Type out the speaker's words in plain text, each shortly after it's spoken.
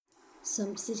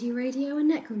Sump City Radio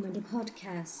and Necromunda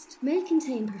podcast may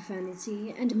contain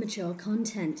profanity and mature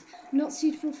content, not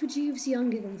suitable for youths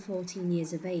younger than 14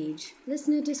 years of age.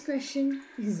 Listener discretion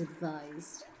is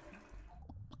advised.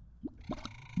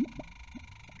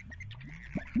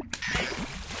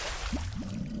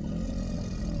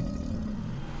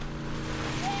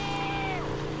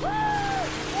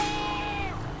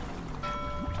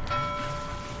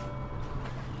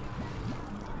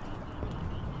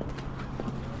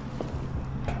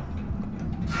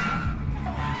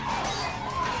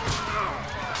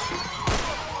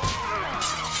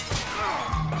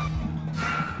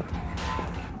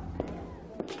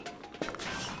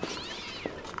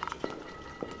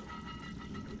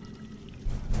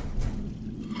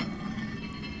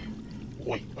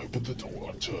 Wait, open the door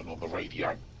and turn on the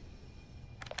radio.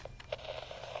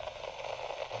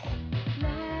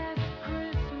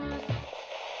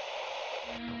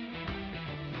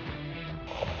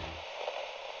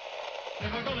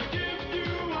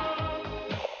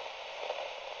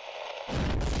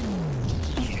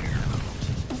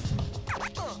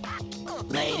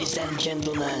 Ladies and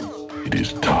gentlemen, It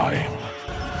is time.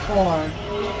 For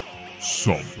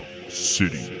Sump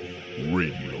City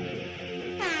Radio.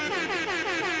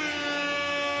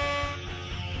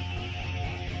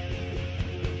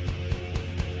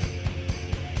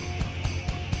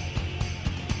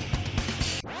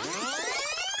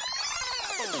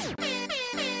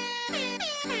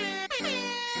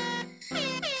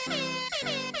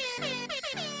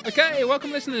 Okay,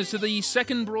 welcome listeners to the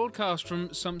second broadcast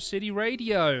from Sump City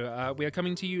Radio. We are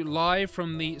coming to you live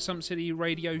from the Sump City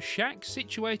Radio Shack,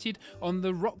 situated on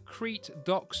the Rockcrete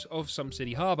docks of Sump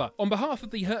City Harbour. On behalf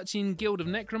of the Hertzian Guild of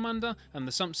Necromunda and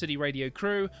the Sump City Radio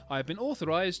crew, I have been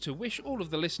authorised to wish all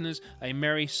of the listeners a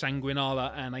Merry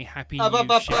Sanguinala and a Happy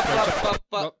New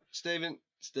Shit.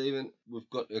 Stephen, we've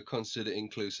got to consider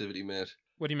inclusivity, mate.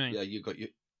 What do you mean? Yeah, you've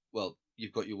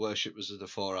got your worshippers of the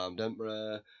four-armed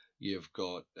emperor. You've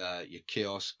got your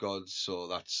chaos gods, so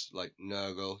that's like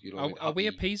Nurgle. You know, are we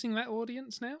appeasing that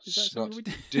audience now? Is that something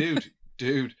we do?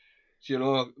 dude. You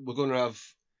know, we're going to have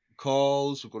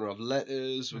calls. We're going to have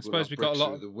letters. I suppose we've got a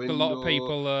lot of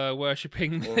people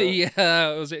worshipping the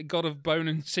was it God of Bone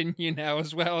and Sinew now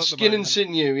as well? Skin and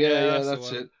Sinew, yeah,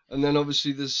 that's it. it. And then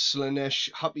obviously there's Slanesh,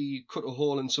 happy cut a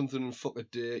hole in something and fuck a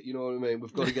date. You know what I mean?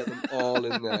 We've got to get them all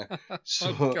in there.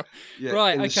 So, yeah,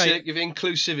 right, in okay. the sake of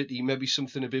inclusivity, maybe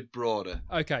something a bit broader.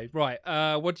 Okay, right.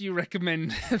 What do you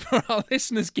recommend for our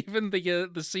listeners, given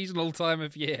the seasonal time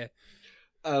of year?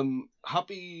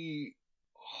 Happy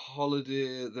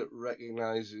holiday that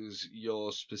recognises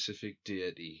your specific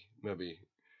deity, maybe.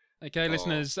 Okay,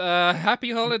 listeners,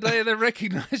 happy holiday that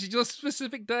recognises your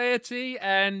specific deity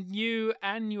and new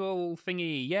annual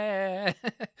thingy, yeah.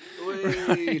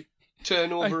 Right.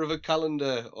 Turnover of a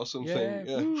calendar or something.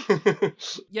 Yeah.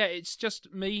 Yeah, it's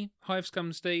just me,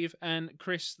 Hivescum Steve, and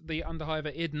Chris, the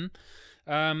Underhiver Idden.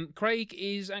 Craig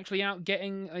is actually out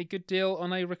getting a good deal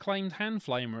on a reclaimed hand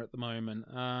flamer at the moment,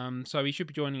 so he should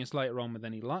be joining us later on with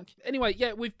any luck. Anyway,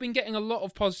 yeah, we've been getting a lot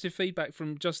of positive feedback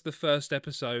from just the first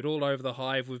episode. All over the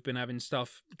Hive, we've been having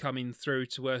stuff coming through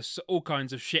to us, all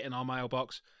kinds of shit in our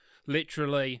mailbox.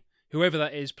 Literally, whoever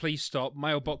that is, please stop.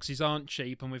 Mailboxes aren't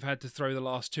cheap, and we've had to throw the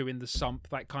last two in the sump.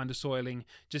 That kind of soiling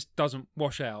just doesn't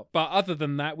wash out. But other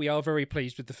than that, we are very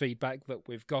pleased with the feedback that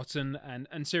we've gotten.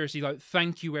 And seriously, like,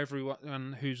 thank you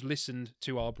everyone who's listened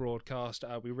to our broadcast.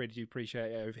 We really do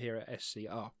appreciate it over here at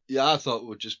SCR. Yeah, I thought it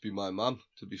would just be my mum,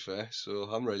 to be fair. So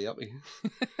I'm really happy.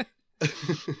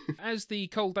 As the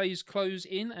cold days close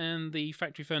in and the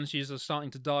factory furnaces are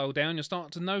starting to dial down, you'll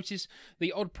start to notice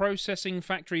the odd processing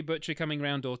factory butcher coming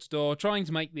round door to door, trying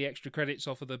to make the extra credits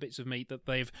off of the bits of meat that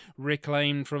they've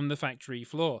reclaimed from the factory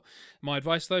floor. My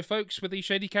advice, though, folks, with these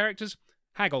shady characters,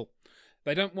 haggle.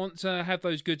 They don't want to have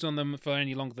those goods on them for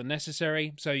any longer than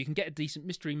necessary, so you can get a decent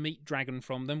mystery meat dragon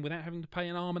from them without having to pay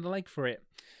an arm and a leg for it.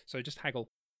 So just haggle.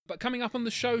 But coming up on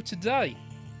the show today,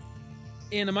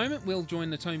 in a moment, we'll join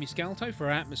Natomi Scalto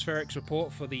for our atmospherics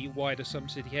report for the wider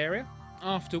Sump City area,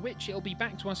 after which it'll be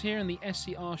back to us here in the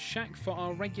SCR Shack for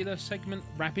our regular segment,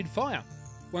 Rapid Fire.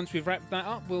 Once we've wrapped that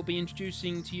up, we'll be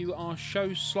introducing to you our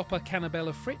showstopper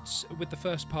Cannabella Fritz with the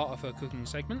first part of her cooking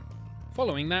segment.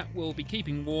 Following that, we'll be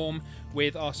keeping warm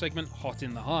with our segment Hot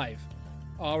in the Hive.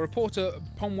 Our reporter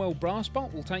Pomwell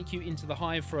Brassbolt will take you into the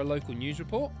Hive for a local news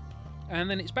report, and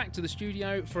then it's back to the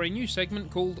studio for a new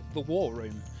segment called The War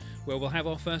Room, where we'll have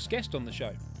our first guest on the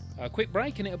show. A quick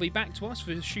break and it'll be back to us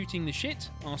for Shooting the Shit,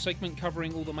 our segment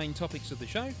covering all the main topics of the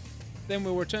show. Then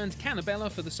we'll return to Cannabella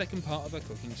for the second part of our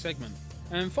cooking segment.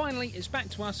 And finally, it's back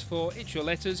to us for It's Your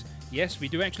Letters. Yes, we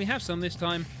do actually have some this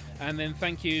time, and then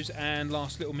thank yous and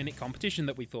last little minute competition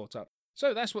that we thought up.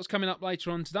 So that's what's coming up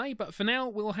later on today, but for now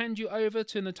we'll hand you over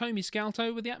to Natomi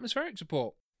Scalto with the atmospheric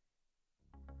support.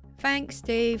 Thanks,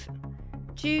 Steve.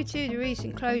 Due to the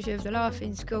recent closure of the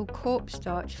Laughing Skull corpse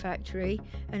starch factory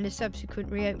and the subsequent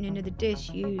reopening of the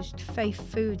disused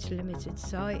Faith Foods Limited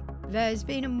site, there's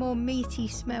been a more meaty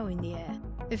smell in the air.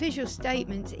 Official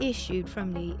statements issued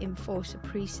from the Enforcer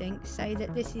precinct say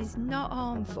that this is not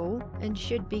harmful and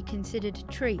should be considered a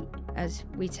treat, as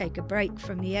we take a break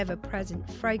from the ever-present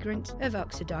fragrance of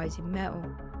oxidising metal.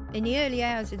 In the early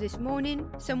hours of this morning,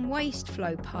 some waste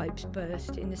flow pipes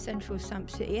burst in the central Sump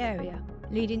City area,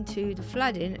 leading to the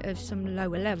flooding of some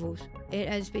lower levels. It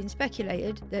has been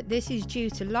speculated that this is due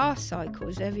to last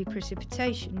cycle's heavy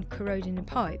precipitation corroding the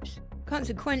pipes.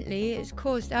 Consequently, it's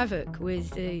caused havoc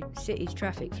with the city's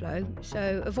traffic flow,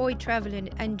 so avoid travelling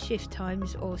at end shift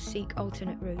times or seek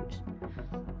alternate routes.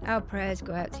 Our prayers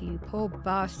go out to you poor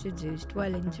bastards whose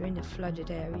dwellings are in the flooded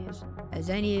areas, as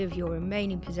any of your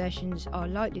remaining possessions are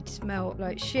likely to smell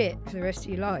like shit for the rest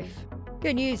of your life.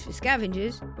 Good news for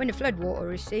scavengers: when the floodwater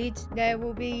recedes, there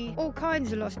will be all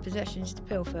kinds of lost possessions to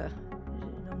pilfer,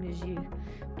 as long as you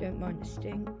don't mind the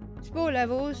stink. Spore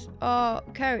levels are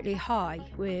currently high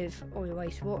with all the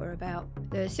wastewater about.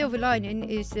 The silver lining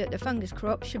is that the fungus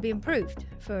crop should be improved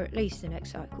for at least the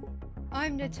next cycle.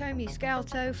 I'm Natomi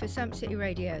Scalto for Sump City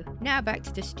Radio. Now back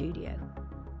to the studio.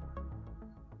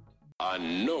 I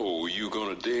know you're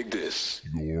gonna dig this.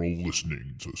 You're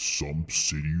listening to Sump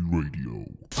City Radio.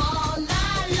 All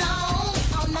night long,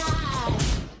 all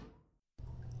night.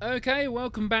 Okay,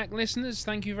 welcome back, listeners.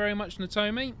 Thank you very much,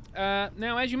 Natomi.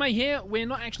 Now, as you may hear, we're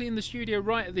not actually in the studio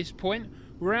right at this point.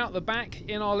 We're out the back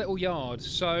in our little yard.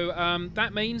 So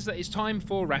that means that it's time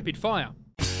for Rapid Fire.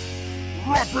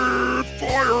 Rapid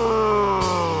Fire!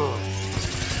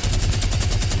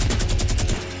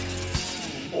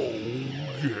 Oh,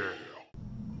 yeah.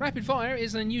 Rapid Fire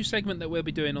is a new segment that we'll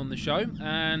be doing on the show,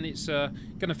 and it's going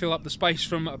to fill up the space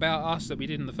from About Us that we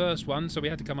did in the first one, so we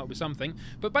had to come up with something.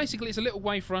 But basically, it's a little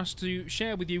way for us to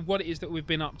share with you what it is that we've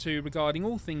been up to regarding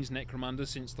all things Necromunda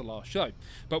since the last show.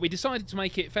 But we decided to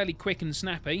make it fairly quick and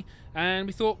snappy, and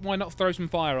we thought, why not throw some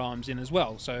firearms in as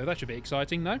well? So that should be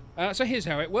exciting, no? So here's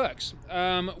how it works.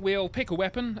 We'll pick a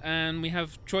weapon, and we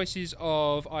have choices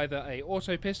of either a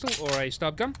auto pistol or a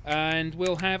stub gun, and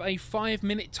we'll have a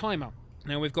 5-minute timer.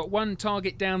 Now, we've got one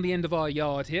target down the end of our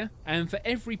yard here, and for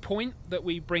every point that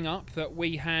we bring up that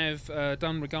we have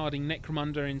done regarding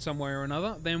Necromunda in some way or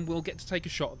another, then we'll get to take a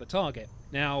shot at the target.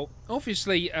 Now,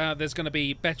 obviously, there's going to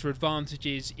be better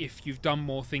advantages if you've done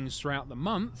more things throughout the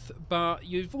month, but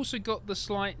you've also got the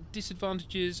slight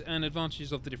disadvantages and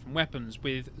advantages of the different weapons.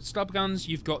 With stub guns,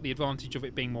 you've got the advantage of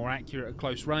it being more accurate at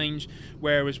close range,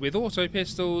 whereas with auto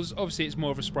pistols, obviously it's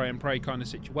more of a spray and pray kind of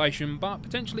situation, but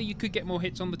potentially you could get more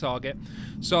hits on the target.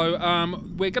 So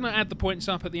we're going to add the points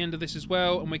up at the end of this as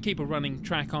well, and we keep a running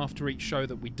track after each show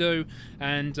that we do,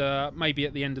 and maybe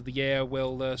at the end of the year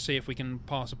we'll see if we can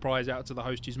pass a prize out to the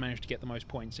host who's managed to get the most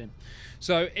points in.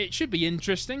 So it should be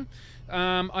interesting.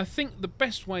 I think the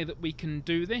best way that we can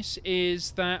do this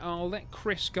is that I'll let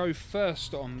Chris go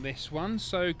first on this one.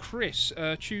 So Chris,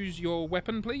 choose your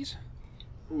weapon, please.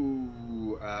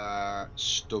 Ooh,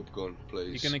 stub gun,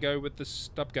 please. You're going to go with the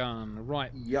stub gun,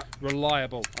 right? Yep.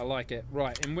 Reliable, I like it.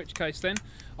 Right, in which case then,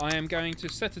 I am going to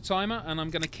set a timer, and I'm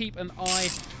going to keep an eye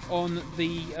on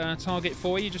the target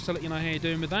for you, just to let you know how you're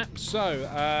doing with that.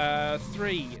 So,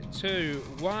 3, 2,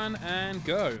 1, and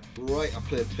go. Right, I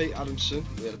played Pete Adamson.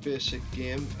 We had a basic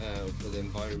game with the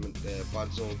environment there,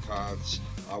 bad zone cards.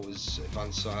 I was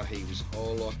Vansar, he was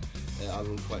Orla. I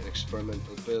run quite an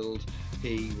experimental build.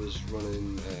 He was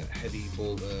running heavy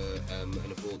bolter and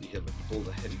a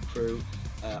bolter heavy crew.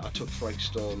 I took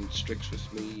Frightstone Strix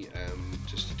with me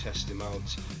just to test him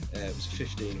out. It was a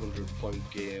 1500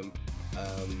 point game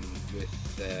with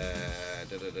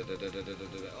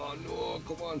oh no,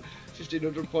 come on,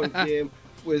 1500 point game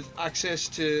with access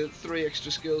to 3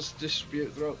 extra skills to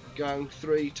distribute throughout the gang,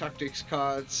 3 tactics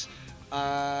cards,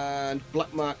 and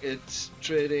black market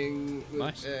trading with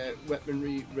nice.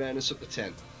 Weaponry rareness up to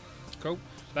 10. Cool.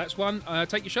 That's one.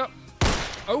 Take your shot.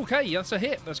 Okay, that's a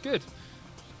hit. That's good.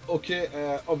 Okay,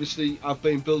 obviously I've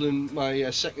been building my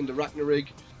second Arachnorig.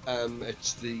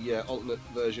 It's the alternate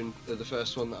version of the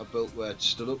first one that I built where it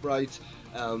stood upright.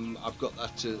 I've got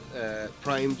that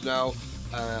primed now.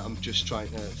 I'm just trying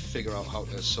to figure out how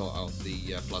to sort out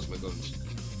the plasma guns.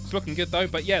 It's looking good though,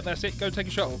 but yeah, that's it. Go take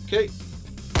a shot. Okay.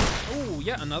 Oh,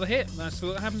 yeah, another hit. That's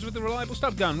what happens with the reliable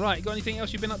stub gun. Right, got anything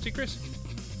else you've been up to, Chris?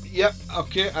 Yep,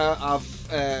 okay,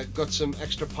 I've got some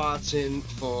extra parts in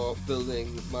for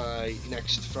building my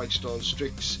next Frightstone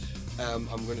Strix.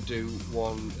 I'm going to do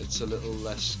one. It's a little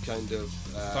less kind of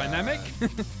dynamic.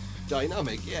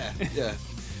 Dynamic, yeah.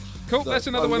 Cool. So that's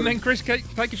another one then, Chris.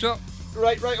 Take a shot.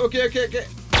 Right. Okay.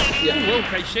 Yeah. Ooh,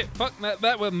 okay, shit. Fuck,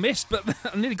 that was missed, but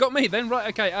nearly got me then. Right,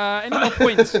 okay. Any more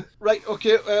points? Right,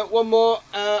 okay. One more.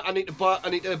 I need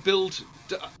to build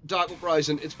Dark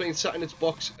Uprising. It's been sat in its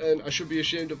box, and I should be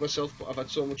ashamed of myself, but I've had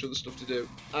so much other stuff to do.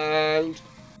 And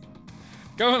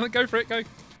go on, go for it. Go.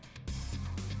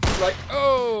 Right.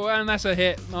 Oh, and that's a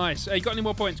hit. Nice. You got any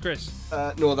more points, Chris?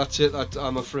 No, that's it.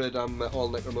 I'm afraid I'm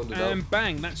all Necromunda now. And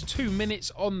bang, that's 2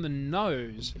 minutes on the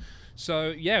nose. So,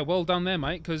 yeah, well done there,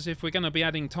 mate, because if we're going to be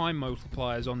adding time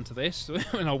multipliers onto this,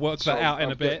 and I'll work that out in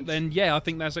a bit, then, yeah, I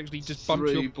think that's actually just bumped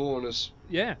 3 bonus.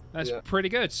 Yeah, that's pretty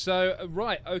good. So,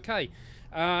 right, okay.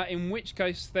 In which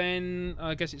case, then,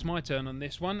 I guess it's my turn on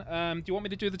this one. Do you want me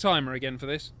to do the timer again for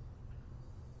this?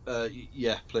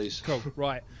 Yeah, please. Cool,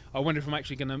 right. I wonder if I'm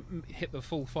actually going to hit the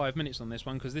full 5 minutes on this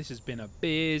one, because this has been a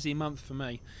busy month for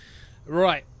me.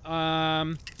 Right,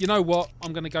 you know what?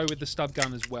 I'm going to go with the stub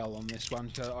gun as well on this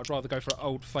one. I'd rather go for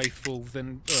Old Faithful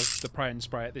than the Pray and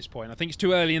Spray at this point. I think it's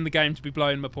too early in the game to be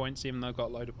blowing my points, even though I've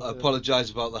got a load of... I apologise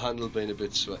about the handle being a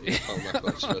bit sweaty. I found that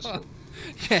quite stressful.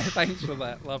 Yeah, thanks for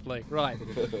that. Lovely. Right.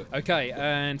 Okay,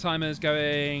 and timer's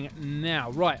going now.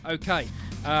 Right, okay.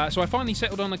 So I finally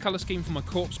settled on a colour scheme for my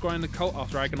Corpse Grinder cult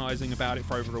after agonising about it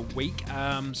for over a week.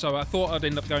 So I thought I'd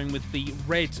end up going with the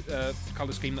red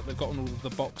colour scheme that they've got on all of the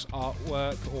box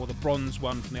artwork, or the bronze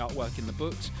one from the artwork in the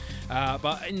books.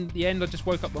 But in the end, I just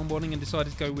woke up one morning and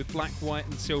decided to go with black, white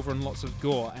and silver and lots of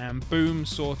gore. And boom,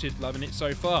 sorted, loving it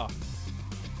so far.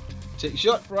 Take a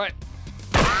shot. Right.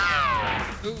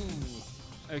 Ooh.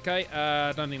 Okay,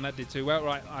 I don't think that did too well.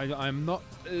 Right, I'm not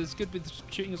as good with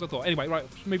shooting as I thought. Anyway, right,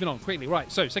 moving on quickly. Right,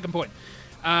 so second point.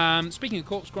 Speaking of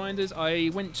Corpse Grinders,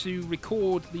 I went to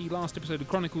record the last episode of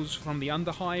Chronicles from the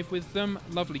Underhive with them.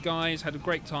 Lovely guys, had a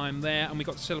great time there, and we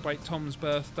got to celebrate Tom's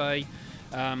birthday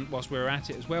whilst we were at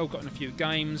it as well. Got in a few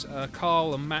games.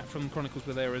 Carl and Matt from Chronicles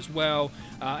were there as well.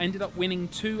 Ended up winning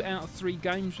 2 out of 3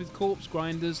 games with Corpse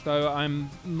Grinders, though I'm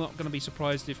not going to be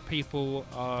surprised if people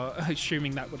are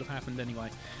assuming that would have happened anyway.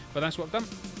 But that's what I've done.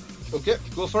 Okay,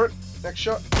 go for it. Next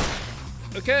shot.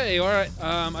 Okay, alright.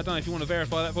 I don't know if you want to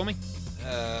verify that for me.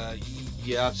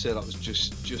 Yeah, I'd say that was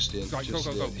just in. Right, just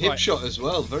go. Hip Right. shot as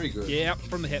well, very good. Yeah,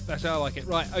 from the hip. That's how I like it.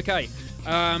 Right, okay.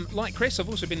 Like Chris, I've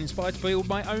also been inspired to build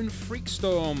my own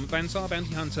Freakstorm Vansar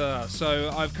Bounty Hunter.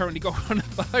 So I've currently got one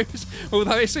of those,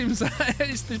 although it seems that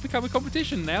it's become a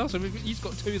competition now. So he's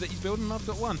got 2 that he's building and I've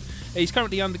got 1. He's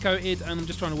currently undercoated, and I'm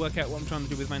just trying to work out what I'm trying to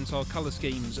do with Vansar colour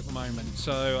schemes at the moment.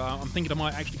 So I'm thinking I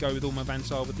might actually go with all my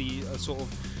Vansar with the sort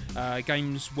of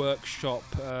Games Workshop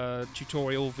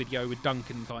tutorial video with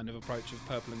Duncan kind of approach of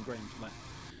purple and green for that.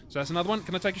 So that's another one.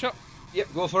 Can I take a shot? Yep,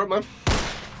 go for it, man.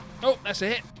 Oh, that's a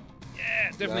hit.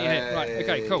 Yeah, definitely a hit. Right,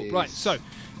 okay, cool. Right, so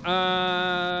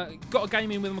got a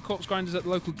game in with my Corpse Grinders at the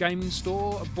local gaming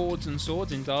store, Boards and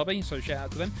Swords in Derby, so shout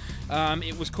out to them.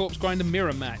 It was Corpse Grinder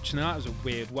Mirror Match. Now, that was a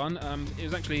weird one. It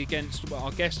was actually against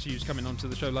our guest who's coming onto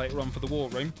the show later on for the War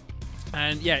Room.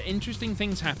 And yeah, interesting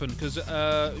things happen because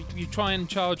you try and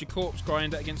charge a Corpse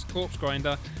Grinder against a Corpse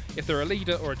Grinder. If they're a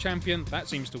leader or a champion, that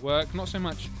seems to work. Not so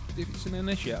much if it's an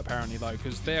initiate, apparently, though,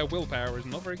 because their willpower is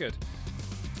not very good.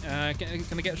 Can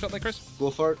I get a shot there, Chris? Go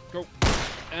for it. Cool.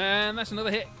 And that's another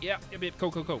hit. Yeah,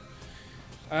 cool.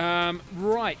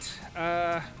 Right.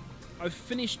 I've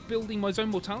finished building my Zone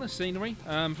Mortalis scenery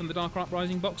from the Dark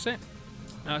Uprising box set.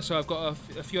 So I've got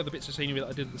a few other bits of scenery that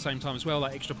I did at the same time as well,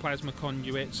 like extra plasma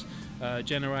conduits,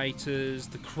 generators,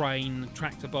 the crane,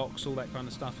 tractor box, all that kind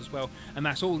of stuff as well. And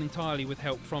that's all entirely with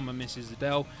help from a Mrs.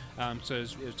 Adele. So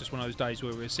it was just one of those days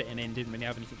where we were sitting in, didn't really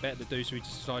have anything better to do, so we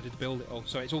just decided to build it all.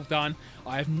 So it's all done.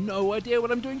 I have no idea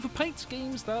what I'm doing for paint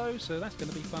schemes though, so that's going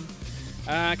to be fun.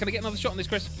 Can I get another shot on this,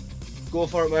 Chris? Go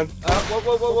for it, man.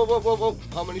 Whoa.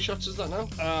 How many shots is that now?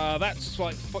 That's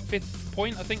like 5th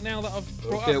point, I think, now that I've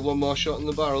brought Okay, up. one more shot in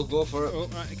the barrel. Go for it. Oh,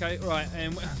 right, okay, right.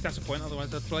 And that's a point,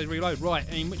 otherwise I'd play reload. Right,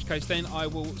 in which case then I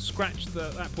will scratch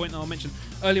that point. I'll mention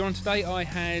earlier on today I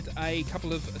had a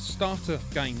couple of starter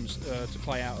games to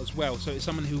play out as well. So it's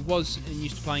someone who was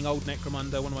used to playing old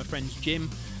Necromunda, one of my friends, Jim.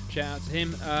 Shout out to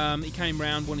him. He came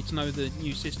round, wanted to know the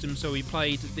new system, so he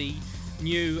played the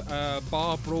new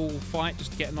bar brawl fight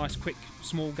just to get a nice quick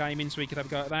small game in so he could have a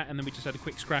go at that, and then we just had a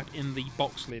quick scrap in the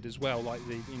box lid as well, like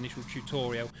the initial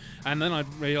tutorial. And then I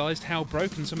realised how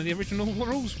broken some of the original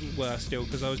rules were still,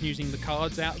 because I was using the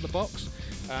cards out of the box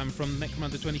from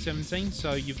Necromunda 2017.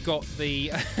 So you've got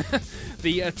the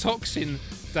the toxin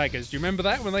daggers. Do you remember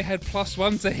that when they had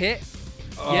 +1 to hit?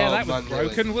 Yeah, that was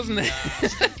broken, wasn't it?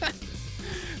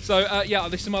 So, yeah,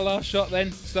 this is my last shot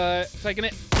then. So, taking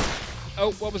it.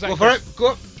 Oh, what was that? Go for it.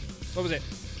 Go. What was it?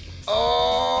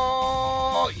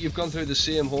 Oh, you've gone through the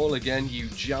same hole again, you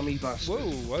jammy bastard.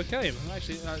 Whoa, okay.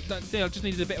 Actually, I just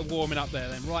needed a bit of warming up there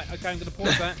then. Right, okay, I'm going to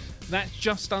pause that. That's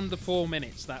just under 4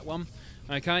 minutes, that one.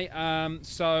 Okay,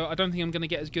 so I don't think I'm going to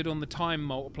get as good on the time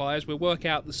multipliers. We'll work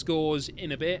out the scores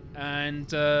in a bit, and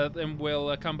then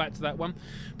we'll come back to that one.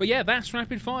 But yeah, that's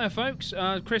Rapid Fire, folks.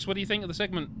 Chris, what do you think of the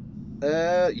segment?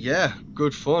 Yeah,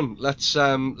 good fun. Let's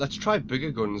try bigger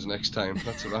guns next time.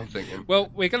 That's what I'm thinking. Well,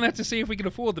 we're going to have to see if we can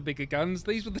afford the bigger guns.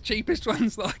 These were the cheapest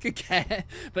ones that I could get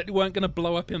that weren't going to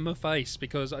blow up in my face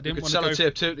because I didn't want to go...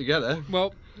 sellotape two together.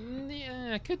 Well,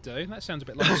 yeah, I could do. That sounds a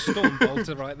bit like a storm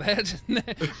bolter right there, doesn't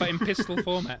it? But in pistol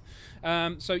format.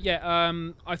 So yeah,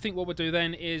 I think what we'll do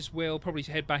then is we'll probably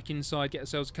head back inside, get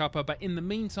ourselves a cuppa. But in the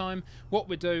meantime, what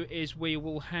we'll do is we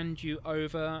will hand you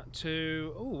over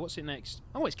to... Oh, what's it next?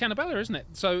 Oh, it's Cannabella, isn't it?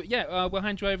 So yeah, we'll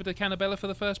hand you over to Cannabella for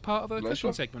the first part of the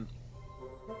cooking segment.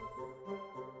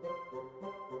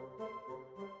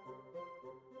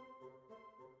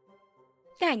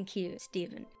 Thank you,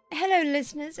 Stephen. Hello,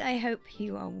 listeners. I hope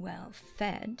you are well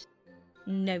fed.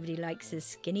 Nobody likes a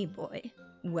skinny boy.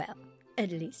 Well,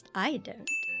 at least I don't.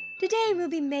 Today we'll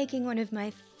be making one of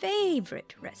my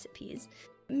favourite recipes,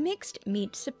 mixed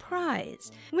meat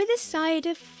surprise, with a side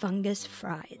of fungus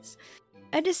fries.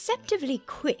 A deceptively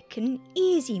quick and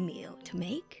easy meal to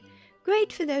make.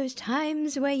 Great for those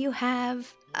times where you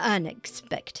have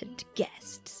unexpected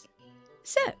guests.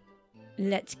 So,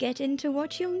 let's get into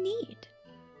what you'll need.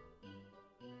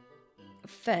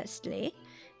 Firstly,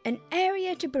 an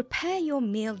area to prepare your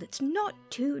meal that's not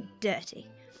too dirty.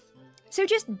 So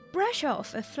just brush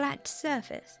off a flat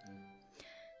surface.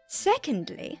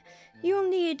 Secondly, you'll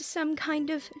need some kind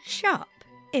of sharp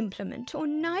implement or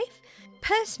knife.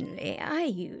 Personally, I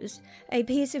use a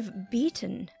piece of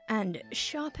beaten and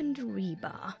sharpened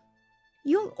rebar.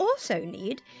 You'll also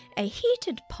need a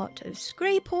heated pot of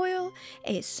scrape oil,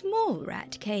 a small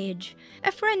rat cage,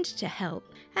 a friend to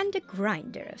help, and a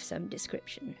grinder of some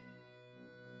description.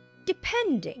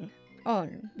 Depending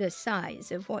on the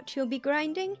size of what you'll be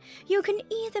grinding, you can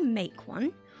either make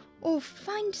one or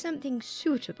find something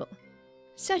suitable,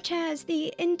 such as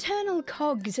the internal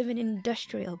cogs of an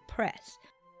industrial press,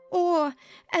 or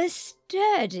a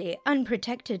sturdy,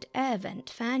 unprotected air vent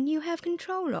fan you have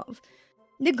control of.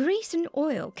 The grease and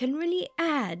oil can really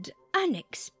add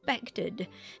unexpected,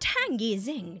 tangy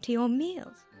zing to your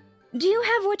meals. Do you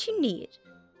have what you need?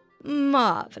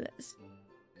 Marvellous.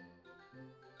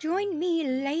 Join me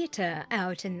later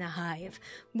out in the hive,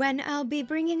 when I'll be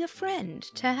bringing a friend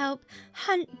to help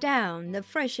hunt down the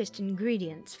freshest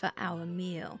ingredients for our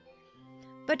meal.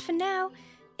 But for now,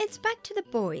 it's back to the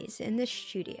boys in the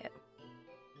studio.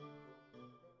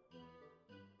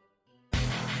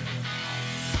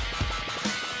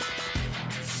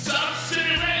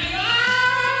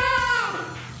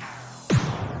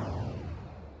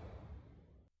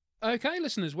 Okay,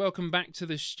 listeners, welcome back to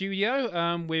the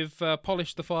studio. We've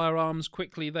polished the firearms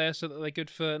quickly there so that they're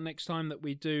good for next time that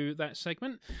we do that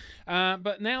segment.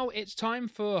 But now it's time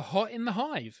for Hot in the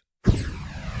Hive.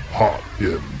 Hot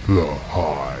in the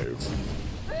Hive.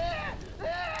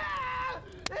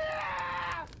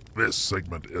 This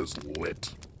segment is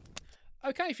lit.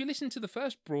 Okay, if you listen to the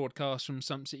first broadcast from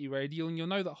Sump City Radio, you'll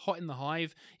know that Hot in the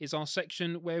Hive is our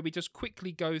section where we just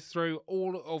quickly go through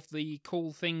all of the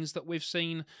cool things that we've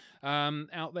seen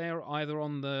out there, either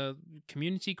on the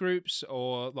community groups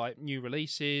or like new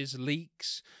releases,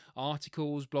 leaks,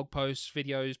 articles, blog posts,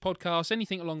 videos, podcasts,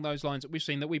 anything along those lines that we've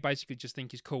seen that we basically just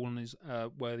think is cool and is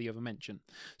worthy of a mention.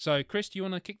 So, Chris, do you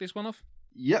want to kick this one off?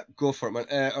 Yeah, go for it,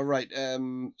 man. All right.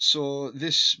 So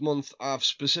this month I've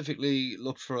specifically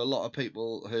looked for a lot of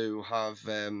people who have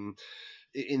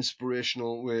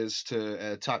inspirational ways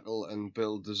to tackle and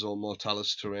build the Zone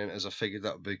Mortalis terrain, as I figured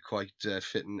that would be quite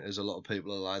fitting, as a lot of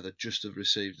people will either just have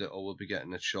received it or will be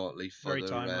getting it shortly for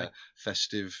their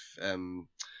festive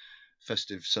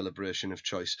celebration of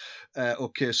choice.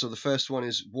 Okay, so the first one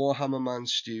is Warhammer Man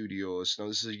Studios. Now,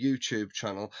 this is a YouTube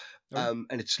channel, and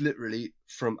it's literally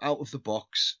from out of the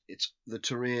box. It's the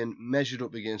terrain measured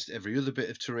up against every other bit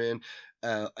of terrain,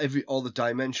 all the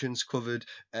dimensions covered,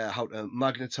 how to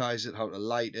magnetize it, how to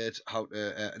light it, how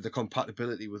to the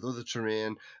compatibility with other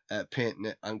terrain, painting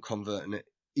it and converting it.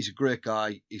 He's a great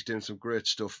guy. He's doing some great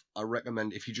stuff. I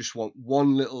recommend, if you just want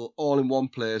one little all in one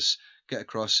place, get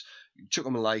across, chuck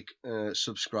him a like,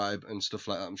 subscribe and stuff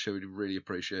like that. I'm sure he'd really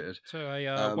appreciate it. So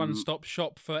a one-stop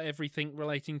shop for everything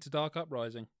relating to Dark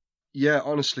Uprising. Yeah,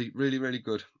 honestly, really, really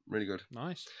good. Really good.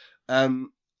 Nice. And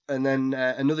then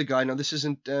another guy, now this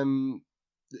isn't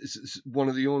it's one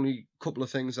of the only couple of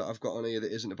things that I've got on here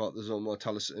that isn't about the Zone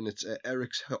Mortalis, and it's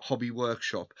Eric's Hobby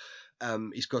Workshop.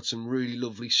 He's got some really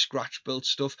lovely scratch built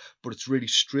stuff, but it's really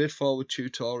straightforward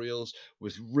tutorials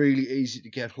with really easy to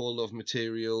get hold of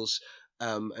materials.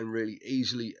 And really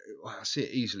easily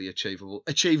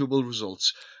achievable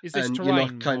results. Is this and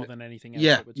terrain more than anything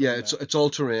else? Yeah, it's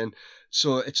all terrain.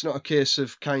 So it's not a case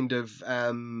of kind of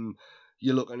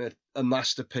you're looking at a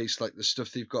masterpiece like the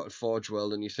stuff they've got at Forge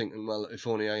World, and you're thinking, well, if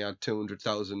only I had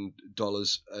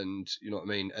 $200,000 and you know what I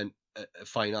mean, and a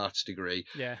fine arts degree,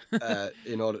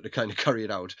 in order to kind of carry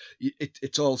it out.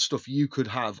 It's all stuff you could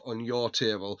have on your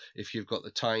table if you've got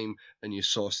the time and you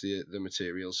source the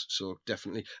materials. So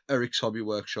definitely Eric's Hobby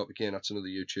Workshop. Again, that's another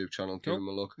YouTube channel. Give him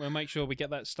a look. We'll make sure we get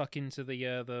that stuck into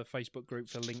the Facebook group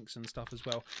for links and stuff as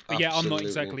well. But yeah, I'm not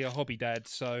exactly a hobby dad,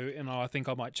 so I think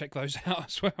I might check those out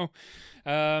as well.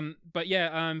 But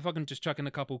yeah, if I can just chuck in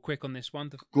a couple quick on this one.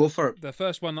 Go for it. The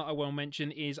first one that I will mention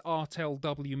is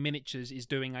RTLW Miniatures is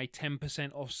doing a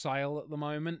 10% off sale at the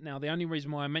moment. Now, the only reason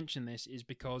why I mention this is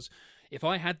because if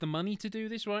I had the money to do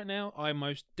this right now, I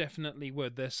most definitely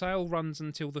would. Their sale runs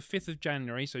until the 5th of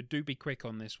January, so do be quick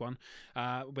on this one,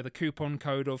 with a coupon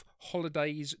code of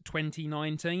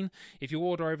HOLIDAYS2019. If you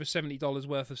order over $70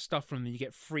 worth of stuff from them, you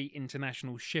get free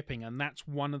international shipping, and that's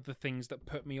one of the things that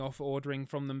put me off ordering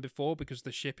from them before, because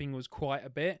the shipping was quite a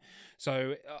bit.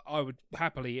 So I would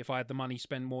happily, if I had the money,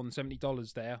 spend more than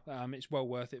 $70 there. It's well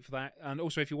worth it for that. And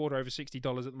also, if you order over $60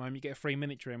 at the moment, you get a free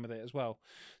miniature in with it as well.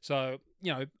 So,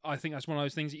 I think that's one of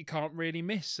those things that you can't really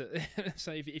miss.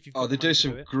 So if you've got they do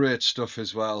some it. great stuff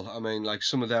as well. I mean, like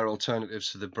some of their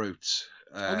alternatives to the Brutes.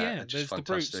 There's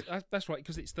fantastic. the Brutes. That's right,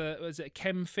 because it's is it a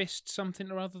Chem Fist something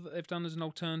or other that they've done as an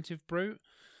alternative Brute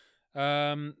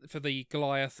for the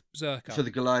Goliath Zerker. For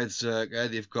the Goliath Zerker,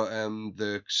 they've got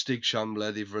the Stig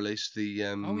Shambler. They've released the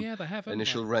they have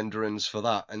initial renderings for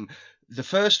that, and the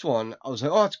first one, I was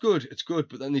like, oh, it's good.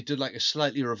 But then they did like a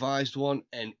slightly revised one,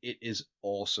 and it is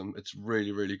awesome. It's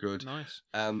really, really good. Nice.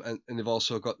 And they've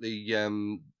also got the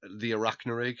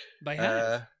Arachnorig. They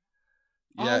have.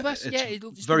 It's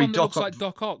it's very the one that looks like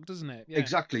Doc Ock, doesn't it? Yeah.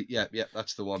 Exactly. Yeah,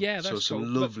 that's the one. Yeah, that's so some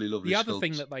cool. lovely The other sculpts.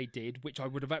 thing that they did, which I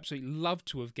would have absolutely loved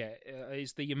to have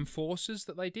is the Enforcers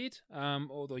that they did,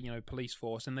 or the police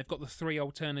force, and they've got the 3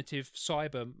 alternative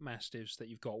cyber mastiffs that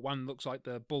you've got. One looks like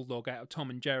the bulldog out of Tom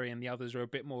and Jerry, and the others are a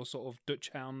bit more sort of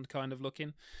Dutch Hound kind of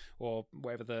looking, or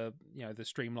whatever the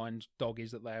streamlined dog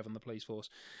is that they have on the police force.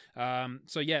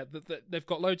 So yeah, they've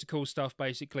got loads of cool stuff.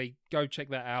 Basically, go check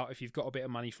that out if you've got a bit of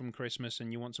money from Christmas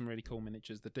and you want some really cool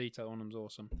miniatures. The detail on them's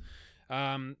awesome.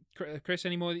 Chris,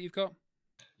 any more that you've got?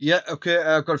 Yeah, okay.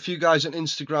 I've got a few guys on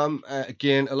Instagram.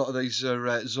 Again, a lot of these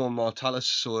are Zone Mortalis,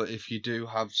 so if you do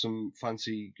have some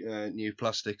fancy new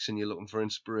plastics and you're looking for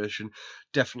inspiration,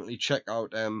 definitely check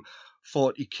out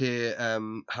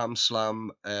 40k Ham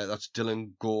Slam. That's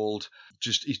Dylan Gold.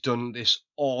 He's done this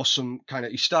awesome kind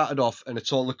of. He started off, and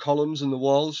it's all the columns and the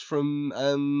walls from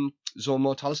Zone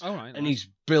Mortalis, and he's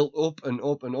built up and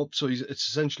up and up. So it's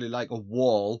essentially like a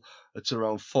wall that's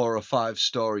around 4 or 5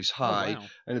 stories high,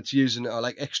 and it's using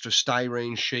like extra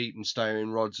styrene sheet and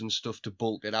styrene rods and stuff to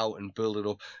bulk it out and build it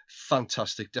up.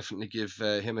 Fantastic. Definitely give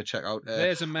him a check out.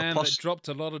 There's a man that dropped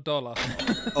a lot of dollar.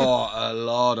 A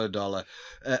lot of dollar.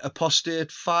 Apostate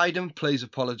Fidem, please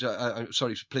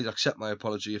please accept my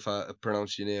apology if I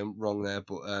pronounce your name wrong there,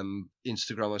 but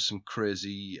Instagram has some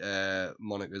crazy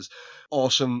monikers.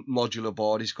 Awesome modular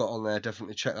board he's got on there.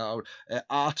 Definitely check that out.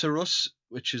 Arterus,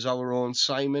 which is our own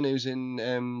Simon, who's in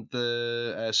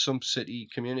the Sump City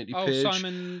community page. Oh,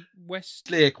 Simon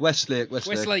Westlake,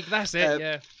 that's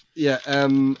it. Yeah.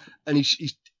 And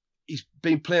he's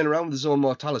been playing around with the Zone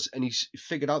Mortalis, and he's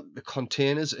figured out that the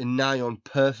containers are nigh on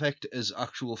perfect as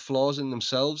actual floors in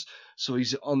themselves. So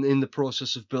he's in the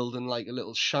process of building like a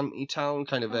little shanty town,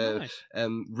 kind of nice.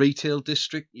 Retail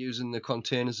district, using the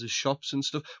containers as shops and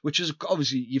stuff, which is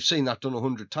obviously, you've seen that done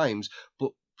 100 times,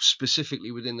 but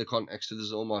specifically within the context of the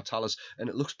Zone Mortalis, and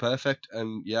it looks perfect.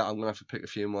 And yeah, I'm going to have to pick a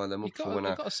few more of them up for when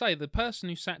I've got to say, the person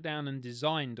who sat down and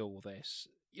designed all this,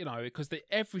 because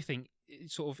everything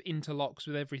sort of interlocks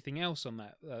with everything else on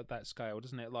that scale,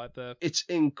 doesn't it? It's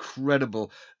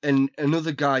incredible. And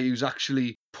another guy who's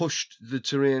actually pushed the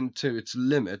terrain to its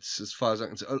limits, as far as I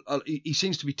can say. He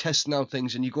seems to be testing out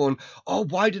things, and you're going, oh,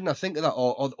 why didn't I think of that?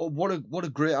 Or what a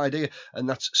great idea. And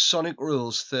that's Sonic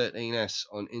Rules 13S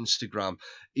on Instagram.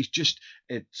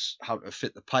 It's how to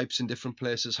fit the pipes in different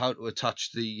places, how to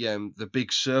attach the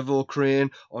big servo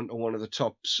crane onto one of the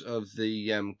tops of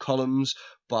the columns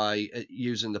by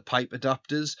using the pipe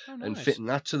adapters and fitting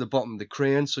that to the bottom of the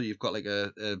crane, so you've got like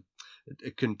a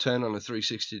It can turn on a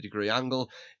 360-degree angle.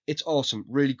 It's awesome,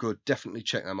 really good. Definitely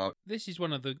check them out. This is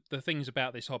one of the things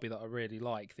about this hobby that I really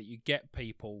like, that you get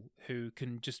people who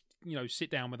can just,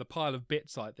 sit down with a pile of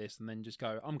bits like this and then just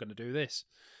go, I'm going to do this.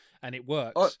 And it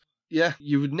works. Oh, yeah,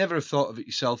 you would never have thought of it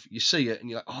yourself. You see it and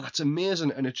you're like, oh, that's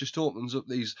amazing. And it just opens up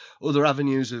these other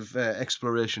avenues of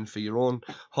exploration for your own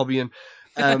hobbying.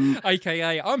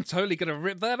 AKA, I'm totally going to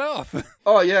rip that off.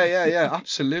 Oh, yeah,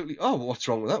 absolutely. Oh, what's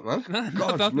wrong with that, man?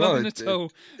 Nothing at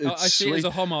all. I see sweet. it as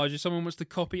a homage. If someone wants to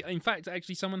copy... In fact,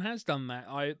 actually, someone has done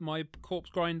that. My Corpse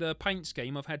Grinder paint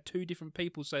scheme, I've had 2 different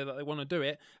people say that they want to do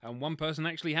it, and one person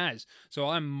actually has. So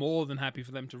I'm more than happy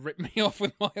for them to rip me off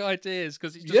with my ideas,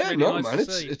 because it's just really nice man, to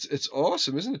see. It's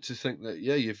awesome, isn't it, to think that,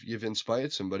 you've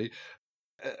inspired somebody.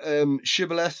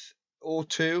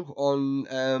 Shibboleth02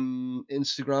 on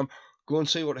Instagram. Go and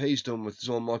see what he's done with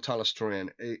Zone Mortalis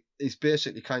terrain. He's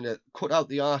basically kind of cut out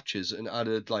the arches and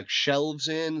added like shelves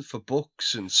in for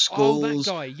books and skulls. Oh, that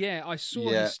guy, yeah, I saw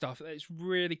his stuff. It's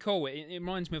really cool. It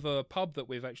reminds me of a pub that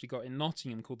we've actually got in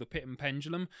Nottingham called the Pit and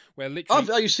Pendulum, where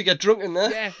literally... I used to get drunk in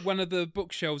there. Yeah, one of the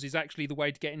bookshelves is actually the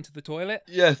way to get into the toilet.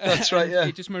 Yeah, that's right, yeah.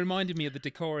 It just reminded me of the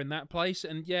decor in that place,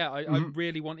 and I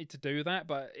really wanted to do that,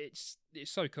 but it's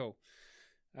so cool.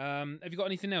 Have you got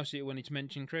anything else you wanted to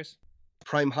mention, Chris?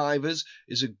 Prime Hivers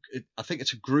I think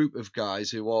it's a group of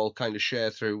guys who all kind of share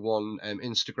through one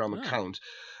Instagram account.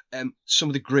 Some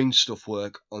of the green stuff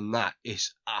work on that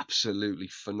is absolutely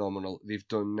phenomenal. They've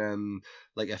done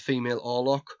like a female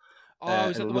Orlok.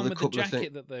 Is that the one with the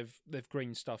jacket that they've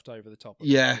green stuffed over the top of?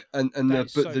 Yeah, and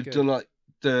they've good. done like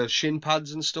the shin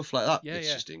pads and stuff like that. Yeah,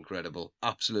 it's just incredible.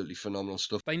 Absolutely phenomenal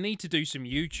stuff. They need to do some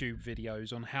YouTube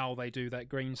videos on how they do that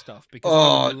green stuff, because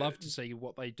I would love to see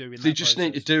what they do in that They just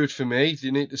process. need to do it for me. They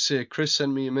need to say, Chris,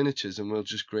 send me your miniatures and we'll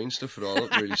just green stuff it all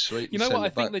up really sweet. You know what? I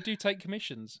think they do take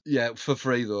commissions. Yeah, for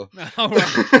free though. All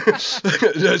right.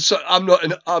 So I'm not.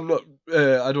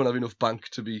 I don't have enough bank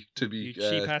to be You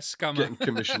cheap ass scummer. getting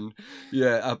commission.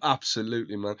 Yeah,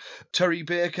 absolutely, man. Terry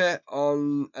Baker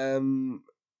on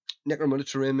Necromunda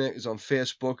Terrain Makers on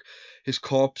Facebook. His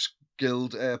Corpse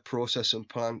Guild processing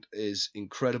plant is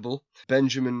incredible.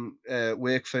 Benjamin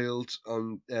Wakefield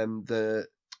on the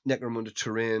Necromunda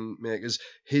Terrain Makers.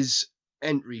 His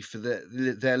entry for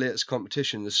their latest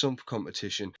competition, the Sump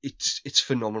competition, it's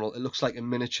phenomenal. It looks like a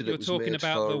miniature that was made for You're talking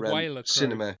about the Whaler crew.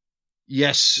 cinema.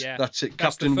 Yes, yeah, that's it.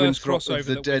 That's Captain the first Winthrop crossover of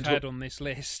the that Dead. we've had on this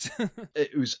list.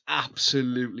 It was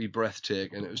absolutely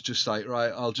breathtaking. It was just like,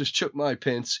 right, I'll just chuck my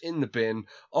paints in the bin,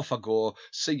 off I go,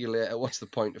 see you later. What's the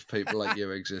point of people like you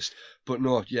exist? But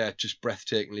no, yeah, just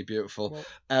breathtakingly beautiful. Well,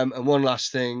 and one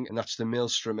last thing, and that's the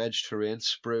Maelstrom Edge Terrain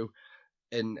sprue.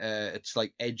 And it's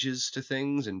like edges to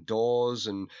things and doors,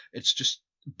 and it's just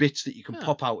bits that you can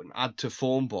pop out and add to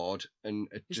foam board. And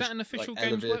it is just, that an official like,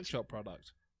 Games elevates. Workshop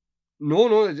product?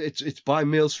 No, it's by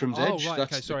Maelstrom's Edge. Right,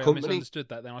 That's okay, sorry, the company. I misunderstood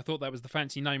that then. I thought that was the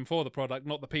fancy name for the product,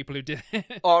 not the people who did it.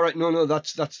 All right, no,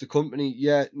 that's the company.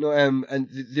 Yeah, no, and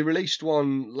they released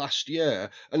one last year,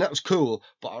 and that was cool.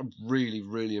 But I'm really,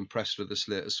 really impressed with this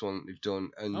latest one that they've done.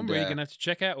 And I'm really gonna have to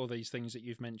check out all these things that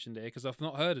you've mentioned here, because I've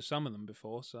not heard of some of them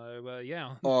before. So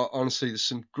yeah. Oh, honestly, there's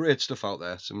some great stuff out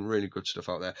there, some really good stuff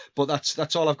out there. But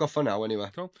that's all I've got for now, anyway.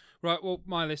 Cool. Right, well,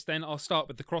 my list then. I'll start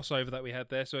with the crossover that we had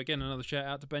there. So again, another shout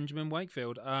out to Benjamin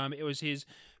Wakefield. It was his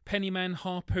Pennyman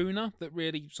Harpooner that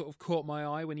really sort of caught my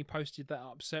eye when he posted that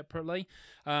up separately.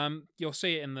 You'll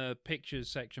see it in the pictures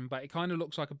section, but it kind of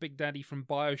looks like a Big Daddy from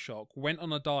Bioshock. Went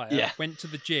on a diet, went to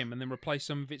the gym, and then replaced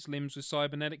some of its limbs with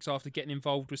cybernetics after getting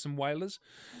involved with some whalers.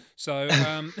 So,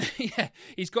 yeah,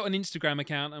 he's got an Instagram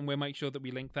account, and we'll make sure that we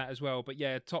link that as well. But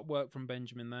yeah, top work from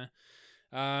Benjamin there.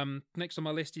 Next on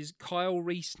my list is Kyle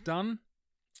Reese Dunn.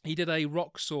 He did a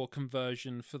rock saw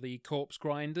conversion for the Corpse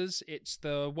Grinders. It's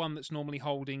the one that's normally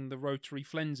holding the rotary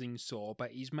flensing saw,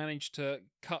 but he's managed to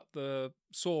cut the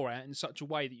saw out in such a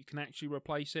way that you can actually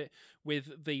replace it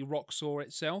with the rock saw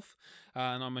itself.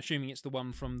 And I'm assuming it's the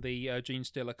one from the Gene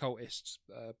Steele Occultists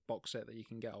box set that you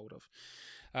can get hold of.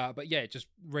 But yeah, just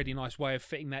really nice way of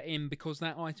fitting that in, because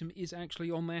that item is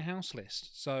actually on their house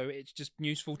list. So it's just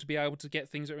useful to be able to get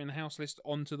things that are in the house list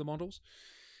onto the models.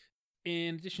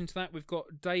 In addition to that, we've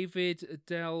got David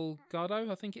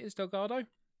Delgado, I think it is Delgado.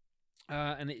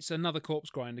 And it's another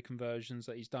Corpse Grinder conversions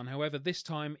that he's done. However, this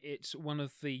time it's one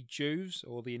of the Jews,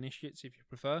 or the Initiates if you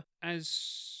prefer.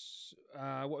 As,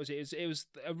 what was it? It was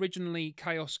originally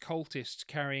Chaos Cultists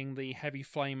carrying the Heavy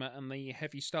Flamer and the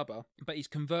Heavy Stubber, but he's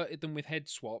converted them with head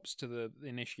swaps to the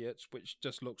Initiates, which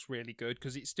just looks really good,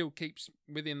 because it still keeps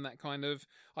within that kind of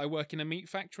I work in a meat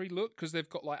factory look, because they've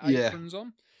got like aprons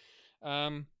on.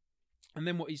 And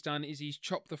then what he's done is he's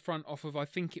chopped the front off of, I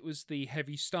think it was the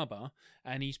heavy stubber,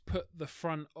 and he's put the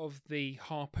front of the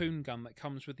harpoon gun that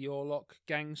comes with the Orlok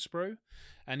gang sprue,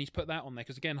 and he's put that on there,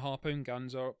 because again, harpoon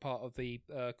guns are part of the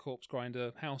Corpse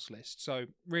Grinder house list. So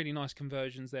really nice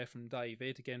conversions there from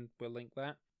David. Again, we'll link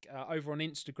that. Over on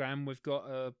Instagram, we've got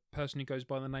a person who goes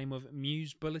by the name of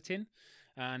Muse Bulletin,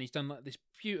 and he's done like this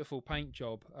beautiful paint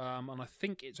job, and I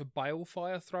think it's a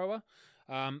balefire thrower,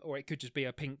 or it could just be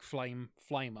a pink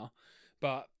flamer.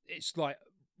 But it's like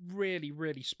really,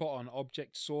 really spot on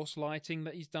object source lighting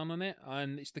that he's done on it.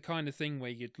 And it's the kind of thing where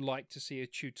you'd like to see a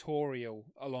tutorial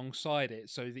alongside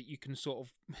it so that you can sort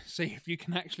of see if you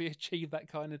can actually achieve that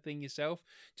kind of thing yourself.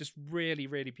 Just really,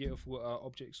 really beautiful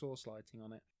object source lighting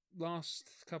on it.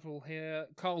 Last couple here,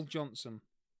 Carl Johnson.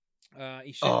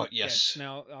 Yes.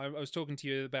 Now, I was talking to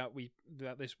you about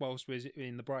this whilst we were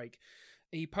in the break.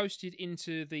 He posted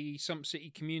into the Sump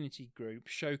City community group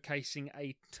showcasing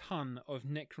a ton of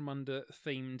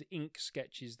Necromunda-themed ink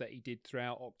sketches that he did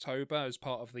throughout October as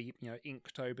part of the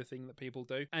Inktober thing that people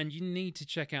do. And you need to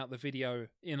check out the video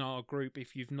in our group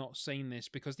if you've not seen this,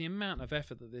 because the amount of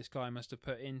effort that this guy must have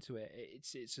put into it,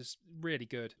 it's just really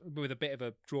good. With a bit of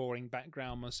a drawing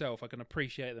background myself, I can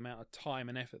appreciate the amount of time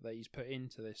and effort that he's put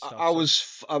into this stuff.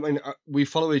 We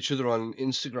follow each other on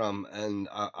Instagram, and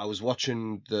I was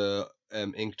watching the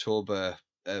Inktober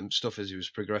stuff as he was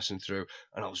progressing through,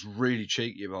 and I was really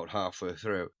cheeky about halfway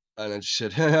through, and I just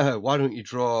said, why don't you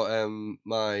draw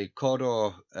my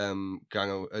Cawdor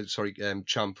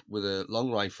champ with a long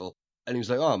rifle? And he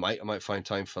was like, oh, I might find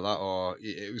time for that, or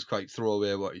it was quite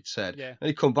throwaway what he'd said. Yeah. And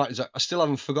he'd come back, he's like, I still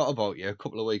haven't forgot about you. A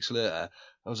couple of weeks later,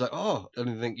 I was like, oh, I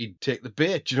didn't think he'd take the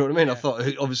bait. Do you know what I mean? Yeah. I thought,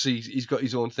 obviously, he's got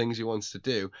his own things he wants to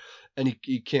do. And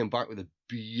he came back with a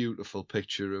beautiful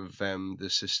picture of the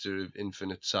Sister of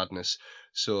Infinite Sadness.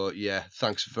 So, yeah,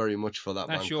 thanks very much for that,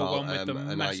 That's man, your Carl. one with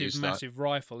the massive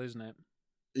rifle, isn't it?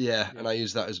 Yeah, and I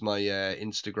use that as my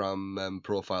Instagram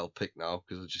profile pic now,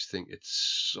 because I just think it's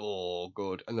so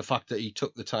good. And the fact that he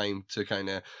took the time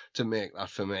to make that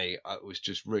for me, it was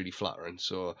just really flattering.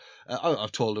 So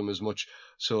I've told him as much.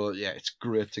 So yeah, it's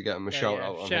great to get him a shout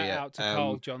out on here. Shout out to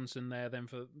Carl Johnson there then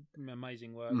for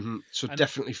amazing work. Mm-hmm. So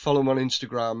definitely follow him on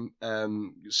Instagram.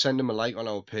 Send him a like on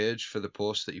our page for the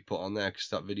post that he put on there, because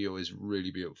that video is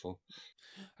really beautiful.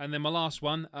 And then my last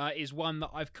one is one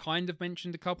that I've kind of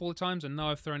mentioned a couple of times. I know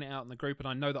I've thrown it out in the group, and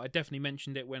I know that I definitely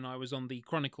mentioned it when I was on the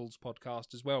Chronicles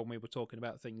podcast as well, when we were talking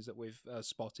about things that we've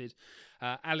spotted.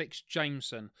 Alex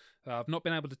Jameson. I've not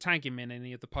been able to tag him in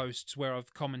any of the posts where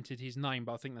I've commented his name,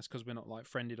 but I think that's because we're not like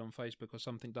friended on Facebook or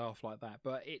something daft like that.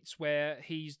 But it's where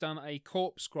he's done a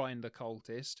Corpse Grinder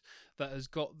cultist that has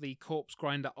got the Corpse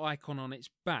Grinder icon on its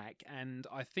back, and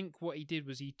I think what he did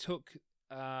was he took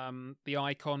the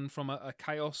icon from a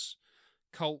Chaos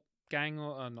cult gang,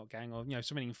 or not gang, or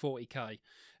something in 40k,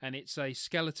 and it's a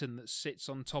skeleton that sits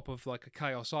on top of like a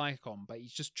Chaos icon, but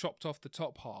he's just chopped off the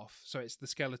top half, so it's the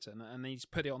skeleton, and he's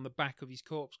put it on the back of his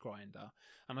Corpse Grinder.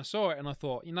 And I saw it and I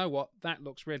thought, you know what, that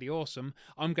looks really awesome.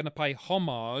 I'm going to pay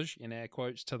homage, in air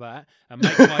quotes, to that and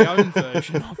make my own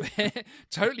version of it.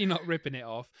 Totally not ripping it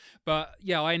off. But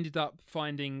yeah, I ended up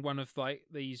finding one of like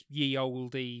these ye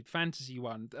olde fantasy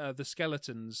one, the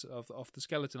skeletons of the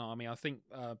Skeleton Army. I think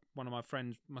one of my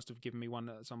friends must have given me one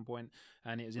at some point,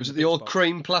 and it was it the old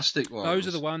cream plastic ones? Those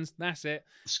are the ones. That's it.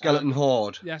 Skeleton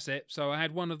Horde. That's it. So I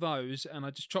had one of those, and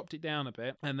I just chopped it down a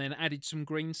bit, and then added some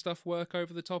green stuff work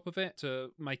over the top of it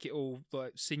to make it all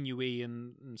like sinewy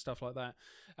and stuff like that.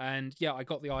 And yeah, I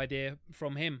got the idea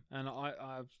from him, and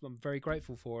I'm very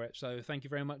grateful for it. So thank you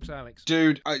very much, Alex.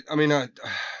 Dude, I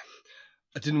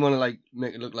didn't want to like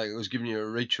make it look like I was giving you a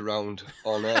reach around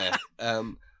on air.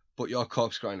 But your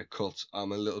Corpse Grinder cult,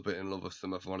 I'm a little bit in love with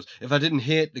them, if I'm honest. If I didn't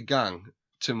hate the gang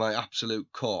to my absolute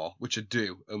core, which I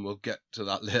do, and we'll get to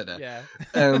that later.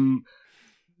 Yeah.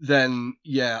 Then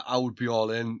yeah, I would be all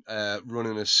in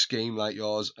running a scheme like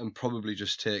yours, and probably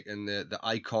just taking the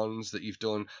icons that you've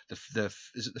done.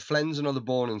 Is it the Flensen or the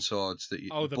Boning Swords that you?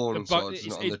 Oh, the Boning Swords.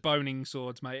 It's Boning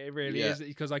Swords, mate. It really is,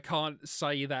 because I can't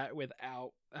say that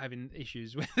without having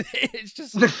issues with it. It's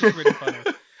just really funny.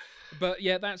 But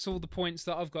yeah, that's all the points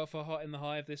that I've got for Hot in the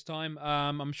Hive this time.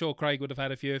 I'm sure Craig would have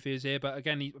had a few of his here, but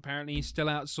again, apparently he's still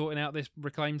out sorting out this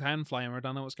reclaimed hand flamer. I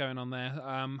don't know what's going on there.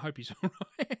 Hope he's all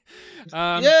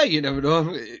right. Yeah, you never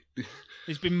know.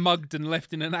 He's been mugged and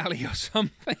left in an alley or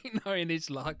something, knowing his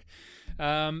luck.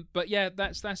 But yeah,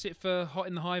 that's it for Hot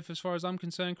in the Hive as far as I'm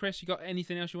concerned. Chris, you got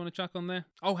anything else you want to chuck on there?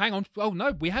 Oh, hang on. Oh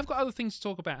no, we have got other things to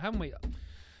talk about, haven't we?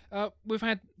 We've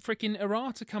had freaking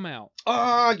Errata come out.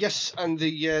 Ah, yes, and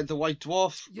the White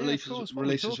Dwarf release of course,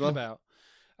 as well. About.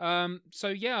 So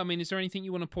yeah, I mean, is there anything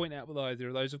you want to point out with either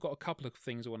of those? I've got a couple of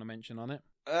things I want to mention on it.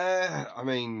 I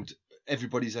mean,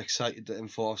 everybody's excited that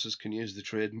enforcers can use the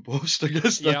trading post. I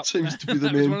guess that seems to be the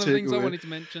that main was one of the things I takeaway. wanted to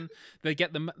mention. They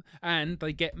get them, and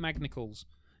they get magnicals.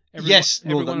 That is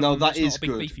not a big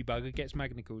good. beefy bugger gets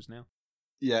magnicals now.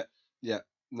 Yeah.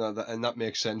 No, that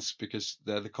makes sense because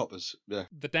they're the coppers. Yeah.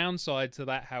 The downside to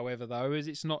that, however, though, is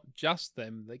it's not just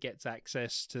them that gets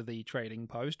access to the trading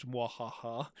post.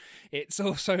 Wahaha! It's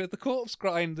also the corpse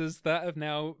grinders that have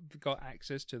now got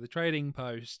access to the trading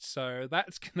post. So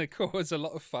that's going to cause a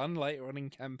lot of fun later on in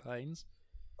campaigns.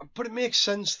 But it makes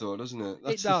sense, though, doesn't it?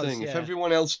 That's It does, the thing. yeah. If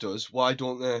everyone else does, why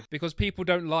don't they? Because people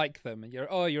don't like them. And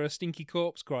you're a stinky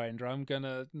corpse grinder. I'm going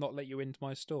to not let you into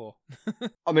my store.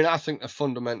 I mean, I think they're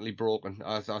fundamentally broken.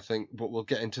 I think, but we'll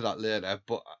get into that later.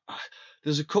 But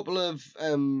there's a couple of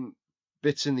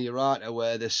bits in the errata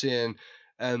where they're saying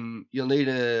you'll need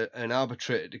an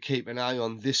arbitrator to keep an eye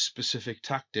on this specific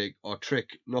tactic or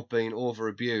trick not being over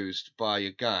abused by a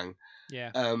gang.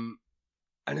 Yeah. And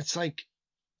it's like,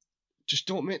 just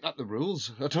don't make that the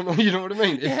rules. I don't know, you know what I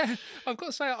mean? Yeah, I've got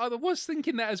to say, I was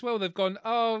thinking that as well. They've gone,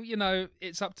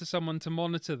 it's up to someone to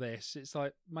monitor this. It's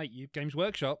like, mate, you Games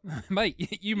Workshop,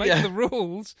 mate, you make the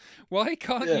rules. Why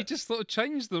can't you just sort of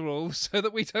change the rules so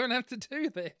that we don't have to do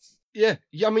this? Yeah,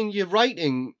 I mean, you're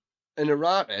writing an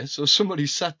errata, so somebody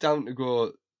sat down to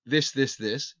go, this.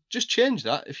 Just change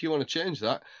that if you want to change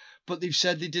that. But they've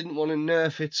said they didn't want to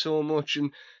nerf it so much,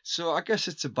 and so I guess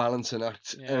it's a balancing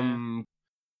act. Yeah.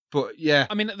 But yeah,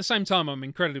 I mean, at the same time, I'm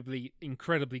incredibly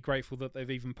grateful that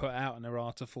they've even put out an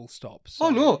errata full stop. So, oh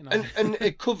no, and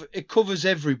it covers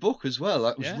every book as well.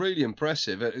 That was really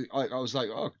impressive. I was like,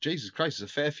 oh Jesus Christ,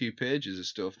 there's a fair few pages of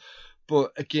stuff.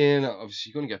 But again, obviously,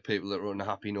 you're going to get people that are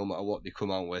unhappy no matter what they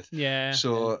come out with. Yeah.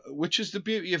 So, which is the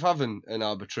beauty of having an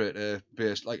arbitrator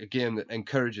based, like a game that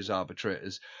encourages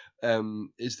arbitrators.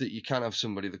 Is that you can have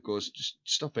somebody that goes, just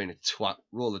stop being a twat,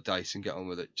 roll the dice and get on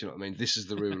with it. Do you know what I mean? This is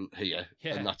the rule here,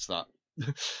 and that's that.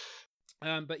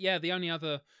 But yeah, the only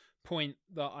other point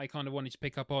that I kind of wanted to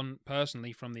pick up on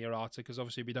personally from the errata, because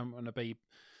obviously we don't want to be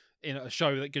in a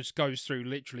show that just goes through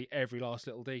literally every last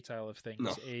little detail of things,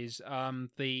 is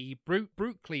the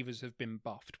brute cleavers have been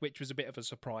buffed, which was a bit of a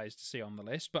surprise to see on the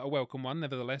list, but a welcome one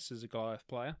nevertheless as a Goliath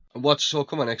player. So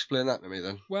come on, explain that to me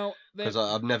then. Well, because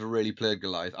I've never really played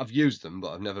Goliath. I've used them,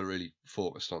 but I've never really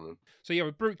focused on them. So yeah,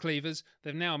 with brute cleavers,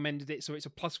 they've now amended it so it's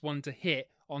a +1 to hit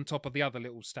on top of the other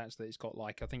little stats that it's got.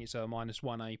 Like I think it's a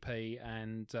 -1 AP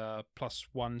and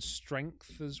 +1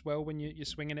 strength as well when you're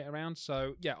swinging it around.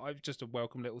 So yeah, just a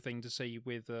welcome little thing to see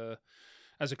with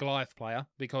as a Goliath player,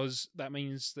 because that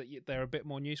means that they're a bit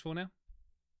more useful now.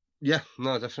 Yeah,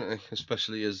 no, definitely,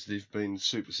 especially as they've been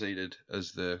superseded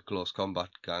as the close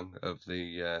combat gang of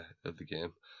the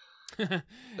game. A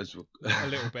little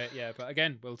bit, yeah. But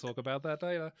again, we'll talk about that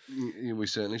later. We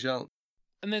certainly shall.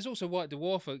 And there's also White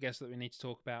Dwarf, I guess, that we need to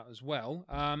talk about as well.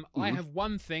 I have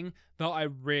one thing that I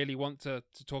really want to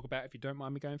talk about, if you don't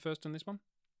mind me going first on this one.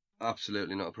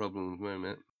 Absolutely not a problem with me,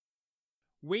 mate.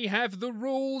 We have the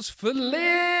rules for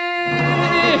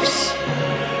lifts!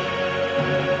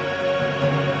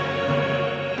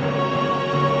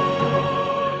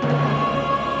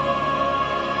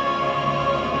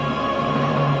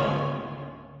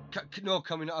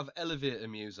 Can we not have elevator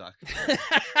music?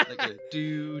 Like a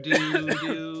do.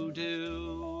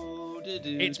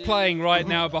 It's playing right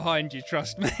now behind you,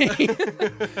 trust me.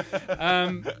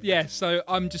 Yeah, so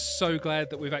I'm just so glad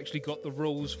that we've actually got the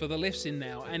rules for the lifts in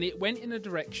now, and it went in a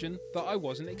direction that I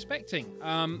wasn't expecting.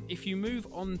 If you move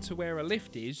on to where a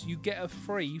lift is, you get a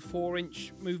free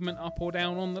 4-inch movement up or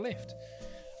down on the lift.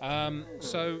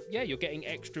 So yeah, you're getting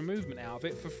extra movement out of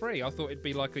it for free. I thought it'd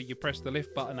be like you press the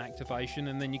lift button activation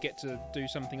and then you get to do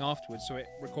something afterwards, so it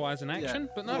requires an action.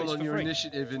 But no, it's on for your free.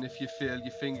 Initiative, and if you fail,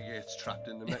 your finger gets trapped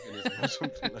in the mechanism or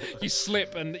something like that. You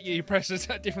slip and you press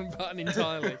a different button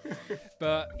entirely.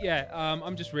 But yeah,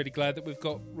 I'm just really glad that we've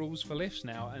got rules for lifts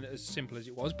now, and as simple as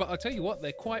it was. But I'll tell you what,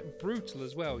 they're quite brutal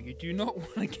as well. You do not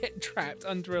want to get trapped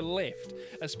under a lift,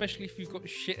 especially if you've got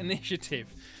shit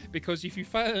initiative, because if you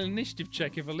fail an initiative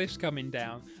check, if a lift's coming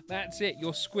down, that's it,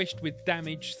 you're squished with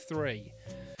damage 3.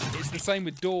 It's the same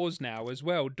with doors now as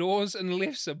well. Doors and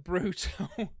lifts are brutal.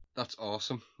 That's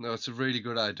awesome. No, it's a really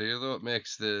good idea though. It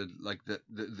makes the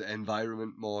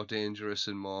environment more dangerous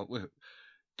and more.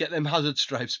 Get them hazard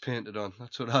stripes painted on.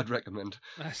 That's what I'd recommend.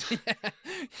 That's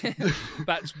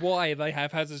why they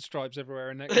have hazard stripes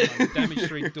everywhere in Necromunda. Damage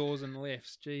 3 doors and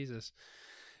lifts. Jesus.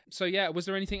 So yeah, was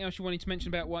there anything else you wanted to mention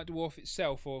about White Dwarf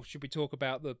itself, or should we talk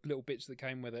about the little bits that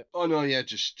came with it? Oh no, yeah,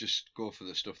 just go for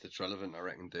the stuff that's relevant, I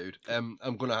reckon, dude.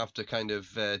 I'm gonna have to kind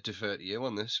of defer to you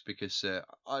on this because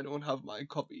I don't have my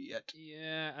copy yet.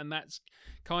 Yeah, and that's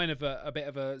kind of a bit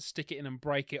of a stick it in and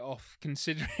break it off,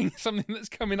 considering something that's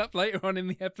coming up later on in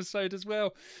the episode as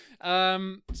well.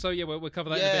 So yeah, we'll cover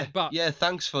that in a bit. But yeah,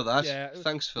 thanks for that. Yeah,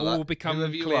 thanks for all that. become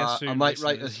Whoever you clear are, soon, I might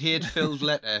write a listeners. hate-filled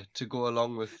letter to go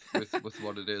along with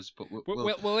what it is, but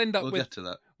we'll end up we'll with get to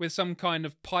that. with some kind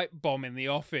of pipe bomb in the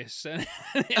office, and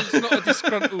it's not a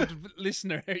disgruntled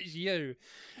listener; it's you.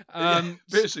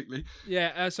 Basically.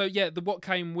 Yeah. So yeah, what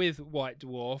came with White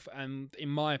Dwarf, and in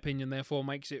my opinion, therefore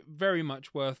makes it very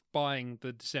much worth buying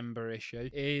the December issue,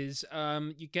 is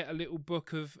you get a little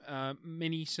book of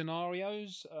mini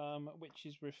scenarios, which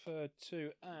is referred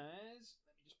to as.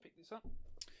 Let me just pick this up.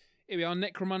 Here we are,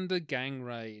 Necromunda Gang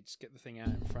Raids. Get the thing out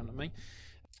in front of me.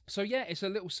 So yeah, it's a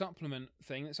little supplement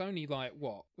thing. It's only like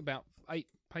about 8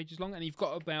 pages long, and you've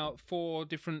got about 4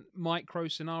 different micro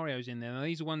scenarios in there. Now,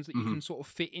 these are ones that you can sort of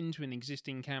fit into an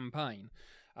existing campaign,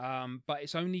 but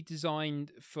it's only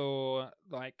designed for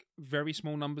like very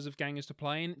small numbers of gangers to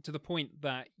play in, to the point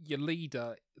that your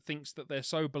leader thinks that they're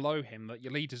so below him that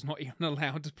your leader's not even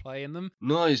allowed to play in them.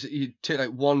 No, you take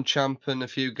like one champ and a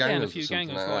few gangers. Yeah, and a few or something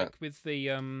gangers, like like with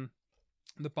the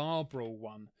Bar Brawl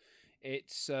one.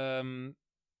 It's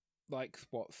like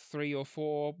 3 or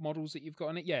 4 models that you've got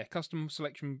in it. Yeah, custom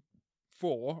selection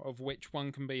 4, of which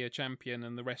one can be a champion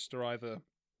and the rest are either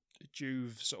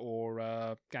Juves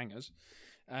or gangers.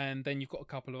 And then you've got a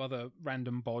couple of other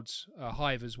random bods,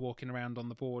 hivers walking around on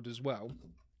the board as well.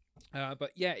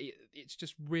 But yeah, it's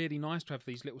just really nice to have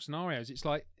these little scenarios. It's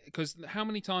like, because how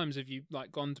many times have you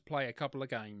like gone to play a couple of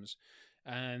games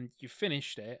and you've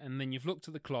finished it, and then you've looked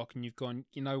at the clock and you've gone,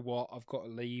 you know what, I've got to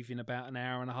leave in about an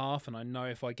hour and a half, and I know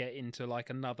if I get into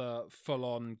like another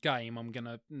full-on game, I'm going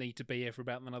to need to be here for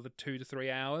about another 2 to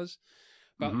 3 hours.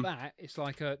 But that, it's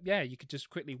like you could just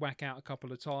quickly whack out a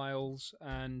couple of tiles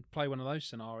and play one of those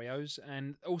scenarios.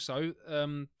 And also,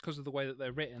 because of the way that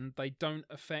they're written, they don't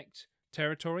affect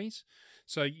territories.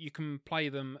 So you can play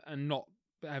them and not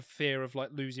have fear of like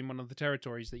losing one of the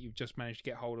territories that you've just managed to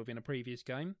get hold of in a previous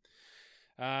game.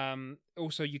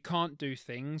 Also, you can't do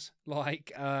things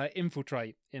like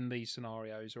infiltrate in these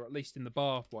scenarios, or at least in the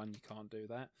bar one, you can't do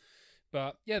that.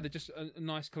 But yeah, they're just a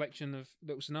nice collection of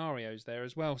little scenarios there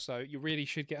as well. So you really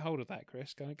should get hold of that,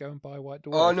 Chris. Go and buy White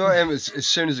Dwarf. Oh no, as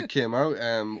soon as it came out,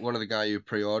 one of the guy who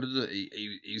pre-ordered it,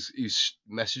 he's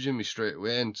messaging me straight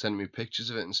away and sending me pictures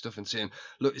of it and stuff, and saying,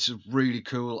 "Look, this is really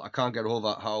cool. I can't get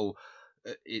over how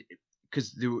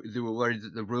because they were worried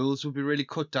that the rules would be really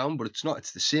cut down, but it's not.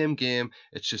 It's the same game.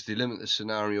 It's just they limit the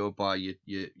scenario by you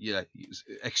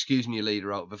excusing your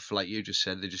leader out of it for, like you just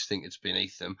said, they just think it's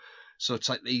beneath them. So it's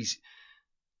like these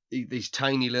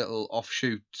tiny little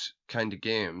offshoot kind of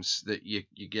games that you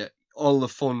get all the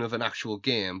fun of an actual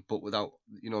game, but without,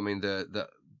 you know what I mean,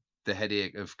 the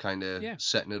headache of kind of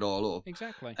setting it all up.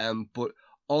 Exactly. But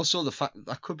also the fact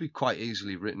that could be quite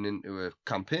easily written into a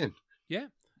campaign. Yeah.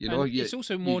 You know, it's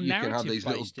also more narrative. You can have these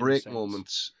little break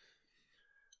moments,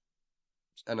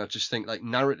 and I just think, like,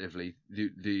 narratively,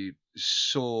 the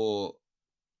so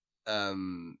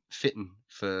fitting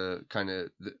for kind of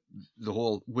the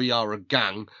whole "we are a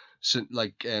gang"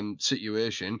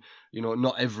 situation. You know,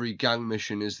 not every gang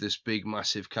mission is this big,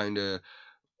 massive kind of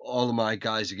all of my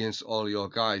guys against all your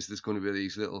guys. There's going to be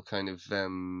these little kind of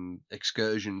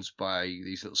excursions by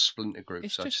these little splinter groups.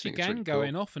 It's just your gang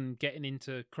going off and getting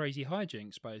into crazy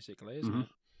hijinks, basically, isn't it?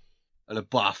 And a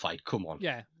bar fight, come on.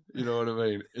 Yeah. You know what I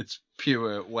mean? It's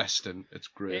pure Western. It's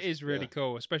great. It is really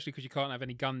cool, especially because you can't have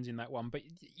any guns in that one. But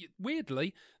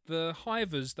weirdly, the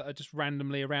hivers that are just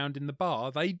randomly around in the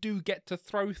bar, they do get to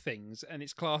throw things, and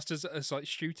it's classed as like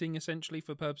shooting, essentially,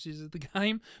 for purposes of the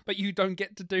game. But you don't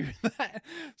get to do that.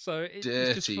 So it's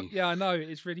just yeah, I know.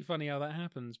 It's really funny how that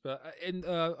happens. But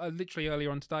literally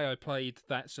earlier on today, I played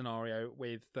that scenario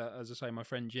with, as I say, my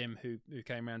friend Jim, who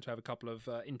came around to have a couple of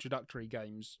introductory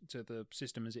games to the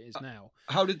system as it is now.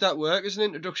 How did that work as an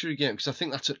introductory game? Because I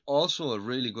think that's also a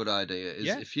really good idea.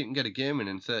 If you can get a game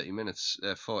in 30 minutes,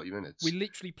 40 minutes. We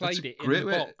literally played it in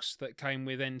the box that came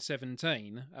with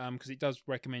N17, because it does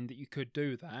recommend that you could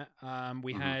do that.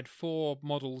 We had 4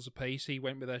 models apiece. He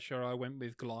went with Escher, I went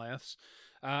with Goliaths.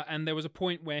 And there was a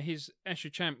point where his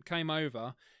Escher champ came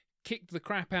over, kicked the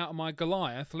crap out of my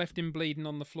Goliath, left him bleeding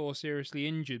on the floor, seriously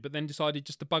injured, but then decided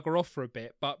just to bugger off for a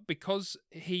bit. But because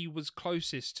he was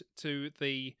closest to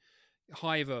the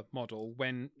Hiver model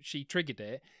when she triggered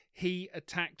it, he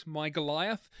attacked my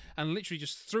Goliath and literally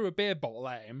just threw a beer bottle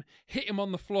at him, hit him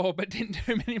on the floor, but didn't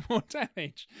do him any more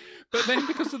damage. But then,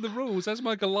 because of the rules, as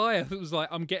my Goliath, it was like,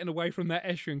 I'm getting away from that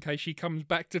Escher in case she comes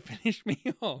back to finish me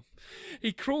off.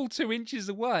 He crawled 2 inches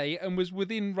away and was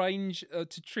within range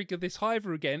to trigger this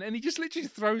Hiver again, and he just literally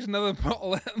throws another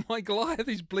bottle at my Goliath.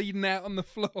 He's bleeding out on the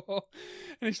floor,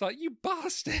 and it's like, you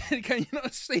bastard! Can you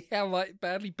not see how like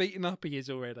badly beaten up he is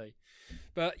already?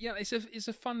 But yeah, it's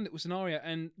a fun little scenario,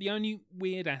 and the only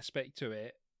weird aspect to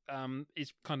it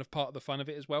is kind of part of the fun of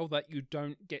it as well, that you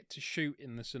don't get to shoot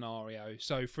in the scenario.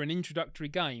 So for an introductory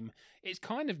game, it's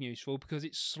kind of useful because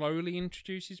it slowly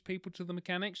introduces people to the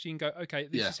mechanics. You can go, okay,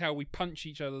 this is how we punch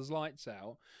each other's lights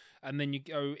out. And then you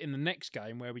go in the next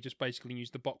game where we just basically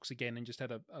used the box again and just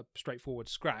had a straightforward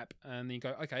scrap. And then you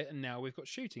go, okay, and now we've got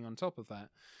shooting on top of that.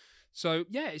 So,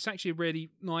 yeah, it's actually a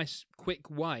really nice, quick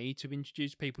way to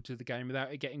introduce people to the game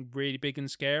without it getting really big and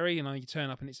scary. You know, you turn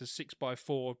up and it's a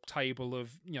 6x4 table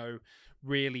of, you know,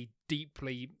 really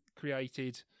deeply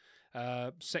created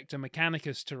Sector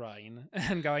Mechanicus terrain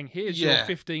and going, here's your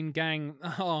 15 gang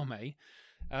army.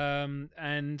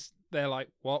 And they're like,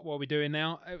 what are we doing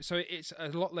now? So it's a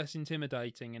lot less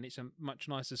intimidating and it's a much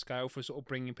nicer scale for sort of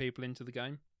bringing people into the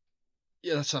game.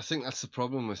 Yeah, I think that's the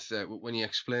problem with when you're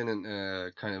explaining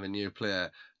kind of a new player.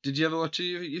 Did you ever watch?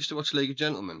 You used to watch League of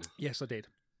Gentlemen? Yes, I did.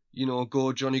 You know,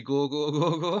 Go Johnny Go Go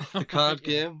Go Go, the card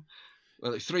game.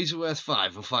 Well, like 3's are worth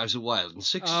 5 and 5's are wild and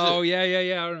 6. Oh yeah,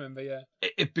 I remember. Yeah,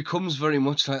 it becomes very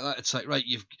much like that. It's like, right,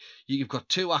 you've got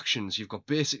 2 actions. You've got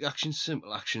basic actions,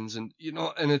 simple actions, and you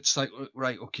know, and it's like,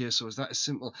 right, okay, so is that as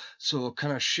simple? So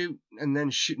can I shoot and then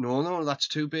shoot? No, that's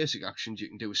 2 basic actions. You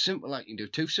can do a simple act. You can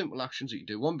do 2 simple actions. You can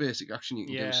do 1 basic action. You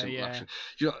can do a simple action.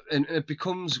 You know, and it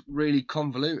becomes really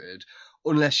convoluted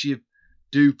unless you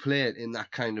do play it in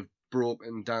that kind of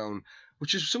broken down.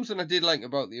 Which is something I did like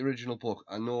about the original book.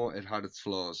 I know it had its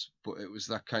flaws, but it was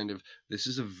that kind of, this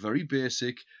is a very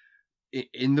basic,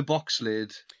 in the box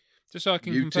lid. Just so I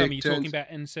can confirm, are you talking about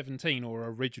N17 or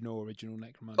original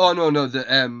Necromunda? Oh, no, the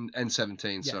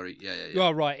N17, sorry. Yeah. You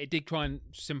are right, it did try and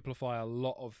simplify a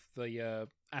lot of the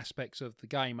aspects of the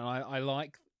game, and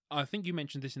I think you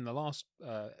mentioned this in the last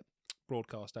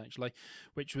broadcast, actually,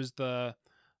 which was they're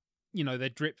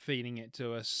drip feeding it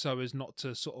to us so as not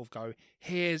to sort of go,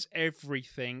 here's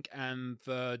everything, and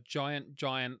the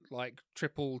giant like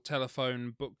triple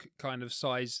telephone book kind of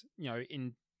size,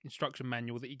 instruction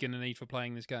manual that you're going to need for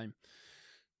playing this game.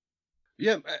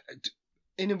 Yeah,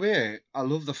 in a way, I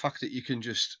love the fact that you can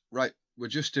just, right, we're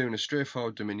just doing a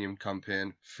straightforward Dominion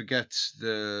campaign, forget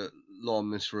the Law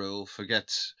Misrule, forget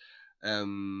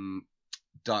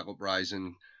Dark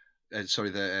Uprising,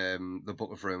 the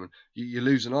Book of Ruin. You're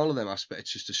losing all of them aspects.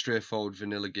 It's just a straightforward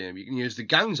vanilla game. You can use the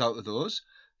gangs out of those,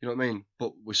 you know what I mean?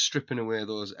 But we're stripping away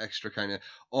those extra kind of,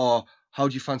 or how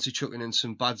do you fancy chucking in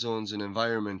some bad zones and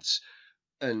environments?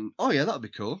 And, oh yeah, that'd be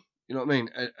cool. You know what I mean?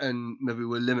 And maybe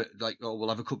we'll limit, like, we'll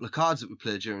have a couple of cards that we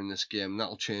play during this game, and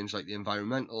that'll change, like, the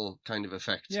environmental kind of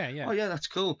effects. Yeah. Oh yeah, that's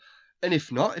cool. And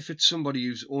if not, if it's somebody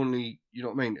who's only, you know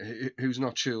what I mean, who's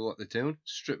not sure what they're doing,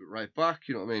 strip it right back,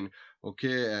 you know what I mean?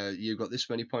 Okay, you've got this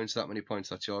many points, that many points,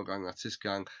 that's your gang, that's this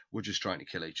gang, we're just trying to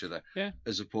kill each other. Yeah.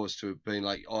 As opposed to being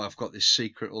like, oh, I've got this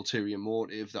secret ulterior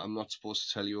motive that I'm not supposed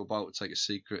to tell you about, it's like a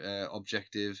secret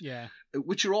objective. Yeah.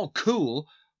 Which are all cool,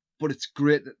 but it's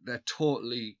great that they're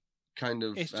totally kind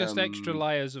of... It's just extra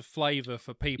layers of flavour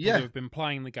for people who have been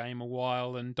playing the game a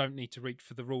while and don't need to reach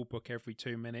for the rule book every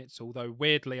 2 minutes, although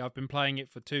weirdly I've been playing it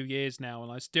for 2 years now and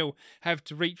I still have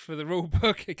to reach for the rule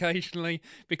book occasionally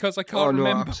because I can't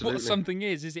remember what something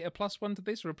is. Is it a +1 to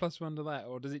this or a +1 to that,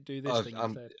 or does it do this thing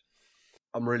instead?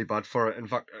 I'm really bad for it. In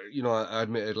fact, I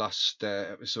admitted last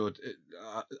episode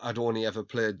I'd only ever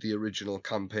played the original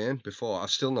campaign before.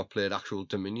 I've still not played actual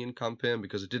Dominion campaign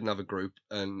because I didn't have a group,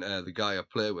 and the guy I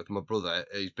play with, my brother,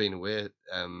 he's been away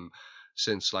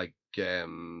since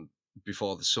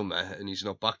before the summer, and he's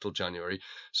not back till January.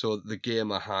 So the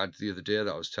game I had the other day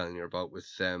that I was telling you about with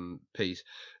Pete,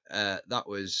 that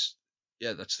was...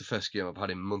 Yeah, that's the first game I've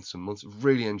had in months and months.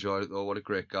 Really enjoyed it though. What a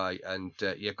great guy! And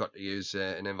you've got to use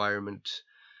an environment,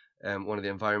 one of the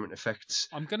environment effects.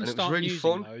 I'm going to start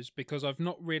using those because I've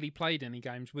not really played any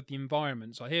games with the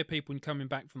environments. I hear people coming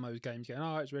back from those games going,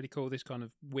 "Oh, it's really cool. This kind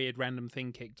of weird random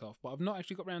thing kicked off," but I've not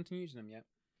actually got around to using them yet.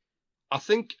 I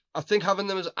think having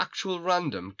them as actual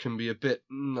random can be a bit.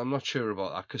 I'm not sure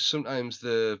about that because sometimes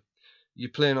you're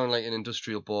playing on like an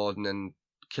industrial board and then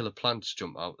killer plants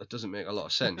jump out. That doesn't make a lot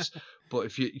of sense.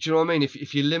 But do you know what I mean?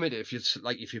 If you limit it, if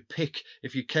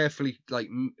you carefully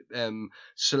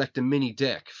select a mini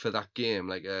deck for that game,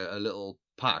 like a little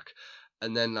pack,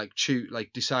 and then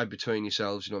decide between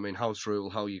yourselves. You know what I mean? House rule,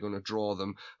 how you're going to draw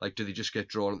them. Like, do they just get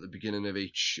drawn at the beginning of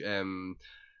each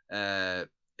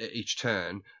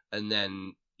turn, and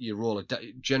then you roll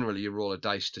generally you roll a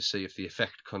dice to see if the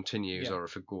effect continues or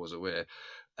if it goes away.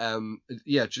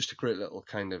 Just a great little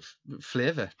kind of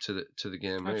flavour to the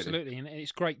game. Absolutely, really. And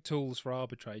it's great tools for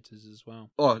arbitrators as well.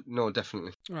 Oh no,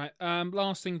 definitely. Right.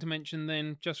 Last thing to mention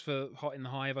then, just for Hot in the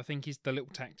Hive, I think is the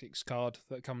little tactics card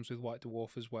that comes with White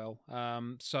Dwarf as well.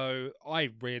 So I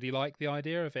really like the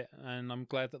idea of it, and I'm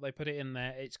glad that they put it in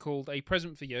there. It's called A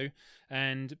Present for You,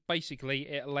 and basically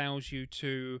it allows you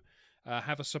to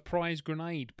have a surprise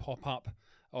grenade pop up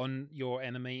on your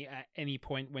enemy at any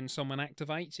point when someone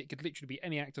activates. It could literally be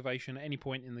any activation at any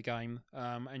point in the game,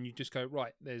 and you just go,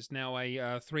 right, there's now a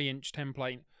 3-inch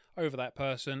template over that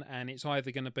person, and it's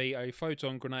either going to be a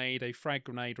photon grenade, a frag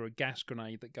grenade, or a gas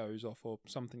grenade that goes off, or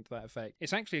something to that effect.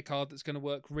 It's actually a card that's going to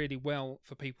work really well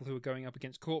for people who are going up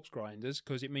against corpse grinders,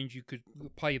 because it means you could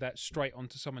play that straight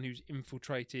onto someone who's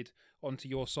infiltrated onto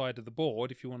your side of the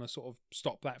board if you want to sort of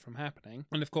stop that from happening.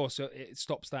 And of course, it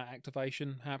stops that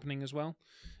activation happening as well.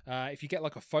 If you get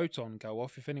like a photon go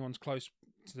off, if anyone's close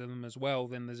to them as well,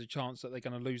 then there's a chance that they're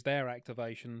going to lose their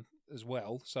activation as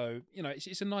well. So, you know,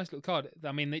 it's a nice little card.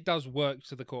 I mean, it does work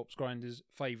to the corpse grinder's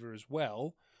favour as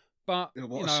well. But,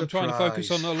 I'm trying to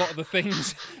focus on a lot of the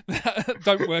things that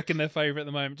don't work in their favour at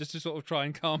the moment, just to sort of try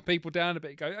and calm people down a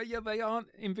bit. Go, oh yeah, they aren't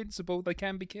invincible. They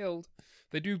can be killed.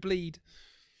 They do bleed.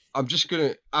 I'm just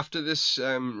going to, after this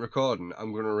recording,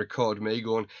 I'm going to record me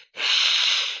going,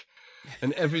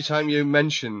 and every time you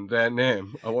mention their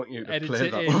name, I want you to edit play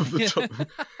it that in. over the top.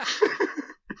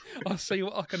 I'll see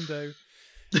what I can do.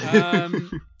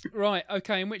 Right,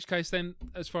 okay, in which case then,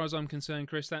 as far as I'm concerned,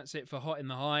 Chris, that's it for Hot in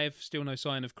the Hive. Still no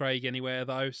sign of Craig anywhere,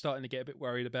 though. Starting to get a bit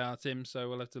worried about him, so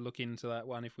we'll have to look into that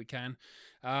one if we can.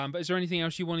 But is there anything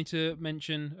else you wanted to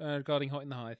mention regarding Hot in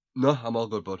the Hive? No, I'm all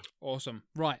good, bud. Awesome.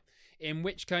 Right. In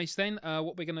which case then,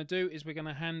 what we're going to do is we're going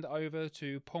to hand over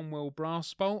to Pomwell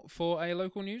Brassbolt for a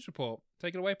local news report.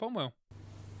 Take it away, Pomwell.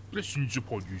 Blessings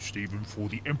upon you, Stephen, for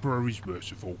the Emperor is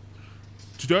merciful.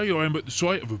 Today I am at the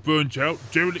site of a burnt-out,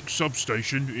 derelict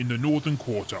substation in the Northern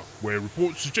Quarter, where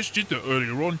reports suggested that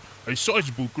earlier on, a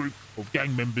sizable group of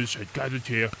gang members had gathered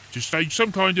here to stage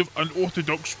some kind of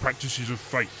unorthodox practices of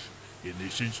faith, in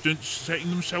this instance setting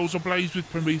themselves ablaze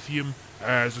with promethium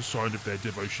as a sign of their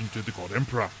devotion to the God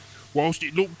Emperor. Whilst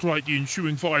it looked like the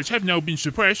ensuing fires have now been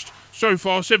suppressed, so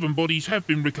far 7 bodies have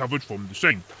been recovered from the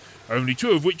scene, only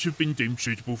 2 of which have been deemed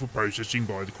suitable for processing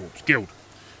by the Corpse Guild.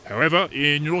 However,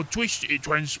 in an odd twist, it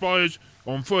transpires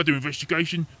on further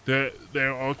investigation that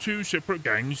there are 2 separate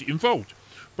gangs involved,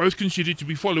 both considered to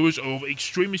be followers of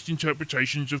extremist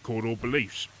interpretations of Cawdor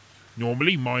beliefs.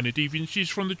 Normally, minor deviances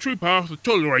from the true path are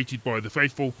tolerated by the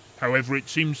faithful. However, it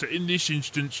seems that in this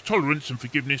instance, tolerance and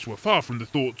forgiveness were far from the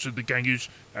thoughts of the gangers,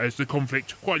 as the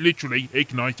conflict quite literally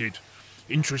ignited.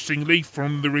 Interestingly,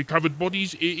 from the recovered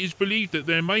bodies, it is believed that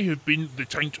there may have been the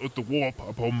taint of the warp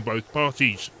upon both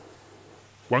parties.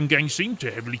 One gang seemed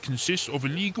to heavily consist of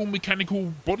illegal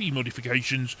mechanical body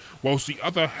modifications, whilst the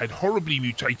other had horribly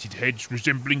mutated heads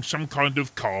resembling some kind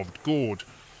of carved gourd.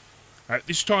 At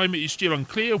this time, it is still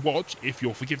unclear what, if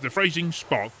you'll forgive the phrasing,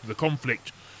 sparked the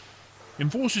conflict.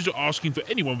 Enforcers are asking for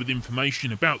anyone with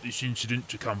information about this incident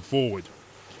to come forward.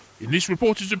 In this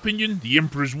reporter's opinion, the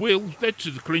Emperor's will led to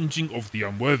the cleansing of the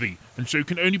unworthy, and so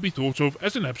can only be thought of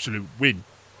as an absolute win.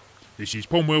 This is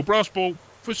Pomwell Brassbolt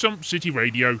for Sump City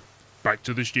Radio. Back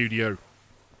to the studio.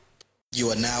 You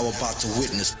are now about to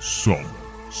witness Sump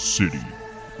City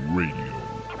Radio.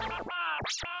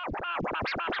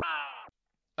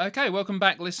 Okay, welcome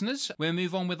back, listeners. We'll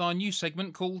move on with our new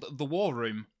segment called The War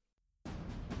Room.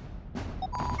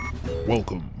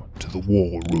 Welcome to the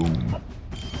War Room.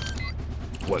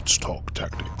 Let's talk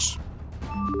tactics.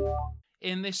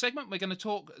 In this segment, we're going to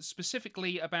talk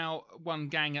specifically about one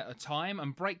gang at a time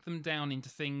and break them down into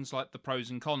things like the pros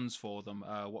and cons for them,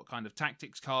 what kind of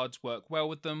tactics cards work well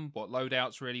with them, what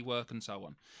loadouts really work, and so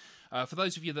on. For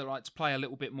those of you that like to play a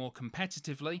little bit more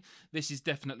competitively, this is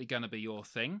definitely going to be your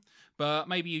thing. But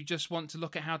maybe you just want to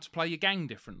look at how to play your gang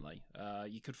differently.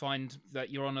 You could find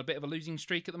that you're on a bit of a losing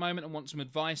streak at the moment and want some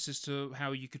advice as to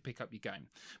how you could pick up your game.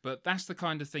 But that's the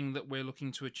kind of thing that we're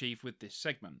looking to achieve with this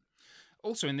segment.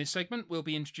 Also in this segment, we'll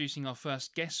be introducing our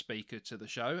first guest speaker to the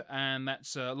show, and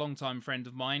that's a long-time friend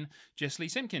of mine, Jess Lee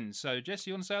Simpkins. So, Jess,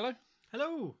 you want to say hello?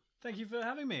 Hello. Thank you for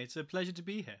having me. It's a pleasure to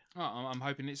be here. Oh, I'm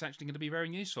hoping it's actually going to be very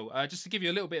useful. Just to give you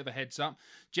a little bit of a heads up,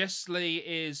 Jess Lee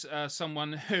is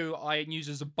someone who I use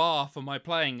as a bar for my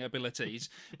playing abilities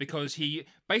because he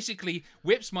basically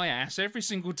whips my ass every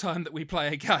single time that we play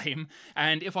a game.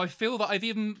 And if I feel that I've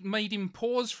even made him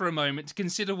pause for a moment to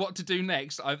consider what to do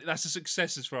next, that's a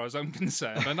success as far as I'm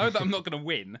concerned. I know that I'm not going to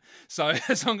win, so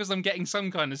as long as I'm getting some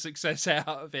kind of success out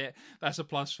of it, that's a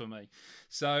plus for me.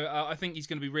 So I think he's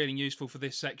going to be really useful for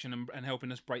this section and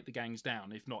helping us break the gangs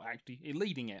down, if not actually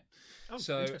leading it. Oh,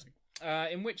 so, interesting.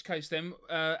 In which case then,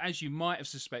 as you might have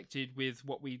suspected with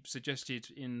what we suggested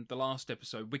in the last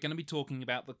episode, we're going to be talking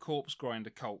about the Corpse Grinder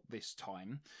cult this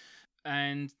time.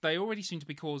 And they already seem to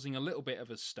be causing a little bit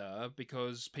of a stir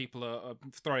because people are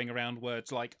throwing around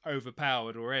words like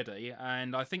overpowered already.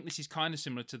 And I think this is kind of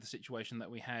similar to the situation that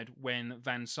we had when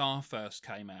Van Saar first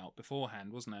came out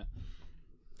beforehand, wasn't it?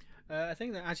 I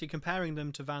think that actually comparing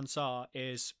them to Van Saar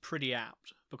is pretty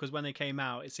apt, because when they came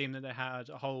out, it seemed that they had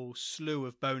a whole slew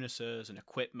of bonuses and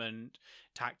equipment,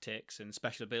 tactics and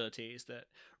special abilities that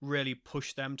really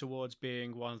pushed them towards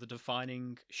being one of the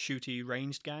defining shooty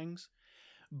ranged gangs,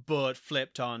 but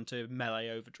flipped on to melee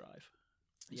overdrive.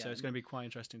 Yeah. So it's going to be quite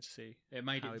interesting to see. It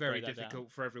made how it we very break that difficult down.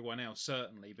 for everyone else,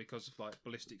 certainly, because of like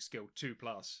ballistic skill 2+.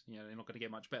 You know, they're not going to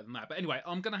get much better than that. But anyway,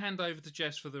 I'm going to hand over to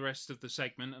Jess for the rest of the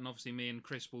segment, and obviously me and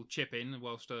Chris will chip in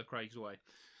whilst Craig's away.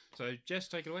 So, Jess,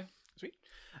 take it away. Sweet.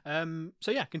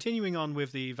 Continuing on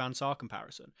with the Van Saar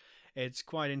comparison, it's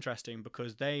quite interesting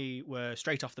because they were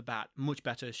straight off the bat much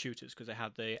better shooters because they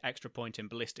had the extra point in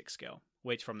ballistic skill,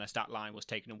 which from their stat line was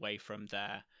taken away from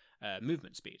their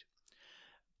movement speed.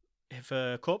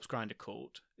 For Corpse Grinder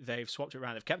cult, they've swapped it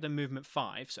around. They've kept their movement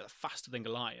 5, so they're faster than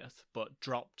Goliath, but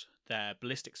dropped their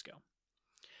ballistic skill.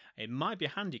 It might be a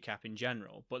handicap in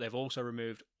general, but they've also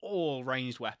removed all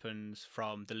ranged weapons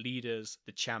from the leaders,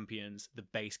 the champions, the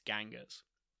base gangers.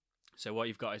 So what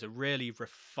you've got is a really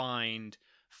refined,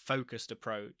 focused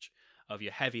approach of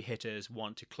your heavy hitters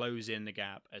want to close in the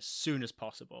gap as soon as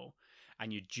possible,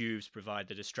 and your Juves provide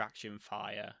the distraction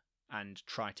fire and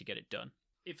try to get it done.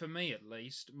 It, for me at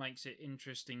least, makes it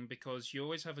interesting because you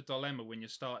always have a dilemma when you're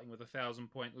starting with a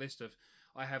 1,000-point list of,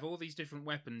 I have all these different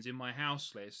weapons in my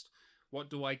house list. What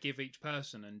do I give each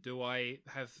person? And do I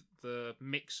have the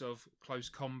mix of close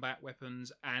combat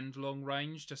weapons and long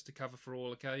range just to cover for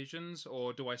all occasions?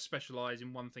 Or do I specialise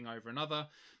in one thing over another?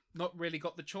 Not really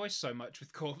got the choice so much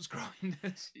with Corpse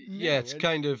Grinders. Yeah, it's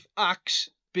kind of axe,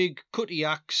 big cutty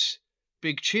axe,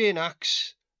 big chain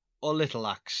axe, or little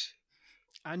axe.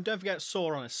 And don't forget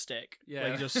saw on a stick, Yeah.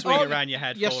 where you just swing it around your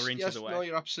head 4 inches away. No,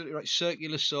 you're absolutely right.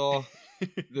 Circular saw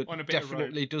that On a bit of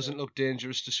definitely rope, doesn't look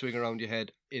dangerous to swing around your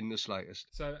head in the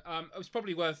slightest. So it's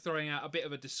probably worth throwing out a bit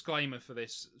of a disclaimer for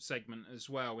this segment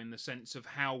as well, in the sense of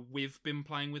how we've been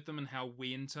playing with them and how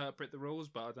we interpret the rules.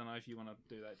 But I don't know if you want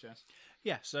to do that, Jess.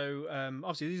 Yeah, so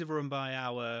obviously these are run by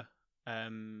our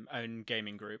own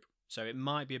gaming group, so it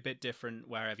might be a bit different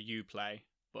wherever you play,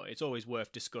 but it's always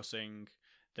worth discussing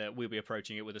that we'll be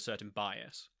approaching it with a certain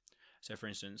bias. So, for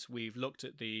instance, we've looked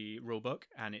at the rulebook,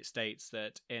 and it states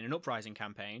that in an Uprising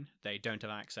campaign, they don't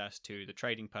have access to the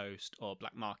trading post or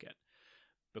black market,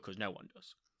 because no one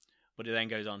does. But it then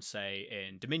goes on to say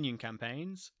in Dominion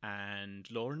campaigns and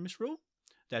Law and Misrule,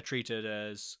 they're treated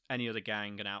as any other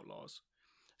gang and outlaws.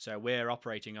 So we're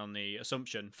operating on the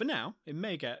assumption, for now, it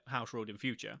may get house ruled in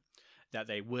future, that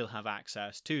they will have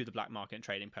access to the black market and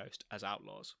trading post as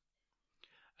outlaws.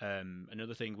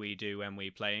 Another thing we do when we're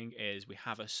playing is we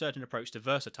have a certain approach to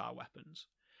versatile weapons.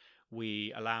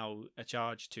 We allow a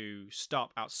charge to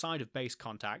stop outside of base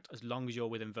contact as long as you're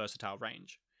within versatile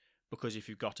range. Because if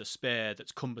you've got a spear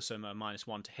that's cumbersome or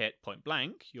 -1 to hit point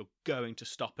blank, you're going to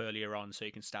stop earlier on so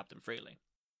you can stab them freely.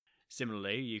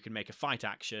 Similarly, you can make a fight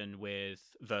action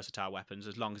with versatile weapons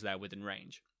as long as they're within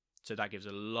range. So that gives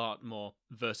a lot more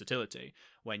versatility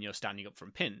when you're standing up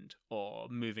from pinned or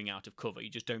moving out of cover. You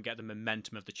just don't get the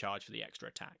momentum of the charge for the extra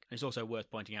attack. And it's also worth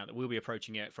pointing out that we'll be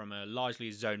approaching it from a largely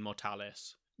zone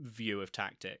mortalis view of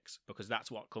tactics, because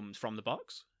that's what comes from the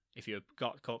box. If you've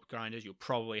got Corpse Grinders, you'll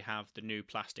probably have the new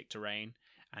plastic terrain,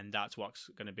 and that's what's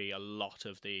going to be a lot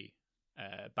of the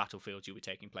battlefields you'll be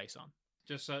taking place on.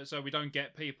 Just so we don't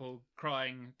get people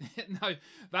crying, no,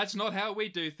 that's not how we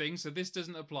do things, so this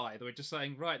doesn't apply. We're just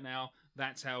saying right now,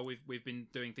 that's how we've been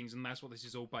doing things, and that's what this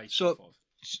is all based off of.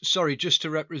 Sorry, just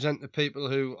to represent the people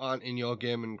who aren't in your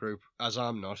gaming group, as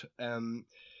I'm not,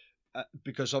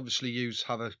 because obviously you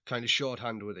have a kind of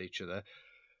shorthand with each other.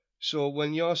 So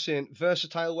when you're saying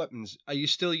versatile weapons, are you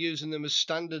still using them as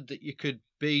standard that you could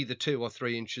be the 2 or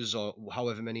 3 inches or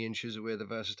however many inches away the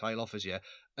versatile offers you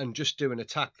and just do an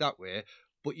attack that way?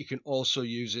 but you can also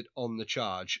use it on the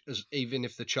charge, as even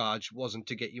if the charge wasn't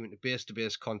to get you into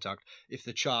base-to-base contact, if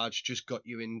the charge just got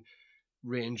you in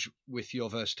range with your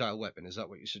versatile weapon. Is that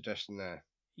what you're suggesting there?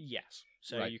 Yes.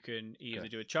 So Right. you can either Okay.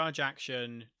 do a charge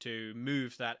action to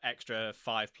move that extra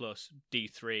 5+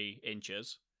 D3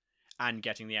 inches and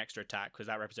getting the extra attack, because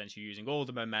that represents you using all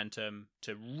the momentum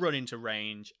to run into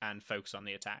range and focus on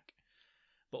the attack.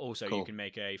 But also you Cool. can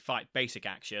make a fight basic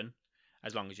action,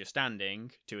 as long as you're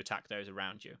standing, to attack those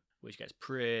around you, which gets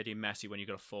pretty messy when you've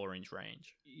got a 4-inch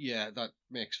range. Yeah, that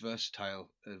makes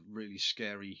versatile a really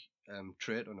scary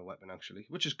trait on a weapon, actually,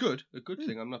 which is good. A good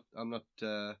thing. I'm not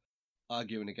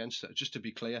arguing against it. Just to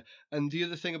be clear. And the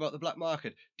other thing about the black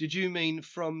market, did you mean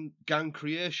from gang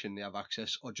creation they have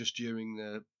access, or just during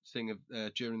the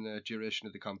during the duration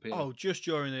of the campaign? Oh, just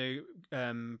during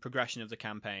the progression of the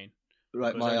campaign.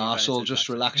 right, because my only arsehole Venetors just access.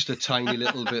 relaxed a tiny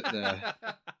little bit there.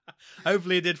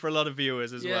 Hopefully it did for a lot of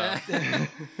viewers as Yeah. well.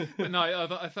 But no,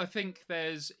 I think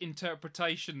there's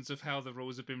interpretations of how the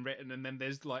rules have been written, and then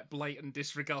there's like blatant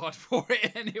disregard for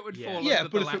it, and it would Yeah. fall Yeah, under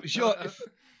but the if it was latter.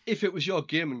 if it was your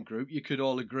gaming group, you could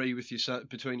all agree with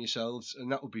between yourselves,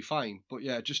 and that would be fine. But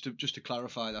yeah, just to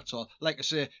clarify, that's all. Like I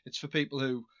say, it's for people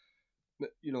who,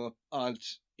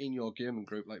 aren't in your gaming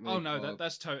group, like me. Oh no, or-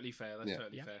 that's totally fair. That's Yeah.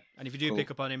 totally Yeah. fair. And if you do Cool.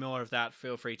 pick up on any more of that,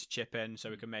 feel free to chip in so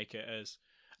we can make it as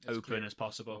As open clear as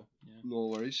possible. Yeah. No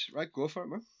worries. Right, go for it,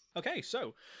 man. Okay,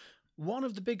 so one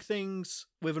of the big things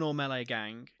with an all melee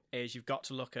gang is you've got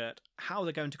to look at how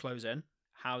they're going to close in,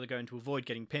 how they're going to avoid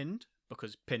getting pinned,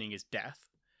 because pinning is death,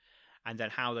 and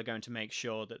then how they're going to make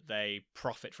sure that they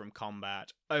profit from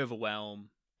combat,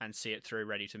 overwhelm, and see it through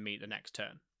ready to meet the next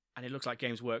turn. And it looks like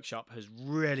Games Workshop has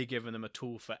really given them a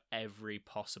tool for every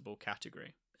possible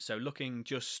category. So looking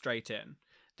just straight in,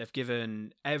 they've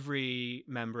given every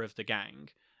member of the gang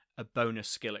a bonus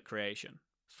skill at creation.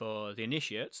 For the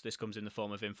initiates, this comes in the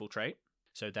form of infiltrate.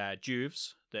 So they're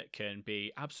juves that can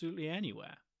be absolutely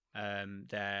anywhere.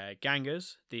 Their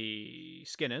gangers, the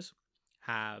skinners,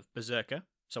 have berserker.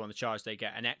 So on the charge, they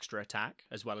get an extra attack,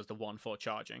 as well as the one for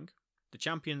charging. The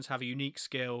champions have a unique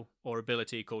skill or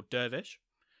ability called dervish.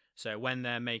 So when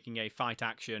they're making a fight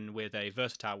action with a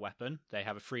versatile weapon, they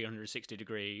have a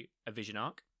 360-degree vision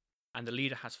arc. And the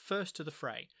leader has first to the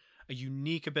fray, a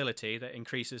unique ability that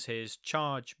increases his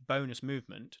charge bonus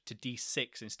movement to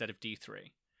D6 instead of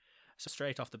D3. So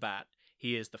straight off the bat,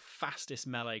 he is the fastest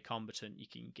melee combatant you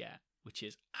can get, which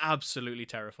is absolutely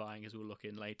terrifying, as we'll look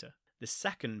in later. The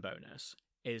second bonus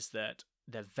is that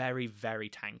they're very, very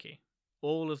tanky.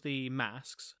 All of the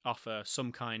masks offer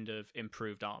some kind of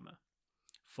improved armor.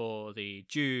 For the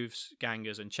Juves,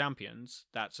 Gangers, and Champions,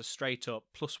 that's a straight up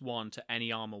 +1 to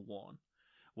any armor worn,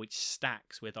 which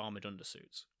stacks with armored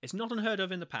undersuits. It's not unheard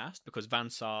of in the past, because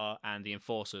Vansar and the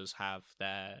Enforcers have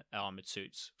their armored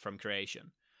suits from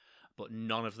creation, but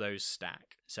none of those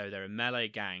stack. So they're a melee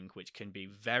gang which can be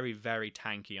very, very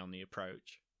tanky on the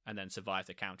approach, and then survive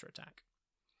the counterattack.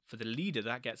 For the leader,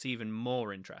 that gets even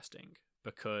more interesting,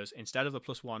 because instead of the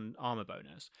 +1 armor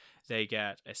bonus, they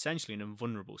get essentially an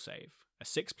invulnerable save. A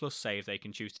 6+ save they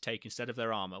can choose to take instead of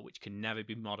their armor, which can never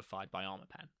be modified by armor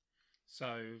pen.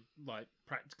 So, like,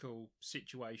 practical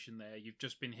situation there. You've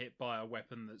just been hit by a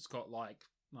weapon that's got, like,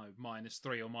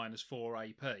 -3 or -4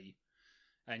 AP.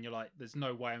 And you're like, there's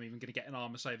no way I'm even going to get an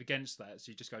armor save against that.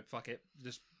 So you just go, fuck it.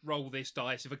 Just roll this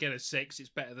dice. If I get a 6, it's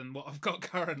better than what I've got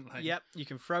currently. Yep, you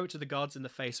can throw it to the gods in the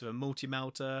face of a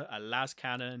multi-melter, a las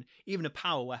cannon, even a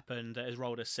power weapon that has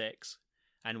rolled a 6,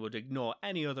 and would ignore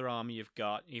any other armor you've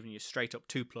got, even your straight-up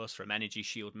 2+ from energy,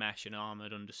 shield, mesh, and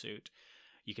armored undersuit.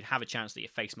 You can have a chance that your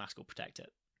face mask will protect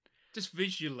it. Just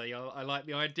visually, I like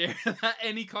the idea that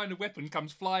any kind of weapon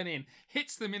comes flying in,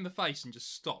 hits them in the face, and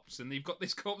just stops. And you've got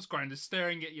this corpse grinder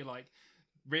staring at you like,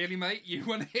 really, mate? You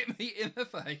want to hit me in the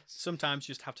face? Sometimes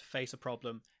you just have to face a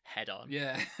problem head on.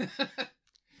 Yeah.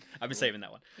 I've been saving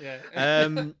that one.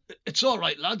 Yeah. It's all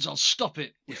right, lads. I'll stop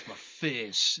it with my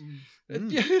face.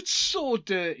 Yeah, it's so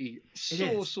dirty.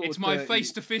 So It's my dirty.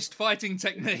 face-to-fist fighting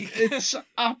technique. It's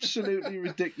absolutely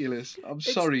ridiculous. I'm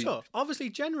sorry. It's tough. Obviously,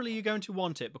 generally, you're going to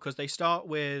want it because they start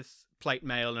with plate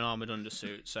mail and armored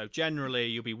undersuit. So generally,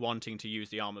 you'll be wanting to use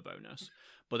the armor bonus.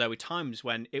 But there will be times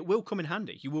when it will come in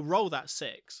handy. You will roll that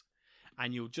 6,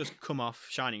 and you'll just come off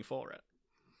shining for it.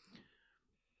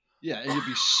 Yeah, and you'd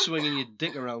be swinging your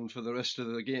dick around for the rest of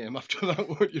the game after that,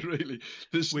 won't you, really?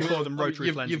 We call them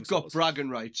rotary flanging You've got swords. bragging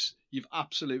rights. You've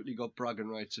absolutely got bragging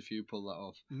rights if you pull that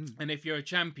off. And if you're a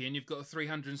champion, you've got a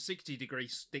 360-degree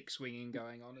stick swinging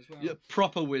going on as well. Yeah,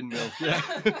 proper windmill. Yeah.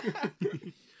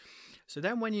 So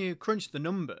then when you crunch the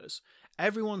numbers,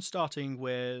 everyone's starting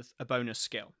with a bonus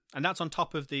skill. And that's on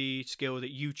top of the skill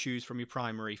that you choose from your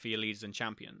primary for your leaders and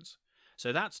champions.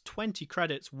 So that's 20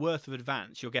 credits worth of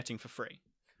advance you're getting for free,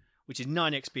 which is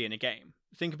 9 XP in a game.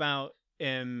 Think about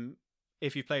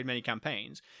if you've played many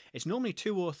campaigns, it's normally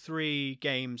 2 or 3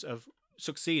 games of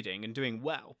succeeding and doing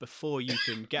well before you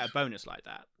can get a bonus like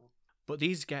that. But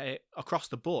these get it across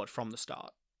the board from the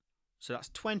start. So that's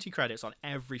 20 credits on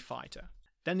every fighter.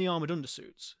 Then the armoured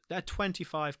undersuits. They're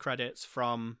 25 credits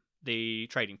from the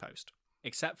trading post,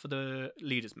 except for the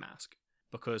leader's mask,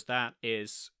 because that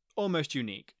is almost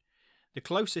unique. The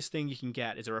closest thing you can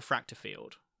get is a refractor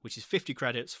field, which is 50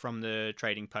 credits from the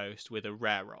trading post with a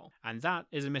rare roll. And that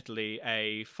is admittedly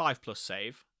a 5+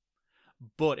 save,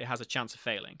 but it has a chance of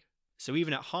failing. So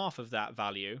even at half of that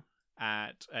value,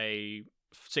 at a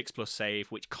 6+ save,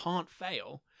 which can't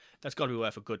fail, that's got to be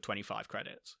worth a good 25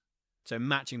 credits. So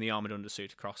matching the armoured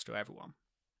undersuit across to everyone.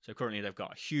 So currently they've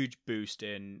got a huge boost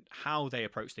in how they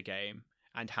approach the game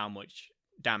and how much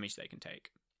damage they can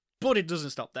take. But it doesn't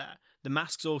stop there. The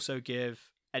masks also give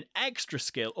an extra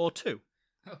skill or 2.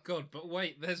 Oh god, but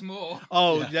wait, there's more.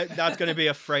 Oh, that's going to be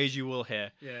a phrase you will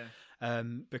hear. Yeah.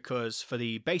 Because for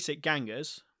the basic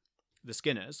gangers, the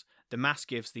skinners, the mask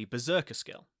gives the berserker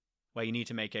skill, where you need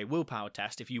to make a willpower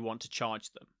test if you want to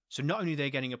charge them. So not only are they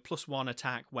getting a +1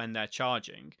 attack when they're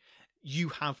charging, you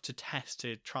have to test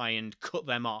to try and cut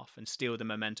them off and steal the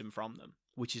momentum from them,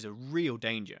 which is a real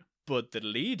danger. But the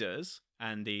leaders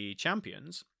and the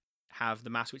champions have the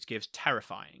mask which gives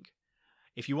terrifying.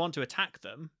 If you want to attack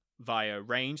them via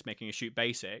range, making a shoot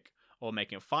basic, or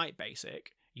making a fight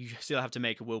basic, you still have to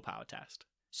make a willpower test.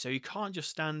 So you can't just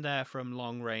stand there from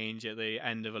long range at the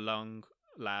end of a long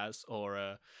las or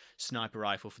a sniper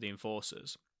rifle for the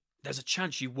enforcers. There's a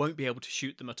chance you won't be able to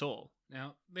shoot them at all.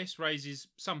 Now, this raises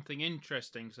something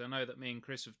interesting, because I know that me and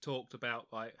Chris have talked about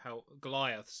like how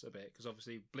Goliaths a bit, because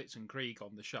obviously Blitz and Krieg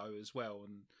on the show as well,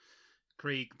 and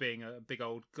Krieg being a big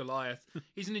old Goliath,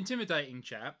 he's an intimidating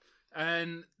chap.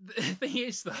 And the thing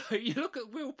is, though, you look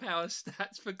at willpower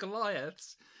stats for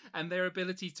Goliaths and their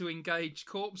ability to engage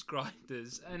corpse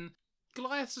grinders, and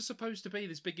Goliaths are supposed to be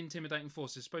this big intimidating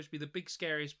force. They're supposed to be the big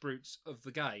scariest brutes of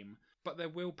the game, but their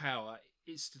willpower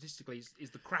is statistically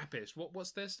is the crappiest.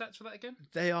 What's their stats for that again?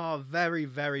 They are very,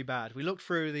 very bad. We looked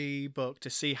through the book to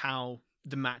see how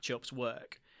the matchups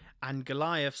work, and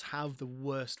Goliaths have the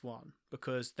worst one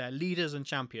because their leaders and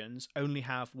champions only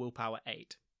have willpower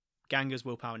 8. Gangers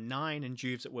willpower 9 and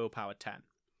Juves at willpower 10.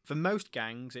 For most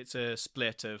gangs, it's a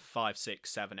split of 5, 6,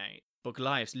 7, 8. But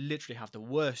Goliaths literally have the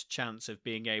worst chance of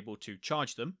being able to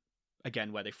charge them,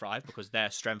 again where they thrive, because they're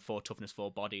strength 4, toughness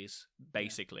 4 bodies,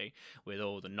 basically, with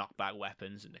all the knockback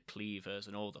weapons and the cleavers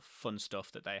and all the fun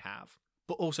stuff that they have,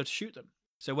 but also to shoot them.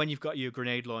 So when you've got your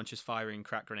grenade launchers firing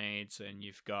crack grenades and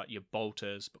you've got your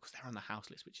bolters, because they're on the house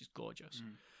list, which is gorgeous,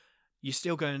 you're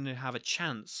still going to have a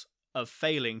chance of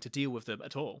failing to deal with them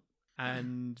at all.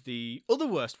 And the other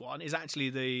worst one is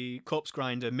actually the Corpse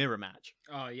Grinder mirror match.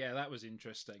 Oh, yeah, that was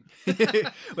interesting.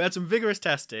 We had some vigorous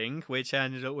testing, which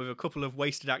ended up with a couple of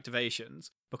wasted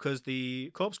activations, because the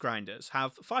Corpse Grinders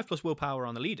have 5+ willpower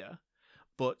on the leader,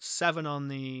 but 7 on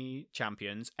the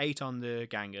champions, 8 on the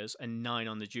gangers, and 9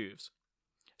 on the Juves.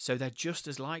 So they're just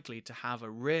as likely to have a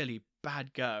really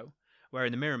bad go, where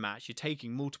in the mirror match, you're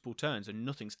taking multiple turns and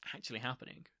nothing's actually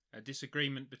happening. A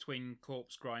disagreement between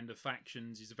Corpse Grinder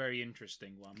factions is a very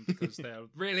interesting one, because they're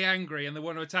really angry and they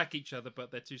want to attack each other, but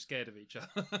they're too scared of each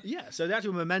other. Yeah, so the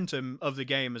actual momentum of the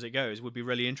game as it goes would be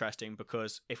really interesting,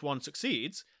 because if one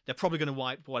succeeds, they're probably going to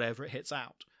wipe whatever it hits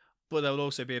out. But there'll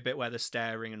also be a bit where they're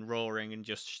staring and roaring and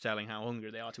just telling how hungry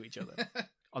they are to each other.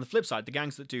 On the flip side, the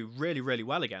gangs that do really, really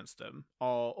well against them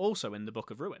are also in the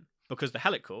Book of Ruin, because the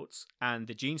Hellic cults and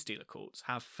the Gene Stealer cults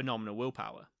have phenomenal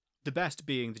willpower. The best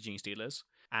being the Gene Stealers,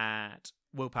 at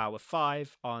willpower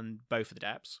 5 on both of the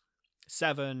depths,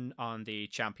 7 on the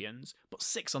champions, but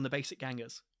 6 on the basic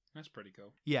gangers. That's pretty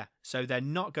cool. Yeah, so they're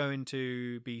not going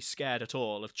to be scared at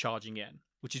all of charging in,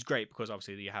 which is great, because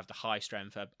obviously you have the high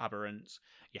strength aberrants,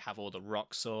 you have all the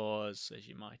rock saws, as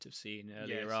you might have seen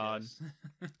earlier on.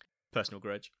 Yes. Personal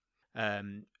grudge.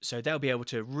 So they'll be able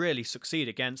to really succeed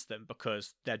against them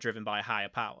because they're driven by a higher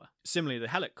power. Similarly, the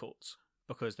Hellic cults,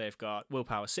 because they've got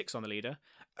willpower 6 on the leader,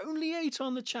 only 8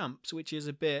 on the champs, which is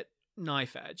a bit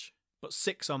knife edge, but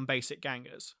 6 on basic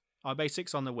gangers, or base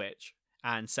 6 on the witch,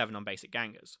 and 7 on basic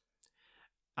gangers.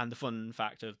 And the fun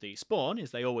fact of the spawn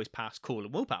is they always pass cool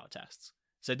and willpower tests.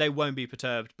 So they won't be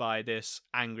perturbed by this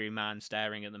angry man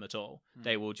staring at them at all.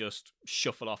 They will just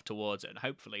shuffle off towards it and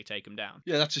hopefully take him down.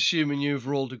 Yeah, that's assuming you've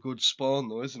rolled a good spawn,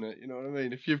 though, isn't it? You know what I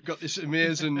mean? If you've got this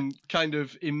amazing kind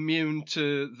of immune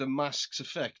to the mask's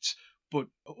effects, but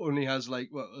only has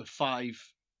like a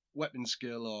 5 weapon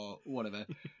skill or whatever,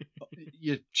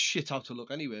 you're shit out to look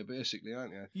anyway, basically,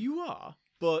 aren't you? You are,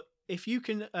 but if you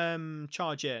can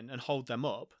charge in and hold them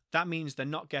up, that means they're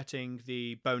not getting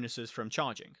the bonuses from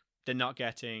charging. They're not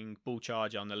getting bull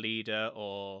charge on the leader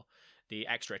or the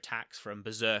extra attacks from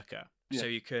Berserker. Yeah. So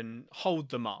you can hold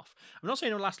them off. I'm not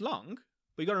saying it'll last long,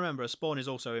 but you got to remember a spawn is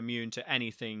also immune to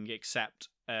anything except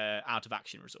out of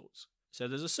action results. So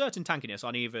there's a certain tankiness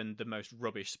on even the most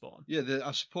rubbish spawn. Yeah,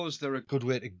 I suppose they're a good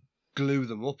way to glue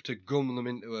them up, to gum them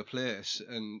into a place,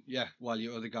 and while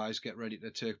your other guys get ready to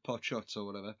take pot shots or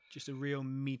whatever. Just a real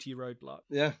meaty roadblock.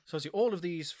 Yeah. So obviously all of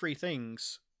these free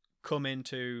things come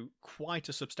into quite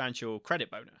a substantial credit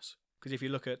bonus. Because if you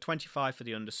look at 25 for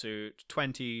the undersuit,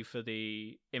 20 for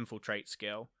the infiltrate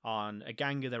skill, on a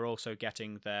Ganger they're also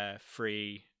getting their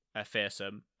free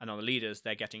fearsome, and on the leaders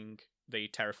they're getting the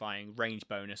terrifying range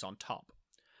bonus on top.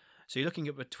 So you're looking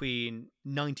at between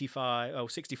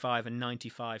 65 and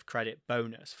 95 credit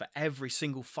bonus for every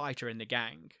single fighter in the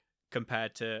gang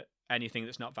compared to anything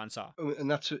that's not Van Saar. And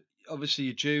that's obviously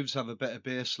your Juves have a better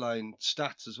baseline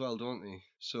stats as well, don't they?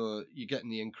 So you're getting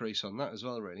the increase on that as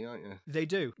well, really, aren't you? They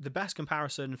do. The best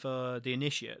comparison for the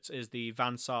initiates is the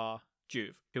Van Saar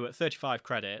Juve, who at 35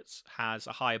 credits has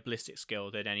a higher ballistic skill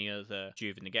than any other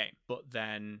Juve in the game. But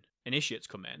then initiates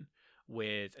come in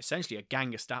with essentially a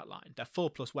Ganger stat line. They're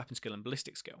 4+ weapon skill and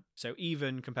ballistic skill. So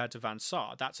even compared to Van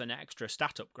Saar, that's an extra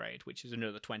stat upgrade, which is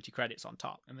another 20 credits on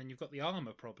top. And then you've got the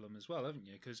armour problem as well, haven't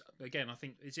you? Because, again, I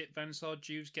think, is it Van Saar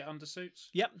Jews get undersuits?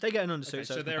 Yep, they get an undersuit. Okay,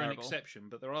 so they're an comparable. exception,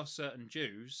 but there are certain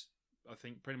Jews, I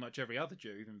think pretty much every other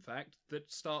Jew, in fact,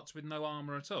 that starts with no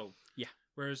armour at all. Yeah.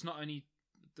 Whereas not only...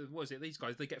 What is it? These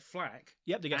guys, they get flak.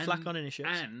 Yep, they get flak on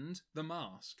initiates. And the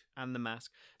mask. And the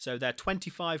mask. So their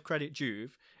 25 credit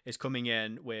Juve is coming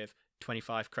in with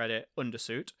 25 credit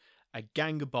undersuit, a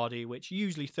Ganger body, which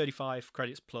usually 35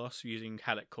 credits plus, using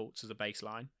Helic cults as a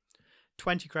baseline,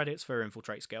 20 credits for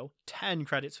infiltrate skill, 10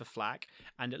 credits for flak,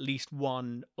 and at least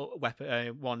one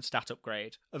stat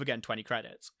upgrade of, again, 20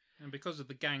 credits. And because of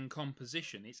the gang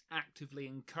composition, it's actively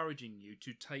encouraging you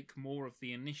to take more of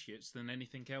the initiates than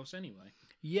anything else anyway.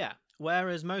 Yeah,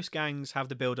 whereas most gangs have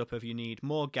the build-up of you need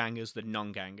more gangers than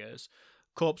non-gangers,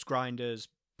 corpse grinders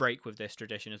break with this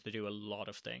tradition as they do a lot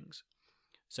of things.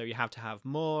 So you have to have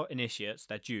more initiates,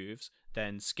 they're Juves,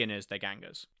 than skinners, they're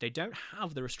gangers. They don't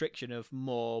have the restriction of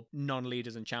more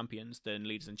non-leaders and champions than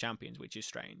leaders and champions, which is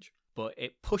strange. But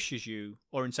it pushes you,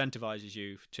 or incentivizes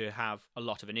you, to have a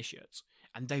lot of initiates.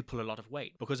 And they pull a lot of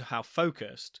weight because of how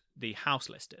focused the house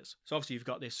list is. So obviously you've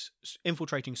got this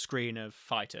infiltrating screen of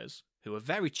fighters who are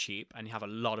very cheap and you have a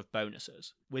lot of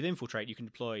bonuses. With infiltrate, you can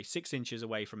deploy 6 inches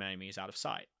away from enemies out of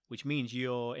sight, which means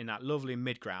you're in that lovely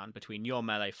mid-ground between your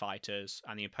melee fighters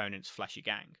and the opponent's fleshy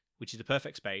gang, which is the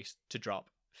perfect space to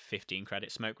drop 15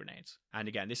 credit smoke grenades. And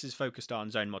again, this is focused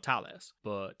on Zone Mortalis,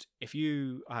 but if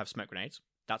you have smoke grenades,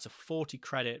 that's a 40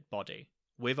 credit body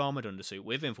with armoured undersuit,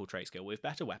 with infiltrate skill, with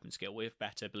better weapon skill, with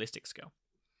better ballistic skill,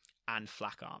 and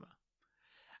flak armour.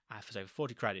 And for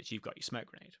 40 credits, you've got your smoke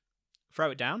grenade. Throw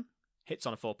it down, hits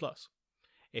on a 4+.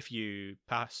 If you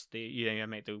pass you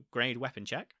make the grenade weapon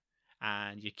check,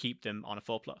 and you keep them on a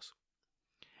 4+.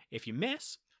 If you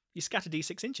miss, you scatter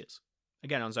D6 inches.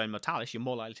 Again, on Zone Mortalis, you're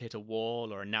more likely to hit a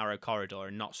wall or a narrow corridor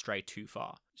and not stray too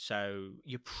far. So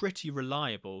you're pretty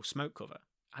reliable smoke cover.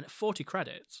 And at 40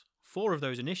 credits, 4 of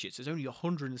those initiates is only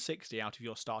 160 out of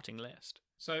your starting list.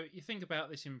 So you think about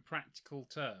this in practical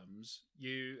terms.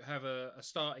 You have a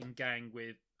starting gang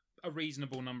with a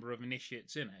reasonable number of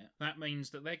initiates in it. That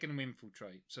means that they're going to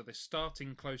infiltrate. So they're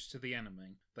starting close to the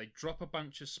enemy. They drop a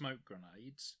bunch of smoke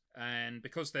grenades. And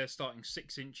because they're starting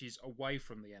 6 inches away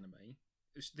from the enemy,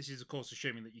 this is of course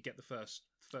assuming that you get the first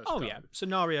Oh go. yeah,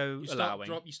 scenario allowing.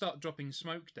 You start dropping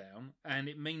smoke down, and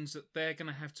it means that they're going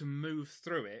to have to move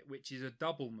through it, which is a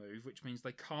double move, which means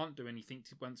they can't do anything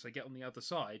once they get on the other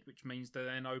side, which means they're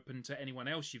then open to anyone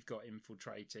else you've got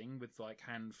infiltrating with like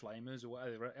hand flamers or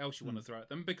whatever else you want to throw at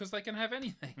them, because they can have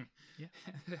anything. Yeah.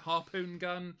 Harpoon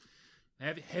gun,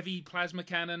 heavy plasma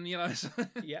cannon,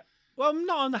 Yeah. Well,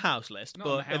 not on the house list, Not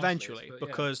on but the house eventually, list, but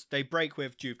because they break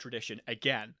with Juve tradition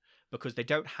again, because they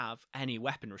don't have any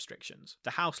weapon restrictions.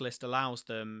 The house list allows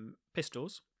them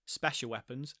pistols, special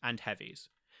weapons, and heavies.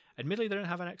 Admittedly, they don't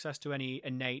have access to any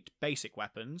innate basic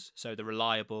weapons, so the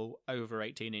reliable over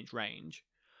 18-inch range,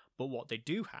 but what they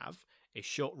do have is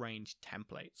short-range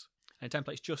templates. And a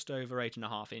template's just over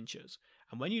 8.5 inches,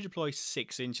 And when you deploy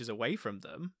 6 inches away from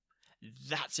them,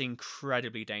 that's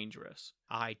incredibly dangerous.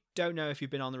 I don't know if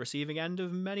you've been on the receiving end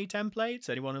of many templates.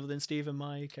 Anyone other than Steve and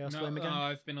my Chaos Flame again? No,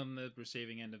 I've been on the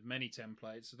receiving end of many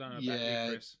templates. I don't know about Yeah.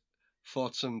 you, Chris.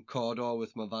 Fought some Cawdor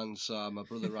with my Vansar. My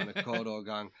brother ran a Cawdor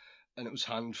gang, and it was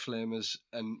hand flamers,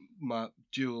 and my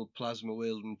dual plasma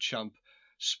wielding champ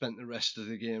spent the rest of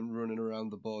the game running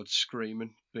around the board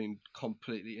screaming, being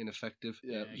completely ineffective.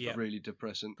 Yeah. Really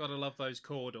depressing. Gotta love those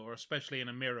Cawdor, especially in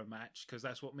a mirror match, because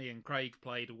that's what me and Craig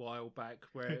played a while back,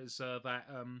 whereas that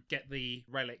get the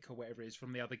relic or whatever it is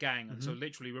from the other gang. And so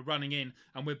literally we're running in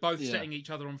and we're both setting each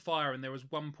other on fire, and there was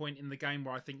one point in the game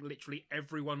where I think literally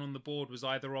everyone on the board was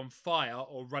either on fire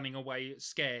or running away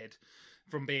scared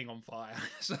from being on fire.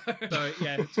 So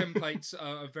yeah, the templates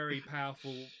are a very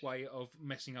powerful way of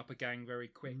messing up a gang very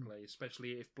quickly,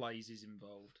 especially if Blaze is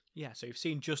involved. Yeah, so you've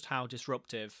seen just how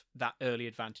disruptive that early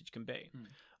advantage can be.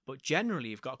 But generally,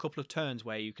 you've got a couple of turns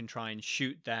where you can try and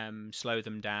shoot them, slow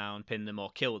them down, pin them,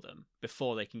 or kill them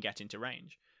before they can get into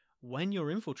range. When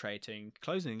you're infiltrating,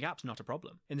 closing the gap's not a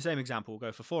problem. In the same example,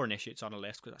 we'll go for 4 initiates on a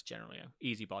list, because that's generally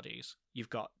easy bodies. You've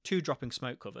got 2 dropping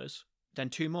smoke covers, then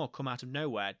 2 more come out of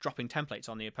nowhere, dropping templates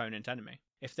on the opponent enemy.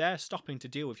 If they're stopping to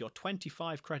deal with your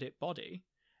 25 credit body,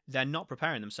 they're not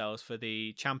preparing themselves for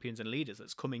the champions and leaders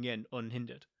that's coming in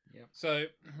unhindered. Yeah. So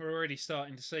we're already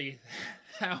starting to see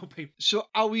how people... So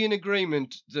are we in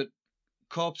agreement that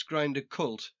Corpse Grinder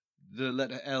Cult, the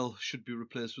letter L should be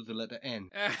replaced with the letter N?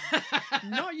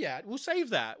 Not yet. We'll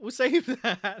save that.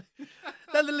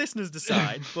 Let the listeners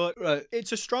decide, but Right.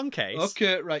 it's a strong case.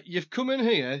 Okay, right. You've come in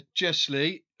here, Jess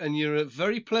Lee, and you're a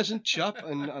very pleasant chap,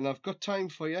 and I've got time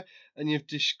for you, and you've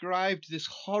described this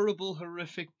horrible,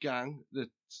 horrific gang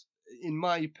that's, in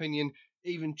my opinion,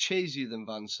 even cheesier than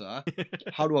Vansar.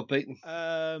 How do I beat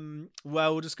them?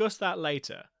 Well, we'll discuss that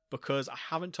later, because I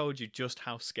haven't told you just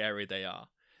how scary they are.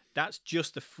 That's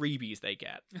just the freebies they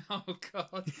get. Oh,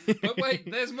 God. But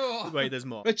wait, there's more. There's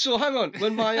more. Right, so hang on.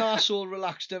 When my arsehole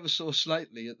relaxed ever so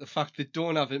slightly at the fact they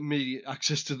don't have immediate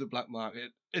access to the black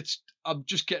market, I'm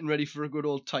just getting ready for a good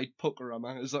old tight pucker, am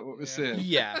I? Is that what we're saying?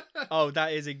 Yeah. Oh,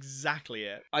 that is exactly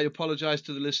it. I apologise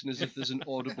to the listeners if there's an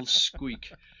audible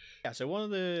squeak. Yeah, so one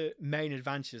of the main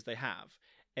advantages they have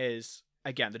is,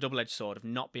 again, the double-edged sword of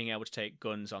not being able to take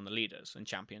guns on the leaders and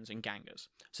champions and gangers.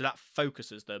 So that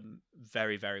focuses them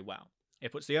very, very well.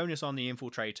 It puts the onus on the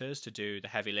infiltrators to do the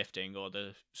heavy lifting or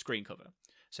the screen cover.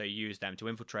 So you use them to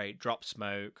infiltrate, drop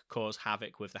smoke, cause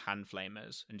havoc with the hand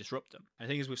flamers, and disrupt them. And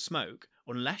the thing is, with smoke,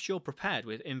 unless you're prepared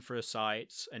with infra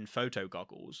sights and photo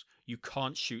goggles, you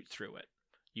can't shoot through it.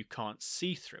 You can't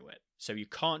see through it. So you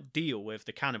can't deal with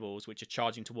the cannibals which are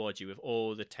charging towards you with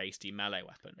all the tasty melee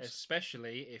weapons.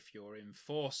 Especially if you're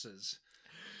enforcers.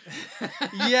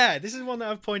 Yeah, this is one that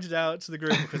I've pointed out to the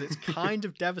group because it's kind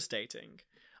of devastating.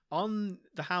 On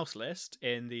the house list,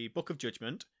 in the Book of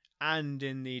Judgment, and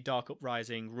in the Dark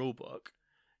Uprising rulebook,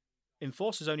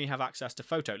 enforcers only have access to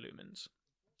photolumens,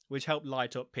 which help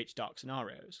light up pitch dark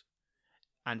scenarios.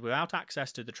 And without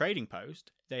access to the trading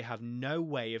post, they have no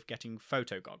way of getting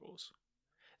photo goggles.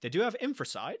 They do have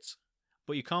infrasights,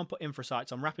 but you can't put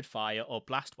infrasights on rapid fire or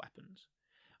blast weapons,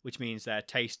 which means they're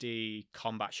tasty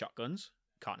combat shotguns,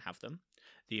 can't have them,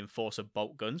 the enforcer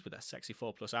bolt guns with their sexy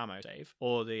 4+ ammo save,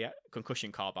 or the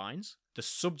concussion carbines, the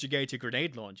subjugated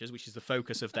grenade launchers, which is the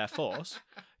focus of their force,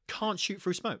 can't shoot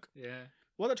through smoke. Yeah.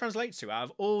 What that translates to, out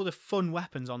of all the fun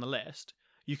weapons on the list,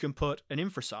 you can put an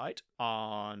infrasight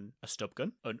on a stub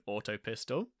gun, an auto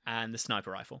pistol, and the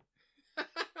sniper rifle.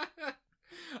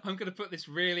 I'm going to put this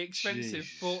really expensive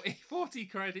 40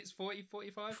 credits,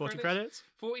 45 40 credits? credits?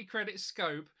 40 credit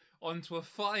scope onto a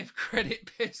 5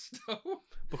 credit pistol.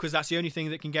 Because that's the only thing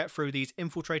that can get through these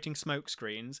infiltrating smoke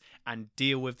screens and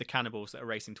deal with the cannibals that are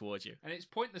racing towards you. And it's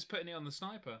pointless putting it on the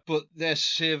sniper. But they're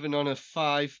saving on a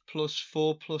 5+,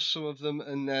 4+, some of them,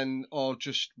 and then or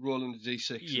just rolling the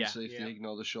D6 and see if they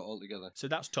ignore the shot altogether. So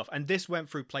that's tough. And this went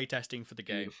through playtesting for the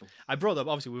game. Beautiful. I brought up,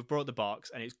 obviously, we've brought the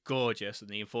box, and it's gorgeous, and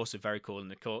the enforcer are very cool,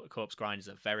 and the corpse grinders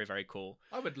are very, very cool.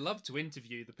 I would love to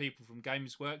interview the people from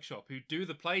Games Workshop who do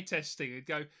the playtesting and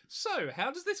go, so,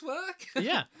 how does this work?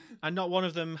 Yeah, and not one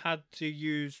of them had to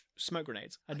use smoke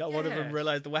grenades, and not one of them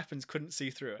realised the weapons couldn't see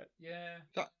through it.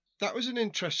 Yeah. That was an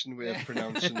interesting way of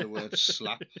pronouncing the word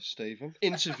slap, Stephen.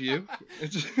 Interview.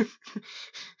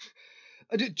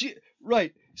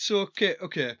 Right, so,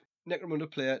 okay. Necromunda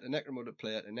player, the Necromunda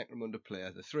player, the Necromunda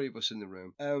player, the three of us in the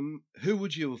room. Who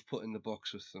would you have put in the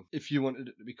box with them if you wanted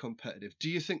it to be competitive?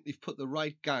 Do you think they've put the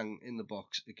right gang in the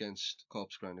box against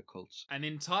Corpse Grinder Cults? An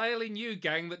entirely new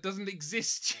gang that doesn't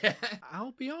exist yet.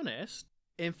 I'll be honest,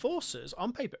 Enforcers,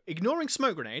 on paper, ignoring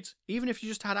smoke grenades, even if you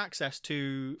just had access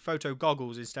to photo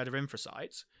goggles instead of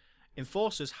infrasights,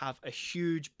 Enforcers have a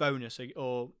huge bonus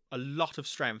or a lot of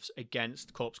strengths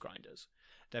against corpse grinders.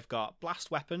 They've got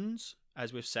blast weapons,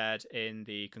 as we've said, in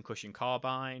the concussion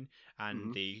carbine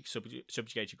and the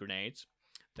subjugated grenades.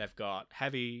 They've got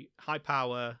heavy, high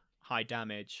power, high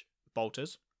damage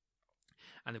bolters.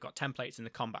 And they've got templates in the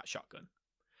combat shotgun.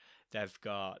 They've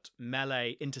got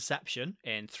melee interception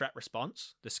in threat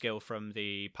response, the skill from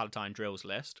the Palatine drills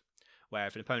list, where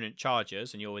if an opponent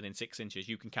charges and you're within 6 inches,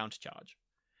 you can countercharge,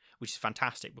 which is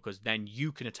fantastic because then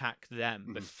you can attack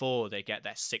them before they get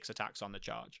their 6 attacks on the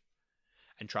charge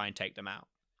and try and take them out.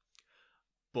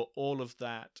 But all of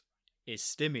that is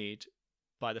stymied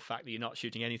by the fact that you're not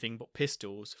shooting anything but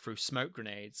pistols through smoke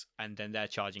grenades and then they're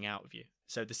charging out of you.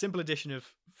 So the simple addition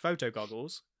of photo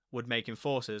goggles would make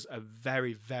Enforcers a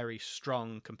very, very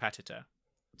strong competitor.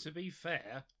 To be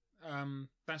fair,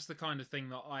 that's the kind of thing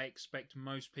that I expect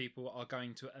most people are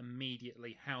going to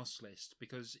immediately house list,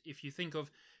 because if you think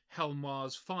of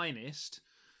Helmoir's finest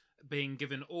being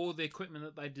given all the equipment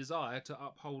that they desire to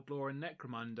uphold law and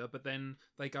Necromunda, but then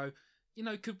they go, you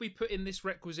know, could we put in this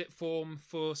requisite form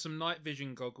for some night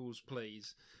vision goggles,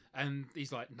 please? And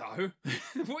he's like, no.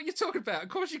 What are you talking about? Of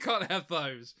course you can't have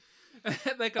those.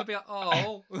 They're going to be like,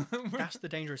 oh. That's the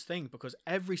dangerous thing, because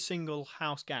every single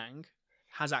house gang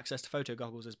has access to photo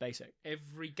goggles as basic.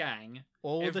 Every gang,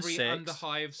 all every the 6,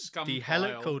 underhive scum the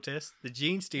Helot cultists, the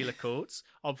Gene Stealer cults,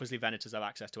 obviously Venators have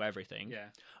access to everything. Yeah.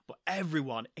 But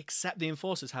everyone, except the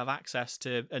Enforcers, have access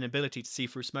to an ability to see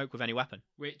through smoke with any weapon.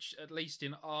 Which, at least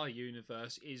in our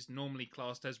universe, is normally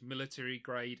classed as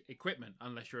military-grade equipment,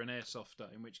 unless you're an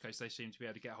airsofter, in which case they seem to be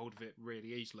able to get hold of it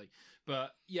really easily.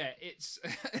 But, yeah, it's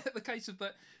the case of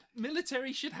that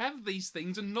military should have these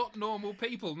things and not normal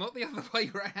people, not the other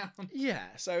way around. Yeah,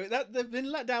 so that they've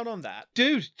been let down on that.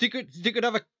 Dude, they could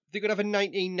have a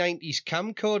 1990s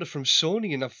camcorder from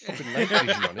Sony and have fucking night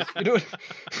vision on it. You know.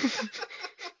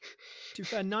 To be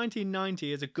fair,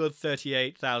 1990 is a good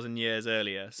 38,000 years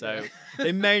earlier, so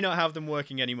they may not have them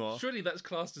working anymore. Surely that's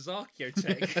classed as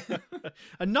archaeotech.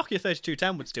 A Nokia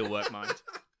 3210 would still work, mind.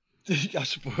 I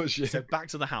suppose, yeah. So back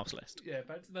to the house list. Yeah,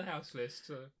 back to the house list.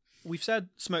 We've said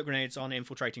smoke grenades on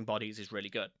infiltrating bodies is really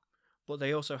good, but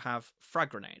they also have frag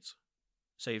grenades.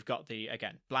 So you've got the,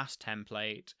 again, blast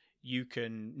template. You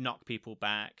can knock people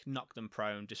back, knock them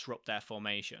prone, disrupt their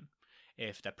formation.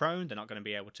 If they're prone, they're not going to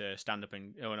be able to stand up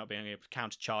and not being able to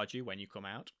countercharge you when you come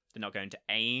out. They're not going to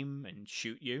aim and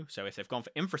shoot you. So if they've gone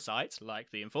for infrasights, like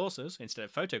the Enforcers, instead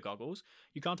of photo goggles,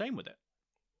 you can't aim with it.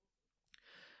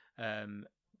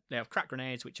 They have crack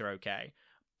grenades, which are okay,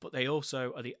 but they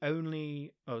also are the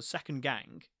only second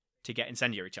gang to get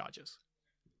incendiary charges.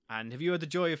 And have you had the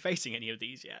joy of facing any of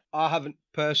these yet? I haven't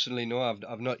personally, no.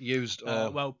 I've not used.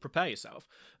 Well, prepare yourself,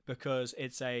 because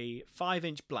it's a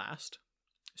 5-inch blast,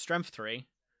 strength 3,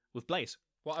 with blaze.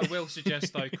 What I will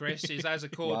suggest, though, Chris, is as a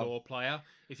corridor player,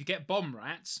 if you get bomb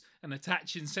rats and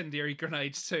attach incendiary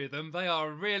grenades to them, they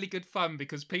are really good fun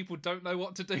because people don't know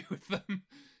what to do with them.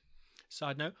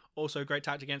 Side note, also a great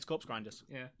tactic against corpse grinders.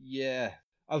 Yeah. Yeah.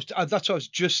 That's what I was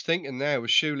just thinking there,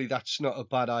 was surely that's not a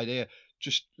bad idea.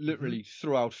 Just literally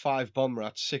throw out 5 bomb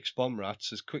rats, 6 bomb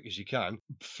rats as quick as you can,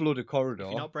 flood a corridor.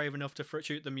 If you're not brave enough to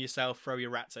shoot them yourself, throw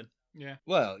your rats in. Yeah.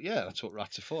 Well, yeah, that's what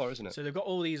rats are for, isn't it? So they've got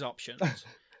all these options.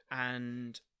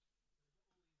 And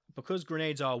because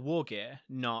grenades are war gear,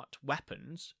 not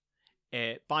weapons,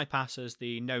 it bypasses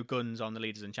the no guns on the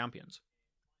leaders and champions.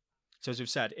 So as we've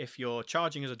said, if you're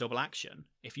charging as a double action,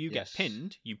 if you get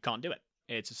pinned, you can't do it.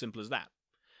 It's as simple as that.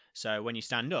 So when you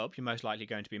stand up, you're most likely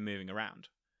going to be moving around,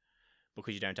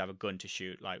 because you don't have a gun to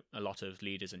shoot. Like a lot of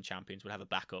leaders and champions would have a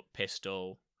backup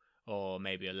pistol or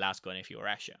maybe a las gun if you're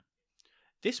Escher.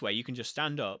 This way you can just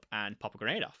stand up and pop a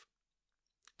grenade off.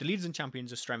 The leaders and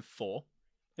champions are strength 4.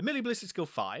 Admittedly ballistic skill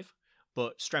 5,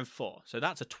 but strength 4. So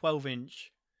that's a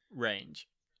 12-inch range.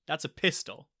 That's a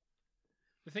pistol.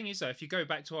 The thing is, though, if you go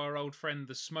back to our old friend,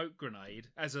 the smoke grenade,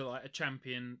 as a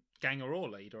champion ganger or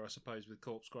leader, I suppose, with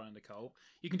Corpse Grinder Cult,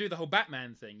 you can do the whole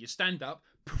Batman thing. You stand up,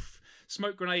 poof,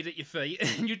 smoke grenade at your feet,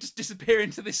 and you just disappear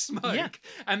into this smoke. Yeah.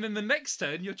 And then the next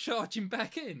turn, you're charging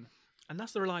back in. And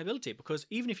that's the reliability, because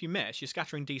even if you miss, you're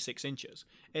scattering D6 inches.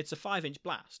 It's a 5-inch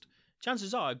blast.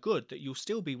 Chances are good that you'll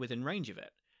still be within range of it.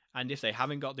 And if they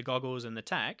haven't got the goggles and the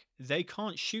tech, they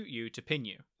can't shoot you to pin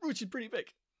you, which is pretty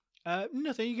big.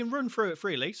 Nothing, you can run through it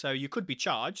freely, so you could be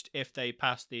charged if they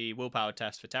pass the willpower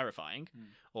test for terrifying,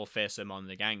 or fearsome on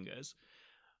the gangers.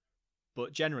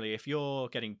 But generally, if you're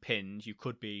getting pinned, you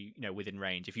could be, within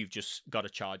range if you've just got to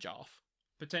charge off.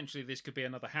 potentially this could be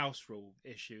another house rule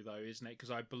issue, though, isn't it? Because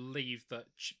I believe that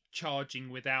charging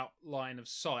without line of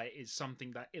sight is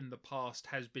something that in the past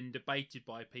has been debated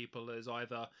by people as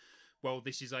either, well,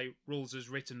 this is a rules as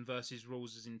written versus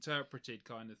rules as interpreted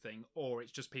kind of thing, or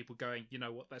it's just people going, you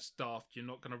know what, that's daft. You're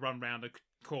not going to run round a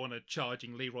corner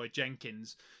charging Leroy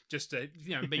Jenkins just to,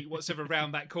 meet what's ever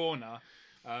around that corner.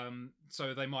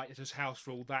 So they might just house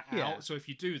rule that out. So if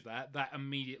you do that, that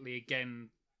immediately again,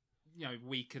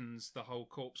 weakens the whole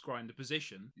corpse grinder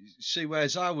position. See,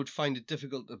 whereas I would find it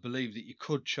difficult to believe that you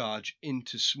could charge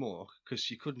into smoke because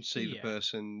you couldn't see the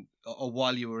person, or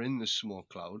while you were in the smoke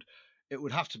cloud, it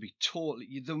would have to be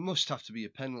there must have to be a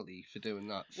penalty for doing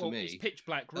that for me. It's pitch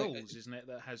black rules, isn't it,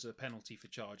 that has a penalty for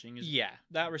charging?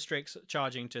 That restricts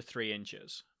charging to 3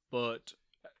 inches, but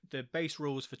the base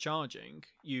rules for charging,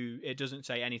 it doesn't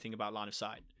say anything about line of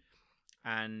sight.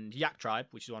 And Yak Tribe,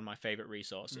 which is one of my favourite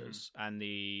resources, and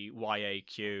the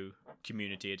YAQ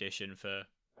Community Edition for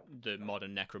the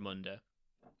modern Necromunda,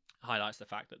 highlights the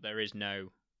fact that there is no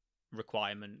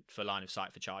requirement for line of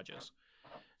sight for chargers.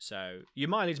 So your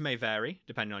mileage may vary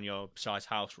depending on your size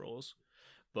house rules,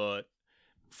 but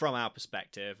from our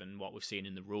perspective and what we've seen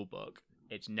in the rulebook,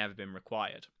 it's never been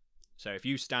required. So if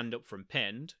you stand up from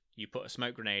pinned, you put a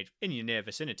smoke grenade in your near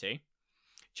vicinity,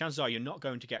 chances are you're not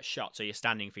going to get shot, so you're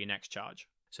standing for your next charge.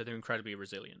 So they're incredibly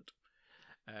resilient.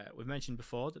 We've mentioned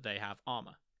before that they have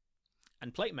armour.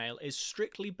 And plate mail is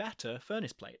strictly better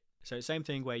furnace plate. So it's the same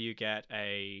thing where you get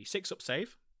a 6-up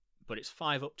save, but it's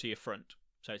 5 up to your front.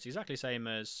 So it's exactly the same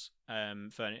as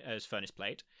furnace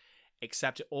plate,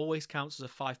 except it always counts as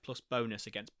a 5+ bonus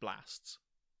against blasts.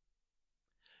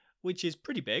 Which is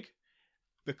pretty big,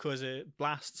 because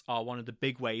blasts are one of the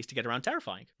big ways to get around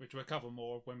terrifying. Which we'll cover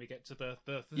more when we get to the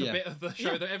bit of the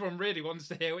show that everyone really wants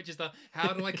to hear, which is the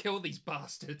how do I kill these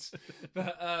bastards?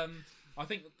 But I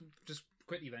think, just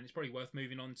quickly then, it's probably worth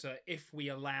moving on to if we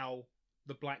allow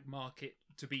the black market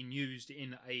to be used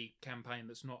in a campaign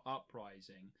that's not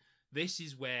Uprising. This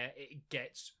is where it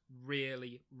gets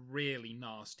really, really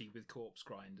nasty with corpse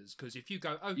grinders. Because if you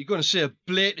go, you're going to see a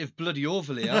blatant bloody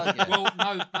overlay, aren't you? Well,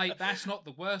 no, mate, that's not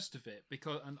the worst of it.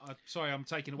 Because, and I'm sorry, I'm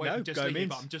taking away from just thinking,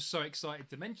 but I'm just so excited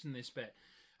to mention this bit.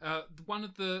 One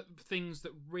of the things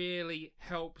that really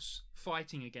helps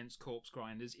fighting against corpse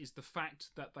grinders is the fact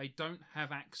that they don't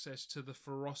have access to the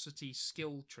ferocity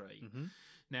skill tree. Mm-hmm.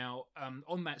 Now,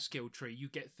 on that skill tree, you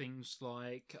get things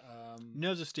like...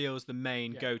 Nerves of Steel is the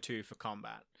main go-to for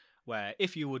combat, where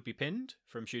if you would be pinned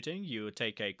from shooting, you would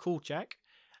take a cool check,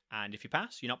 and if you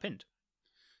pass, you're not pinned.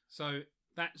 So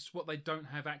that's what they don't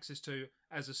have access to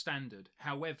as a standard.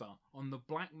 However, on the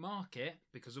black market,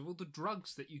 because of all the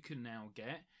drugs that you can now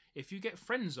get, if you get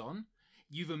friends on,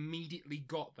 you've immediately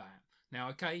got that. Now,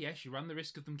 okay, yes, you run the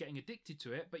risk of them getting addicted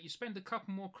to it, but you spend a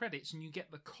couple more credits and you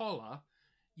get the collar.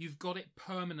 You've got it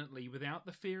permanently without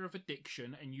the fear of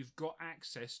addiction, and you've got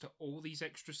access to all these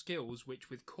extra skills, which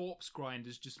with corpse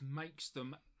grinders just makes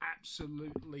them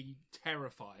absolutely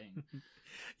terrifying.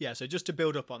 Yeah, so just to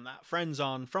build up on that, Friends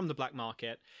On from the black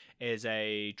market is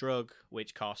a drug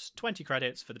which costs 20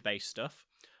 credits for the base stuff,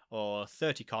 or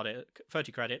 30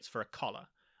 credits for a collar,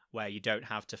 where you don't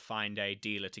have to find a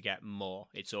dealer to get more.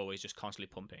 It's always just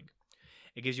constantly pumping.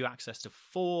 It gives you access to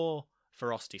 4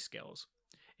 ferocity skills.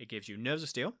 It gives you Nerves of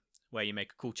Steel, where you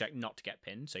make a cool check not to get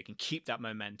pinned, so you can keep that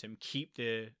momentum, keep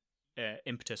the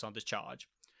impetus on the charge.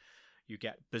 You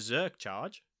get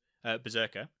Berserker,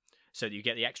 so that you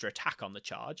get the extra attack on the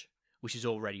charge, which is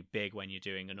already big when you're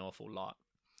doing an awful lot.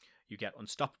 You get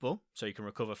Unstoppable, so you can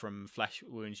recover from flesh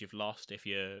wounds you've lost if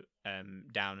you're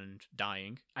down and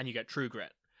dying. And you get True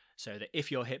Grit, so that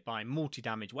if you're hit by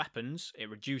multi-damage weapons, it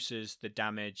reduces the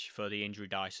damage for the injury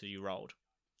dice that you rolled.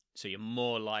 So you're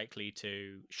more likely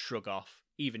to shrug off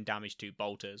even damage to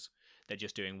bolters. They're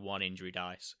just doing 1 injury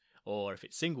dice. Or if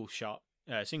it's single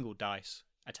dice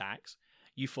attacks,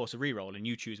 you force a reroll and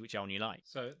you choose which one you like.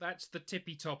 So that's the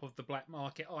tippy top of the black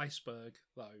market iceberg,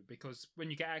 though, because when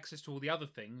you get access to all the other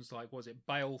things, like, was it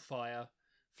balefire,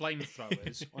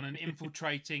 flamethrowers, on an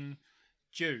infiltrating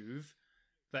Juve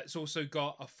that's also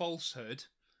got a falsehood,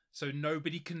 so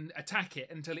nobody can attack it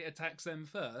until it attacks them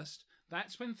first.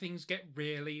 That's when things get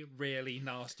really, really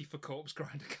nasty for corpse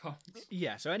grinder cards.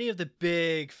 Yeah, so any of the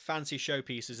big fancy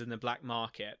showpieces in the black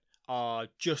market are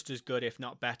just as good, if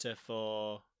not better,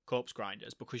 for corpse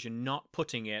grinders, because you're not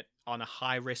putting it on a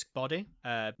high-risk body.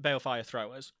 Balefire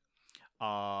throwers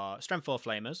are Strength 4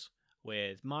 flamers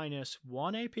with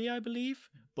 -1 AP, I believe,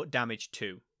 but damage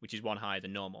 2, which is 1 higher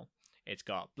than normal. It's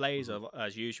got Blaze,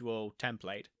 as usual,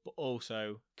 template, but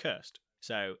also Cursed.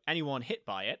 So anyone hit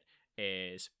by it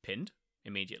is pinned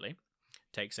immediately,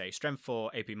 takes a Strength 4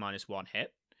 AP -1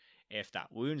 hit. If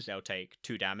that wounds, they'll take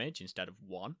 2 damage instead of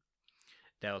 1.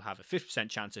 They'll have a 50%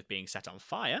 chance of being set on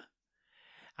fire.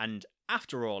 And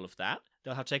after all of that,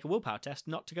 they'll have to take a willpower test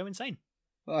not to go insane.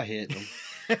 I hate them.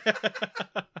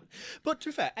 But to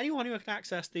be fair, anyone who can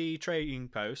access the trading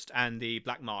post and the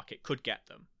black market could get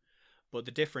them. But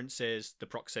the difference is the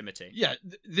proximity. Yeah,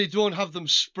 they don't have them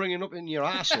springing up in your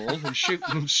arsehole and shooting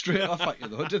them straight off at you,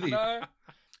 though, do they? No.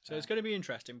 So it's going to be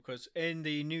interesting because in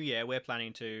the new year, we're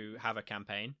planning to have a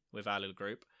campaign with our little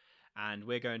group. And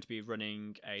we're going to be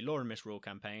running a Law and Misrule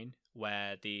campaign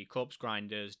where the Corpse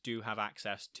Grinders do have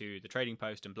access to the trading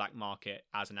post and black market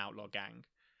as an outlaw gang.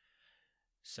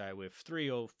 So with 3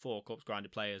 or 4 Corpse Grinder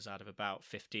players out of about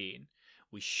 15,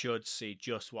 we should see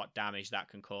just what damage that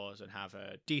can cause and have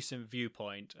a decent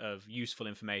viewpoint of useful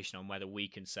information on whether we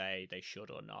can say they should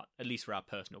or not, at least for our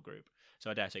personal group. So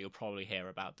I dare say you'll probably hear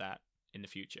about that in the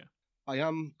future. I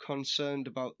am concerned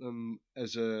about them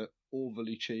as a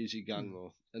overly cheesy gang,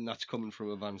 though, and that's coming from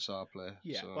a Vansar player.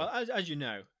 Yeah, so. well, as you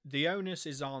know, the onus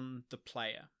is on the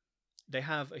player. They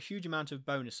have a huge amount of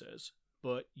bonuses,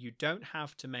 but you don't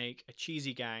have to make a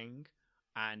cheesy gang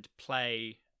and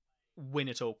play win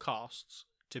at all costs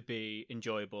to be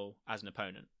enjoyable as an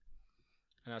opponent.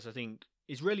 And as I think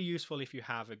is really useful if you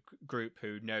have a group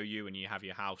who know you and you have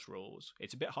your house rules.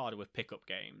 It's a bit harder with pickup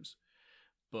games,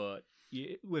 but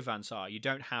with Vansar, you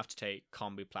don't have to take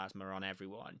Combi Plasma on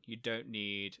everyone. You don't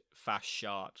need fast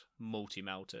shot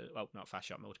multi-melter, well, not fast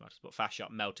shot multi-melters, but fast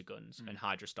shot melter guns and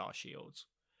Hydra Star shields.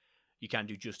 You can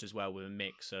do just as well with a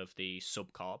mix of the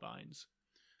sub-carbines.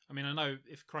 I mean, I know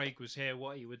if Craig was here,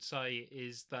 what he would say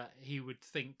is that he would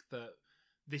think that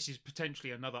this is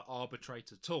potentially another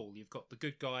arbitrator tool. You've got the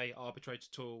good guy arbitrator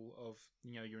tool of,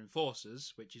 your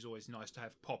enforcers, which is always nice to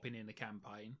have popping in a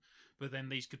campaign, but then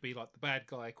these could be like the bad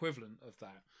guy equivalent of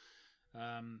that.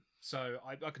 So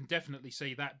I can definitely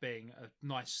see that being a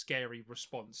nice, scary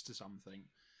response to something.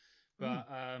 But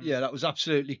yeah, that was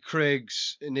absolutely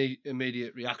Craig's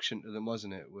immediate reaction to them,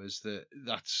 wasn't it? Was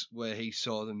that's where he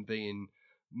saw them being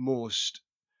most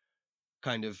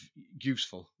kind of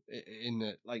useful, in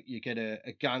that, like, you get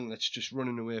a gang that's just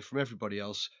running away from everybody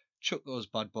else, chuck those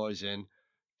bad boys in,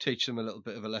 teach them a little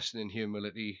bit of a lesson in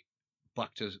humility,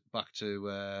 back to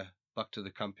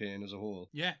the campaign as a whole.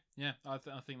 Yeah, I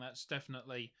think that's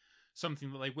definitely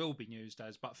something that they will be used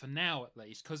as. But for now, at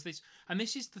least, because this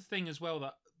is the thing as well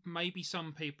that maybe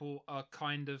some people are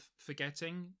kind of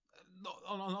forgetting,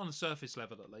 on a surface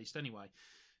level at least. Anyway,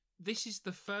 this is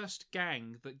the first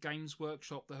gang that Games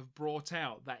Workshop that have brought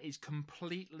out that is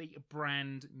completely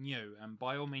brand new. And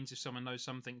by all means, if someone knows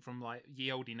something from like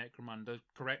Ye Olde Necromunda,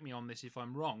 correct me on this if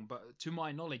I'm wrong. But to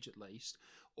my knowledge, at least,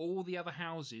 all the other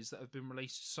houses that have been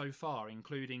released so far,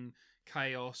 including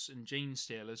Chaos and Gene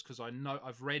Stealers, because I know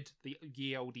I've read the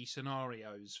Ye Olde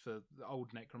scenarios for the old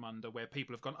Necromunda where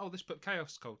people have gone, oh, let's put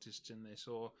Chaos Cultists in this,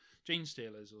 or Gene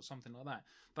Stealers, or something like that.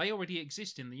 They already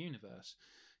exist in the universe.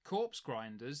 Corpse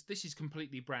Grinders, this is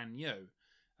completely brand new.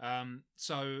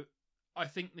 So I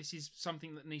think this is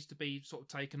something that needs to be sort of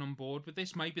taken on board with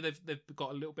this. Maybe they've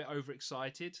got a little bit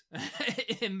overexcited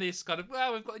in this kind of,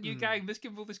 well, we've got a new gang, let's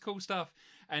give all this cool stuff,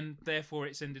 and therefore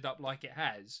it's ended up like it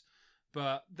has.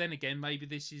 But then again, maybe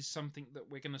this is something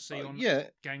that we're going to see on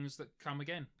gangs that come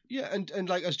again. Yeah, and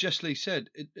like as Jess Lee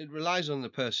said, it relies on the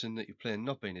person that you're playing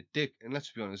not being a dick. And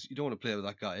let's be honest, you don't want to play with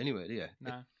that guy anyway, do you?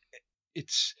 No.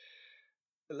 It's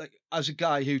like, as a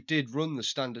guy who did run the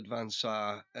standard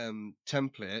Vansar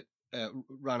template,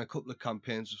 ran a couple of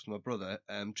campaigns with my brother,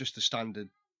 just the standard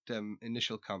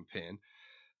initial campaign.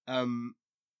 And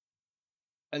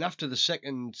after the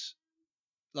second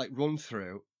run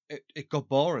through, it got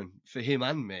boring for him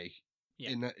and me.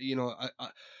 Yeah. In that,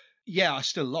 I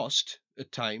still lost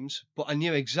at times, but I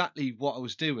knew exactly what I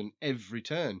was doing every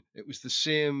turn. It was the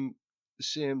same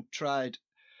tried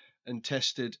and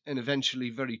tested and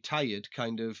eventually very tired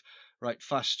kind of, right,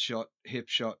 fast shot, hip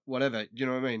shot, whatever. You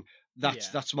know what I mean?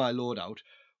 That's my loadout.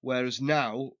 Whereas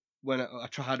now, when I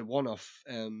had a one-off,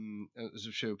 as I'm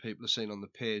sure people are seeing on the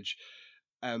page,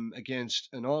 against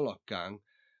an Orlok gang,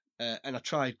 and I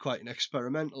tried quite an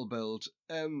experimental build.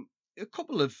 A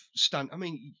couple of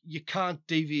you can't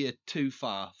deviate too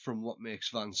far from what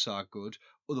makes Vansar good,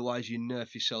 otherwise you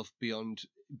nerf yourself beyond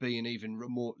being even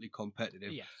remotely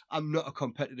competitive. Yes. I'm not a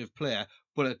competitive player,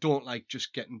 but I don't like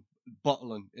just getting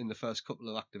bottling in the first couple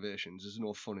of activations. There's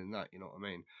no fun in that, you know what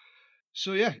I mean?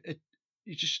 So yeah,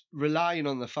 you're just relying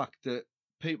on the fact that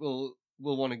people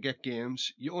will want to get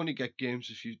games. You only get games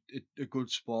if you're a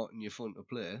good sport and you're fun to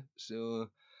play. So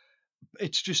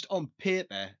it's just on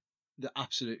paper, they're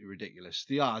absolutely ridiculous.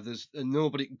 They are. And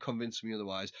nobody can convince me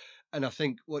otherwise. And I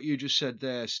think what you just said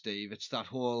there, Steve, it's that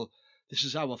whole This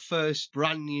is our first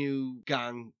brand new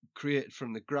gang created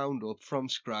from the ground up, from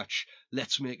scratch.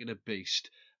 Let's make it a beast.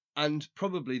 And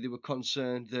probably they were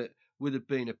concerned that with it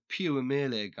being a pure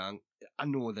melee gang, I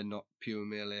know they're not pure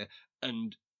melee,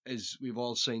 and as we've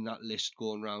all seen that list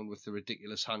going around with the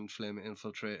ridiculous hand flamer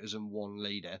infiltrators and one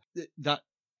leader, that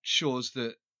shows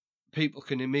that people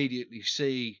can immediately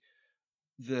see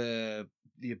the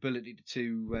ability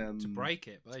to break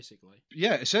it, basically.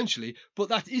 Yeah, essentially. But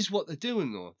that is what they're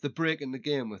doing, though. They're breaking the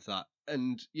game with that.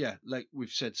 And yeah, like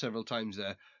we've said several times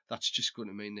there, that's just going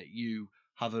to mean that you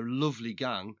have a lovely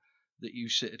gang that you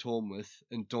sit at home with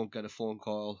and don't get a phone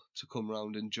call to come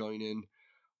round and join in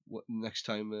next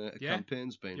time a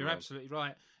campaign's been. You're absolutely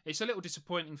right. It's a little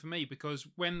disappointing for me because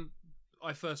when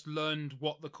I first learned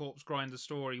what the Corpse Grinder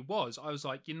story was, I was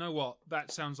like, you know what,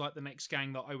 that sounds like the next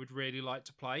gang that I would really like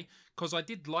to play, because I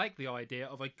did like the idea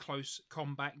of a close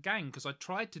combat gang, because I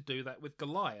tried to do that with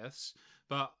Goliaths,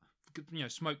 but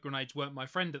smoke grenades weren't my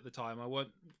friend at the time. I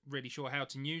weren't really sure how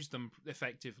to use them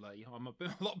effectively. I'm a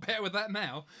lot better with that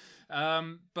now,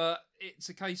 but it's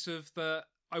a case of that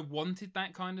I wanted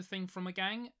that kind of thing from a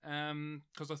gang,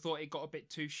 because I thought it got a bit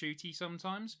too shooty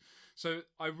sometimes. So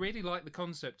I really like the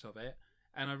concept of it,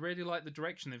 and I really like the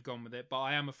direction they've gone with it, but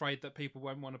I am afraid that people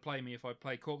won't want to play me if I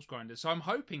play Corpse Grinders. So I'm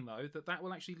hoping, though, that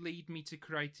will actually lead me to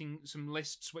creating some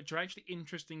lists which are actually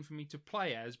interesting for me to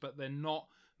play as, but they're not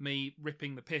me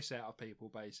ripping the piss out of people,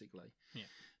 basically. Yeah.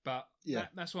 But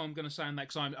that's what I'm going to say on that,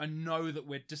 because I know that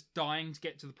we're just dying to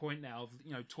get to the point now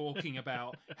of talking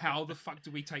about how the fuck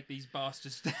do we take these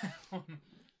bastards down.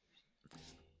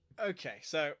 Okay,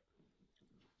 so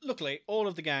luckily all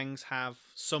of the gangs have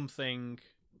something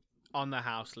on their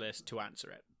house list to answer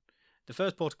it. The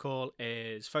first protocol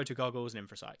is photo goggles and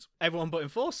infrasights. Everyone but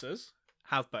enforcers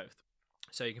have both.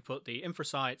 So you can put the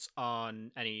infrasights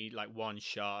on any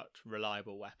one-shot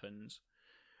reliable weapons,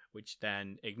 which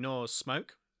then ignores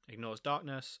smoke, ignores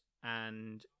darkness,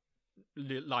 and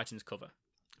lightens cover.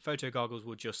 Photo goggles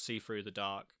will just see through the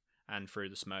dark and through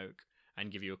the smoke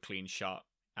and give you a clean shot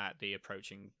at the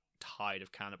approaching tide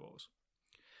of cannibals.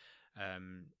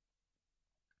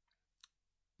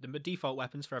 The default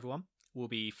weapons for everyone will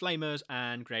be flamers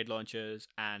and grenade launchers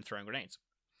and throwing grenades.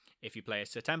 If you play a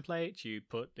template, you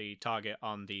put the target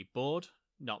on the board,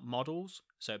 not models,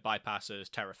 so it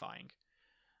bypasses terrifying.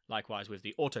 Likewise with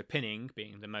the auto-pinning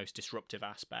being the most disruptive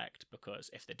aspect, because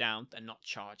if they're down, they're not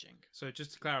charging. So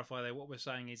just to clarify there, what we're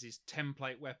saying is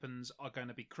template weapons are going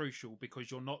to be crucial, because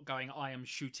you're not going, I am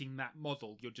shooting that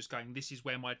model. You're just going, this is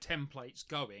where my template's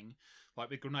going. Like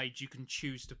with grenades, you can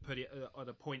choose to put it at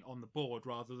a point on the board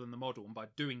rather than the model. And by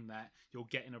doing that, you're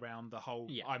getting around the whole,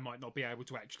 I might not be able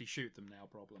to actually shoot them now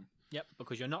problem. Yep,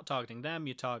 because you're not targeting them,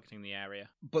 you're targeting the area.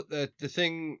 But the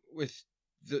thing with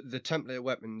the template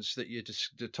weapons that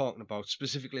you're talking about,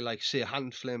 specifically like, say,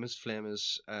 hand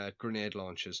flamers, grenade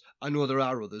launchers. I know there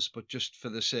are others, but just for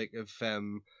the sake of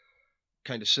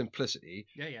kind of simplicity,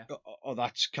 or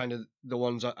that's kind of the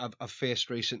ones I've faced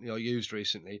recently or used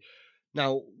recently.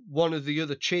 Now, one of the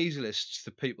other cheese lists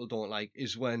that people don't like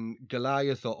is when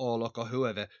Goliath or Orlok or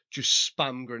whoever just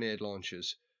spam grenade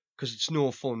launchers, because it's no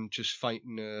fun just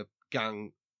fighting a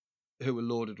gang who are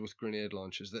loaded with grenade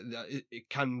launchers. It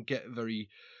can get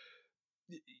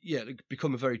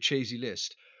become a very cheesy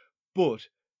list. But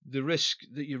the risk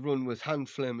that you run with hand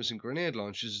flamers and grenade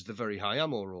launchers is the very high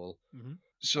ammo roll. Mm-hmm.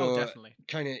 So, definitely.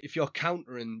 Kind of, if you're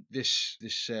countering this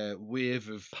wave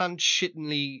of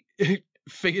hand-shittingly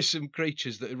fearsome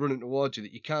creatures that are running towards you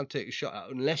that you can't take a shot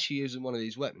at unless you're using one of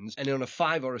these weapons, and on a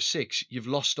 5 or a 6 you've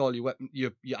lost all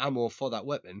your ammo for that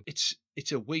weapon, it's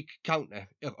a weak counter,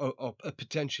 or a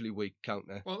potentially weak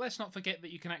counter. Well, let's not forget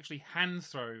that you can actually hand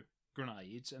throw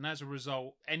grenades, and as a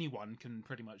result anyone can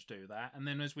pretty much do that. And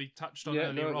then, as we touched on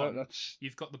earlier on,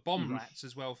 you've got the bomb rats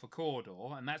as well for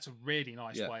Cawdor, and that's a really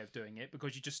nice way of doing it,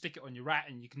 because you just stick it on your rat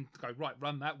and you can go, right,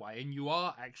 run that way, and you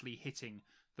are actually hitting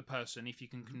the person if you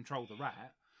can control the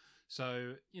rat.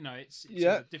 So, it's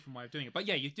a different way of doing it. But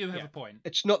you do have a point.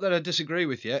 It's not that I disagree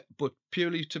with you, but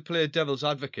purely to play devil's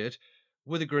advocate,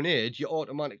 with a grenade, you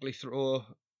automatically throw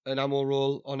an ammo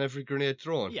roll on every grenade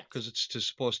thrown, because it's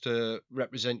supposed to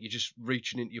represent you just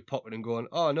reaching into your pocket and going,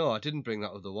 oh no, I didn't bring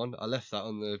that other one, I left that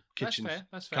on the kitchen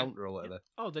counter or whatever.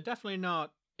 Oh, they're definitely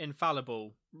not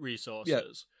infallible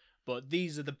resources, but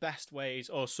these are the best ways,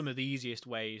 or some of the easiest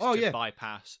ways to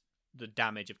bypass the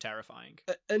damage of terrifying.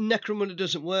 A Necromunda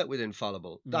doesn't work with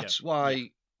infallible. That's why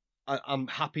I'm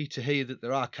happy to hear that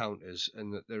there are counters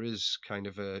and that there is kind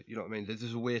of a,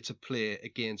 there's a way to play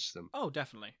against them. Oh,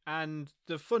 definitely. And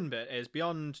the fun bit is,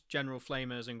 beyond general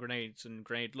flamers and grenades and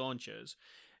grenade launchers,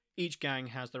 Each gang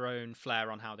has their own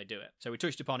flair on how they do it. So we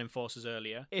touched upon enforcers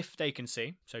earlier. If they can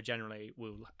see, so generally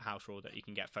we'll house rule that you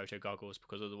can get photo goggles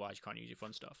because otherwise you can't use your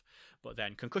fun stuff. But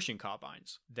then concussion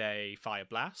carbines. They fire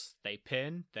blasts, they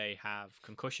pin, they have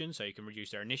concussion so you can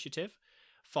reduce their initiative.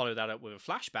 Follow that up with a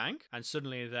flashbang, and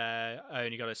suddenly they're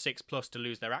only got a 6+ to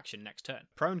lose their action next turn.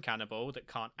 Prone cannibal that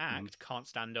can't act, can't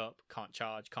stand up, can't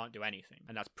charge, can't do anything,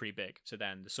 and that's pretty big. So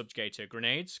then the subjugator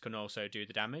grenades can also do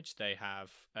the damage. They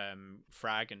have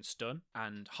frag and stun,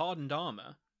 and hardened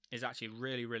armor is actually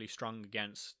really, really strong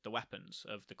against the weapons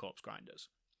of the corpse grinders,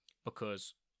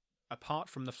 because apart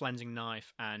from the flensing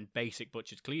knife and basic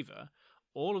butcher's cleaver,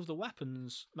 all of the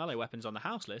weapons, melee weapons on the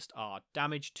house list are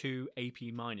damage 2,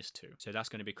 AP -2. So that's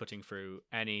going to be cutting through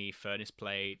any furnace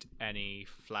plate, any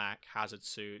flak, hazard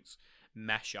suits,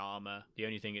 mesh armor. The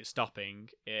only thing it's stopping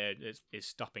is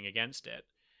stopping against it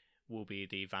will be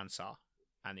the Vansar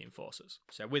and the enforcers.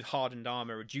 So with hardened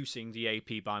armor reducing the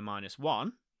AP by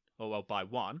 -1, or well by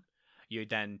 1, you're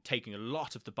then taking a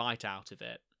lot of the bite out of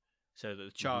it, so that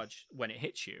the charge when it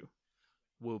hits you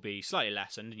will be slightly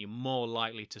lessened, and you're more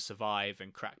likely to survive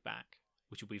and crack back,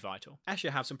 which will be vital. Escher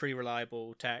have some pretty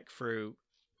reliable tech through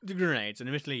the grenades, and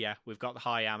admittedly, yeah, we've got the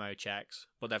high ammo checks,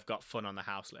 but they've got fun on the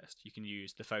house list. You can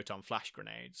use the photon flash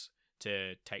grenades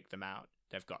to take them out.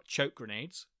 They've got choke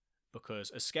grenades, because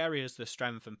as scary as the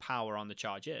strength and power on the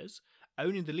charge is,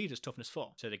 only the leader's toughness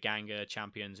 4. So the Ganga,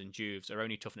 champions, and Juves are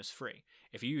only toughness 3.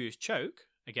 If you use choke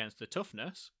against the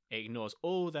toughness, it ignores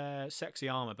all their sexy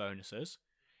armor bonuses,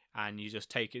 and you just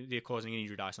take the causing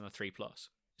injury dice on a 3+.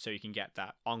 So you can get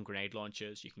that on grenade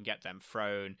launchers, you can get them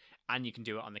thrown, and you can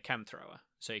do it on the chem thrower.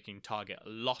 So you can target a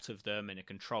lot of them in a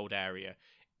controlled area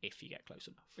if you get close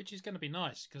enough. Which is going to be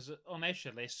nice, because on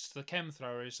Escher lists, the chem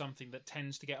thrower is something that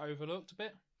tends to get overlooked a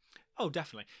bit. Oh,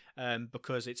 definitely.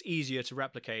 Because it's easier to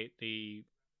replicate the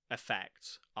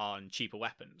effect on cheaper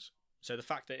weapons. So the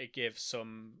fact that it gives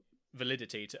some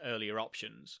validity to earlier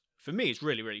options, for me, is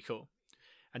really, really cool.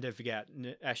 And don't forget,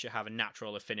 Escher have a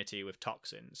natural affinity with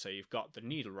toxins. So you've got the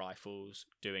needle rifles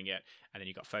doing it, and then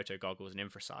you've got photo goggles and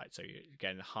infrasight. So you're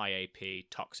getting high AP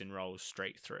toxin rolls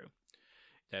straight through.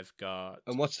 They've got...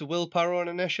 And what's the willpower on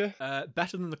an Escher?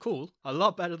 Better than the cool. A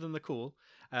lot better than the cool.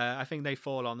 I think they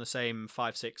fall on the same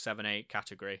 5, 6, 7, 8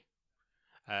 category.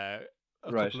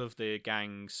 A couple of the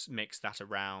gangs mix that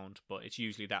around, but it's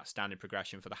usually that standard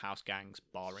progression for the house gangs,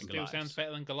 barring Still Goliath. sounds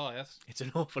better than Goliath. It's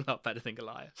an awful lot better than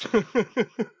Goliath.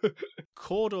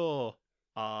 Cawdor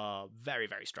are very,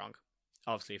 very strong.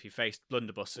 Obviously, if you faced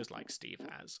blunderbusters like Steve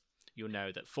has, you'll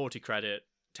know that 40 credit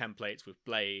templates with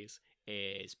Blaze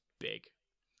is big.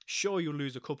 Sure, you'll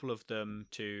lose a couple of them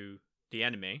to the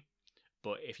enemy,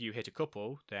 but if you hit a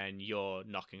couple, then you're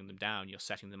knocking them down, you're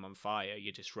setting them on fire,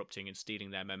 you're disrupting and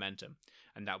stealing their momentum,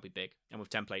 and that'll be big. And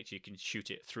with templates, you can shoot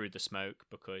it through the smoke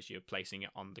because you're placing it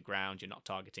on the ground, you're not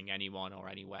targeting anyone or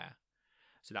anywhere.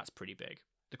 So that's pretty big.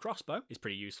 The crossbow is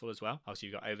pretty useful as well. Obviously,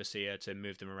 you've got Overseer to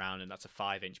move them around, and that's a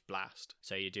 5-inch blast.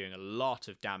 So you're doing a lot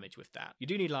of damage with that. You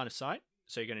do need line of sight,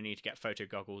 so you're going to need to get photo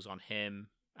goggles on him,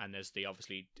 and there's the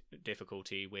obviously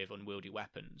difficulty with unwieldy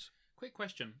weapons. Quick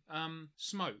question.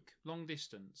 Smoke, long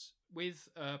distance. With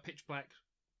pitch black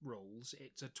rules,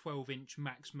 it's a 12-inch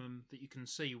maximum that you can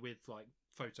see with like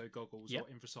photo goggles or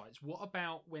infrasights. What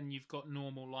about when you've got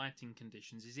normal lighting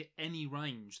conditions? Is it any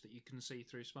range that you can see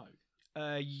through smoke?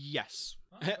 Yes.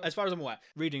 As far as I'm aware,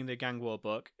 reading the Gang War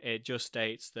book, it just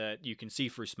states that you can see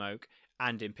through smoke,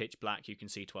 and in pitch black you can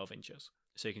see 12 inches.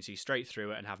 So you can see straight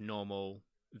through it and have normal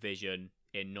vision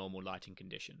in normal lighting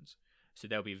conditions. So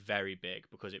they'll be very big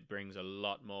because it brings a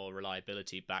lot more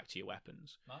reliability back to your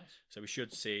weapons. Nice. So we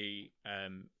should see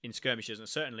in skirmishes, and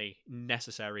certainly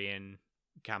necessary in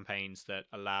campaigns that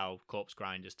allow corpse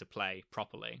grinders to play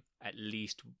properly, at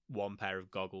least one pair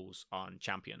of goggles on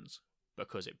champions,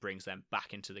 because it brings them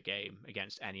back into the game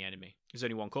against any enemy. There's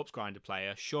only one corpse grinder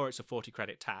player. Sure, it's a 40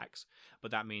 credit tax,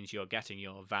 but that means you're getting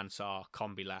your Vansar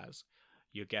Combi-Las,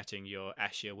 you're getting your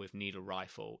Escher with needle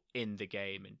rifle in the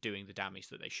game and doing the damage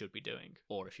that they should be doing.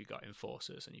 Or if you've got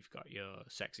enforcers and you've got your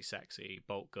sexy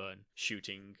bolt gun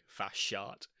shooting fast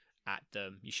shot at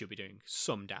them, you should be doing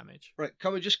some damage. Right,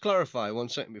 can we just clarify 1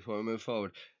 second before we move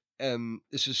forward?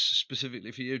 This is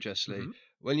specifically for you, Jessley. Mm-hmm.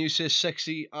 When you say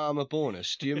sexy armor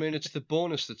bonus, do you mean it's the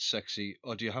bonus that's sexy,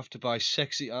 or do you have to buy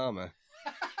sexy armor?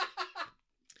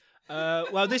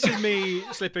 Well, this is me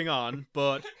slipping on,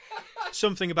 but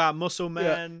something about muscle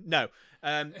men. No.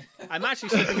 I'm actually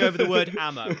skipping over the word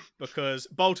ammo because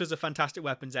bolters are fantastic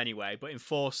weapons anyway, but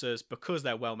enforcers, because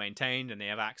they're well maintained and they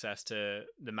have access to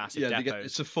the massive depots.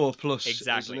 It's a 4+.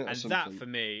 Exactly. Isn't it, and that for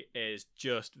me is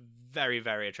just very,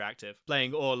 very attractive.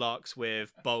 Playing Orlocks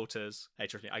with bolters. Hey,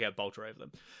 trust me, I get a bolter over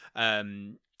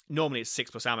them. Normally it's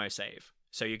 6+ ammo save.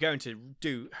 So you're going to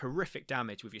do horrific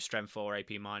damage with your strength 4,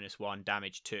 AP -1,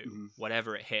 damage 2. Mm-hmm.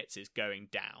 Whatever it hits is going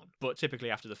down. But typically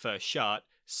after the first shot,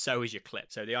 so is your clip.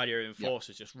 So the idea of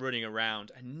enforcers just running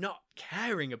around and not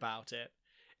caring about it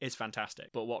is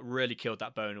fantastic. But what really killed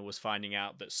that boner was finding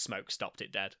out that smoke stopped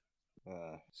it dead.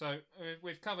 So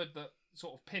we've covered that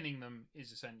sort of pinning them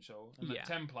is essential, and the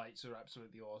templates are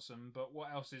absolutely awesome. But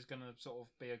what else is going to sort of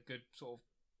be a good sort of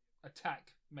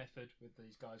attack method with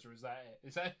these guys, or is that it?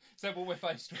 Is that what we're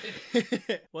faced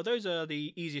with? Well, those are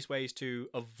the easiest ways to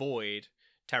avoid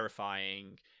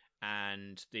terrifying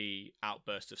and the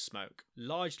outburst of smoke.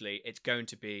 Largely, it's going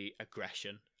to be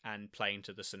aggression and playing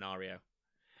to the scenario.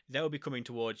 They'll be coming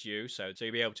towards you, so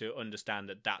you'll be able to understand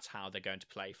that that's how they're going to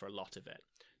play for a lot of it.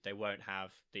 They won't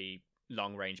have the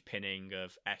long-range pinning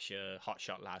of Escher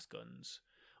hotshot lasguns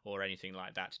or anything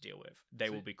like that to deal with. They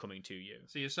will be coming to you.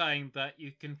 So you're saying that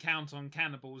you can count on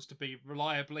cannibals to be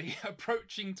reliably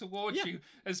approaching towards you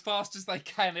as fast as they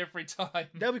can every time.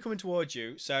 They'll be coming towards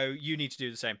you, so you need to do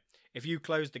the same. If you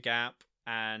close the gap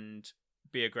and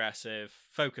be aggressive,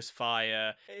 focus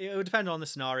fire, it will depend on the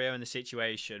scenario and the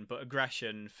situation, but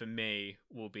aggression for me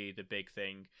will be the big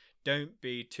thing. Don't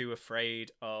be too afraid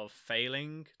of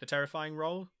failing the terrifying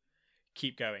roll.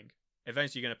 Keep going.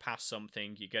 Eventually you're going to pass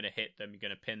something, you're going to hit them, you're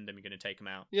going to pin them, you're going to take them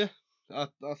out. Yeah, I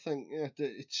think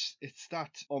it's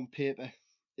that on paper.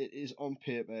 It is on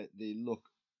paper, they look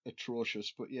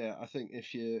atrocious, but yeah, I think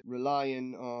if you're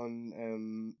relying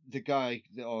on the guy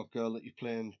or girl that you're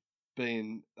playing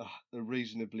being a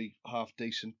reasonably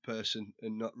half-decent person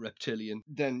and not reptilian,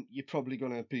 then you're probably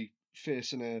going to be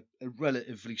facing a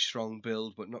relatively strong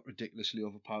build, but not ridiculously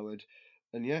overpowered.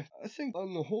 And yeah, I think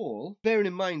on the whole, bearing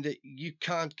in mind that you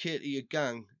can't cater your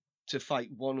gang to fight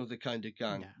one other kind of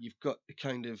gang, you've got a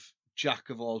kind of jack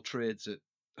of all trades,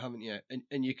 haven't you?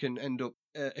 And you can end up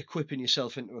equipping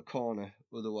yourself into a corner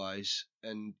otherwise.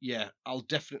 And yeah, I'll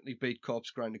definitely beat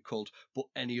Corpse Grinder Cult, but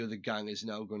any other gang is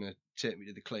now going to take me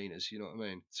to the cleaners, you know what I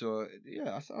mean? So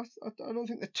yeah, I don't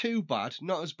think they're too bad.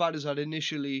 Not as bad as I'd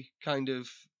initially kind of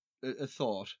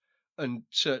thought. And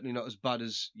certainly not as bad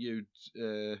as you've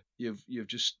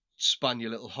just spun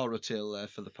your little horror tale there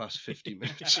for the past 50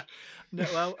 minutes. No,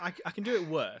 well, I can do it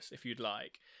worse if you'd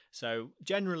like. So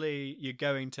generally, you're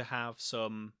going to have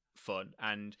some fun,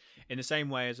 and in the same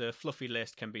way as a fluffy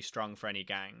list can be strong for any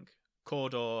gang,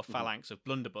 Cawdor Phalanx of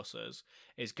Blunderbusters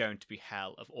is going to be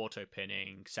hell of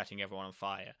auto-pinning, setting everyone on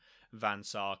fire.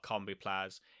 Vansar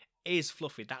Combiplaz is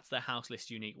fluffy. That's their house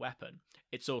list unique weapon.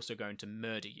 It's also going to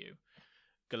murder you.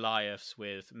 Goliaths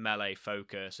with melee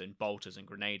focus and bolters and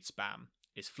grenade spam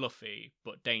is fluffy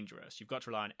but dangerous. You've got to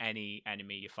rely on any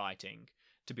enemy you're fighting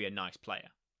to be a nice player.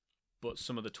 But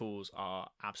some of the tools are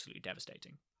absolutely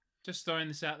devastating. Just throwing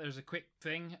this out there as a quick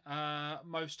thing.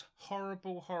 Most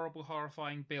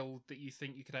horrifying build that you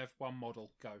think you could have one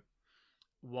model. Go.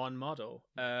 One model.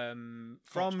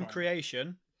 From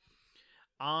creation,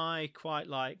 I quite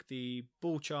like the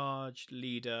bull charge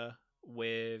leader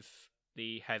with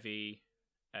the heavy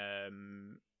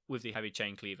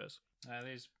chain cleavers. That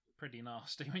is pretty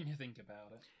nasty when you think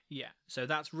about it. Yeah, so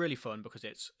that's really fun because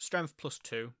it's strength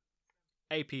 +2,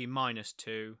 AP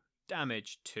 -2,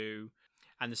 damage 2,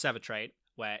 and the sever trait,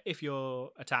 where if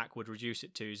your attack would reduce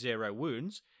it to 0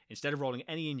 wounds, instead of rolling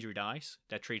any injury dice,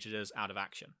 they're treated as out of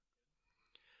action.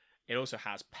 It also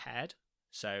has paired,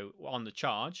 so on the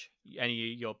charge,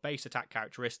 your base attack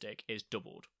characteristic is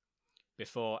doubled,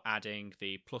 before adding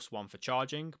the +1 for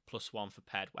charging, +1 for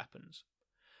paired weapons.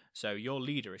 So your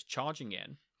leader is charging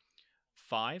in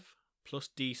 5 plus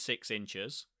D6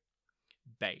 inches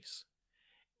base.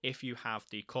 If you have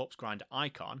the Corpse Grinder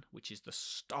icon, which is the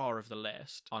star of the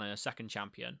list, on a second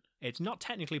champion, it's not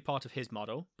technically part of his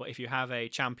model, but if you have a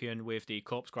champion with the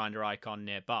Corpse Grinder icon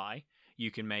nearby,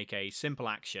 you can make a simple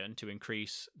action to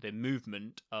increase the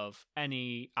movement of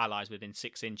any allies within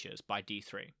 6 inches by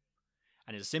D3.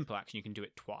 And as a simple action, you can do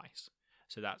it twice.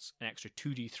 So that's an extra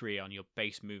 2d3 on your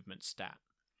base movement stat.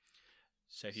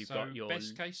 So if you've got your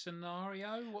best case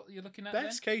scenario, what are you looking at?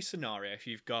 Best case scenario, if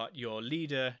you've got your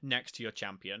leader next to your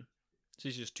champion, so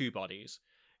it's just 2 bodies,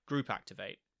 group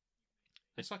activate.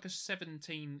 It's like a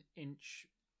 17-inch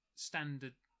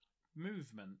standard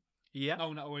movement. Yeah.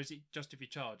 Oh no, or is it just if you're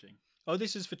charging? Oh,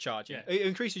 this is for charging. Yeah. It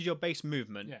increases your base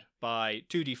movement by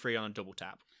 2d3 on a double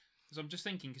tap. Because I'm just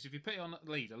thinking, because if you put it on a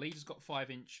leader's got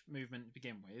 5-inch movement to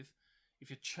begin with. If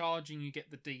you're charging, you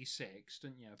get the D6,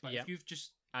 don't you? But if you've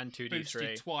just and 2d3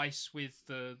 boosted twice with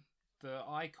the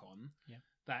icon,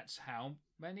 that's how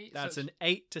many? That's an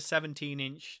 8 to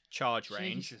 17-inch charge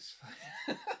range. Jesus.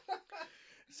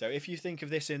 So if you think of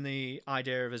this in the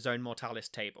idea of a Zone Mortalis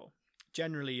table,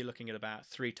 generally you're looking at about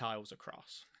 3 tiles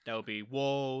across. There will be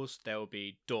walls, there will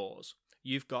be doors.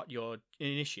 You've got your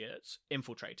initiates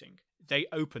infiltrating. They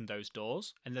open those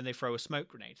doors, and then they throw a smoke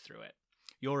grenade through it.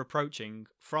 You're approaching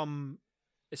from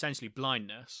essentially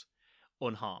blindness,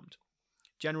 unharmed.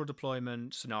 General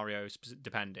deployment scenarios,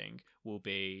 depending, will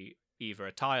be either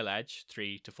a tile edge,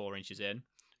 3 to 4 inches in,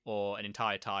 or an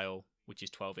entire tile, which is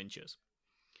 12 inches.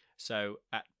 So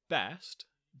at best,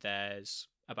 there's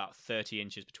about 30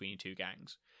 inches between 2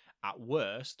 gangs. At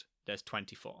worst, there's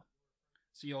 24.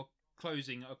 So you're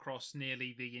closing across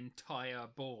nearly the entire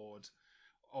board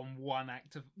on one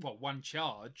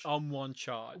charge. On one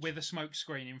charge. With a smoke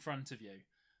screen in front of you.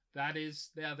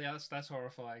 That's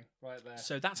horrifying right there.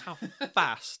 So that's how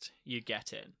fast you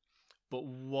get in. But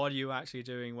what are you actually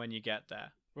doing when you get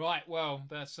there? Right, well,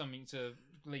 that's something to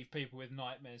leave people with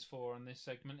nightmares for on this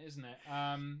segment, isn't it?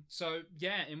 So,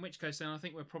 yeah, in which case then I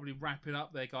think we'll probably wrap it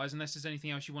up there, guys, unless there's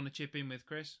anything else you want to chip in with,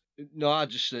 Chris. No, I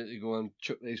just need to go and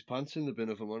chuck these pants in the bin,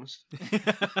 if I'm honest.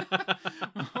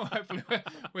 Well, hopefully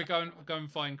we're going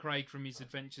and find Craig from his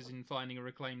adventures in finding a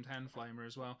reclaimed hand flamer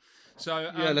as well.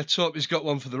 So yeah, let's hope he's got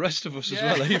one for the rest of us as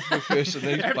well. Even if we're facing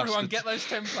these everyone bastards. get those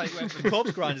template weapons. The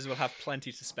corpse grinders will have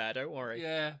plenty to spare, don't worry.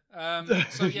 Yeah.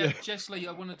 So yeah, Jess Lee,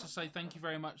 I wanted to say thank you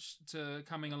very much to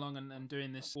coming along and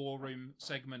doing this War Room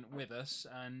segment with us,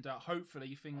 and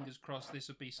hopefully, fingers crossed, this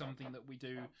will be something that we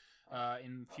do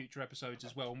in future episodes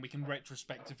as well, and we can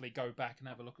retrospectively go back and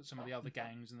have a look at some of the other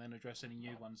gangs and then address any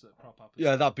new ones that crop up.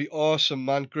 Yeah, that'd be awesome,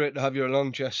 man. Great to have you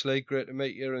along, Jess Lee. Great to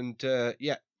meet you, and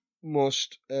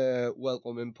most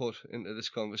welcome input into this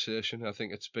conversation. I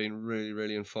think it's been really,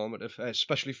 really informative,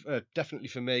 especially definitely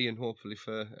for me and hopefully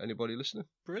for anybody listening.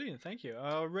 Brilliant, thank you.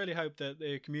 I really hope that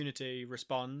the community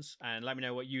responds and let me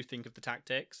know what you think of the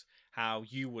tactics, how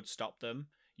you would stop them,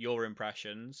 your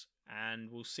impressions,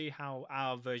 and we'll see how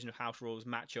our version of house rules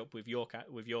match up with your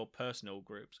personal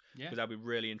groups. Yeah, because that'd be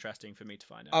really interesting for me to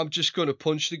find out. I'm just going to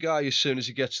punch the guy as soon as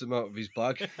he gets them out of his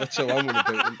bag. That's how I'm going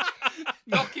to beat him.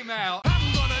 Knock him out.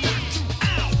 I'm gonna knock you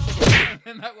out.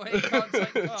 And that way he can't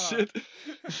take part.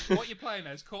 What you're playing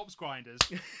as corpse grinders.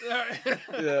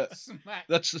 Yeah, Smack.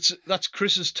 That's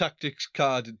Chris's tactics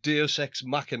card, Deus Ex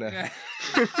Machina. Yeah.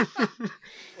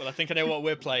 Well, I think I know what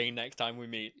we're playing next time we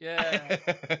meet.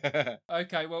 Yeah.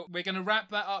 Okay, well, we're going to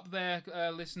wrap that up there,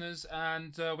 listeners,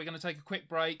 and we're going to take a quick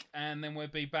break, and then we'll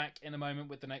be back in a moment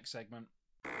with the next segment.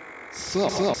 Some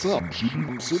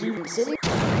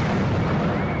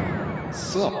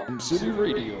City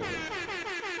Radio.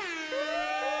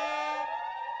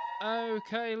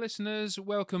 Okay, listeners,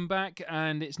 welcome back,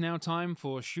 and it's now time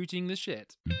for Shooting the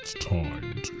Shit. It's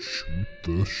time to shoot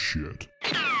the shit.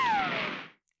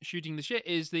 Shooting the Shit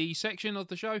is the section of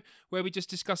the show where we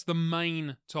just discuss the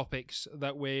main topics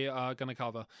that we are going to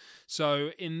cover.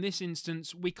 So in this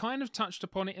instance, we kind of touched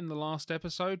upon it in the last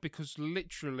episode because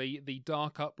literally the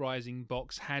Dark Uprising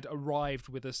box had arrived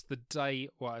with us the day,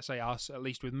 well, I say us, at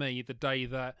least with me, the day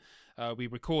that we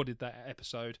recorded that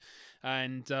episode.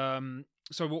 And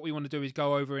so what we want to do is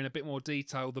go over in a bit more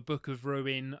detail the Book of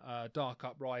Ruin, Dark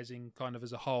Uprising kind of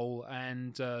as a whole,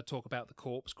 and talk about the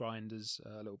Corpse Grinders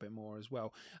a little bit more as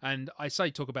well. And I say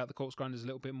talk about the Corpse Grinders a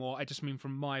little bit more, I just mean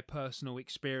from my personal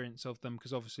experience of them,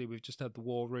 because obviously we've just had the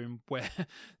War Room where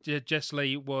Jess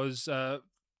Lee was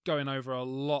going over a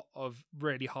lot of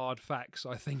really hard facts,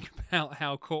 I think, about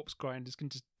how corpse grinders can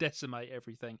just decimate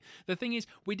everything. The thing is,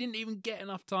 we didn't even get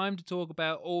enough time to talk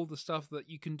about all the stuff that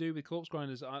you can do with corpse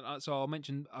grinders, so I'll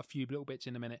mention a few little bits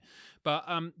in a minute. But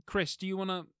Chris, do you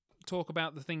want to talk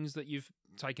about the things that you've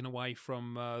taken away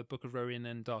from Book of Ruin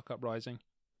and Dark Uprising?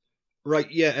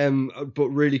 Right, yeah, but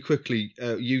really quickly,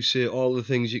 you say all the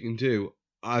things you can do.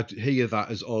 I'd hear that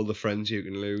as all the friends you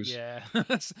can lose. Yeah,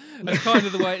 that's kind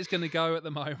of the way it's going to go at the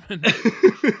moment.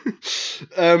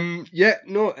 Yeah,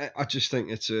 no, I just think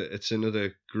it's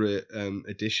another great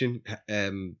addition.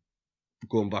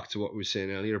 Going back to what we were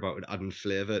saying earlier about adding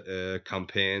flavour to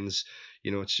campaigns,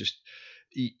 it's just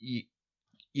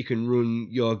you can run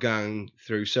your gang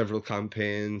through several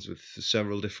campaigns with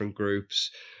several different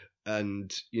groups,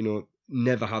 and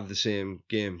never have the same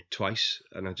game twice.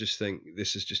 And I just think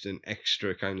this is just an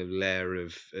extra kind of layer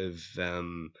of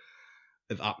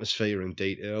atmosphere and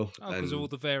detail. Oh, because all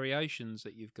the variations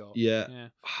that you've got. Yeah.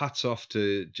 Hats off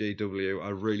to GW. I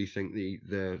really think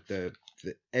the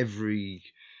every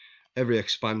every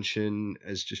expansion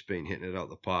has just been hitting it out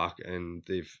the park, and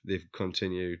they've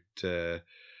continued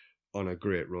on a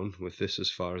great run with this, as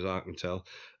far as I can tell.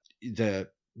 The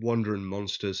Wandering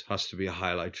Monsters has to be a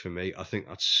highlight for me. I think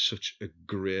that's such a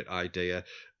great idea.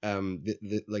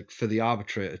 Like for the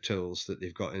arbitrator tools that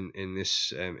they've got in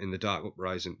this in the Dark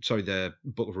Uprising, the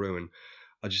Book of Ruin,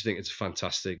 I just think it's a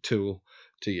fantastic tool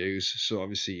to use. So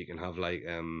obviously you can have like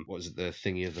what is it, the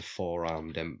thingy of the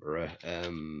four-armed emperor.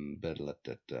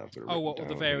 What are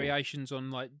the variations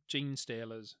on like Gene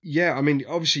Stealers? Yeah, I mean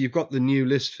obviously you've got the new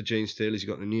list for Gene Stealers,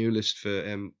 you've got the new list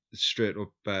for straight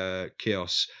up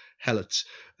Chaos Helots,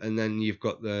 and then you've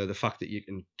got the fact that you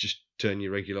can just turn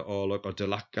your regular Orlok or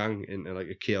Delac gang into like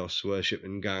a Chaos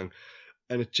worshipping gang,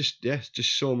 and it's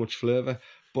just so much flavour.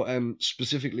 But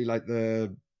specifically like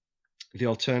the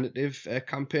alternative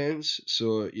campaigns,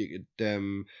 so you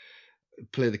could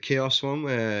play the Chaos one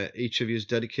where each of you is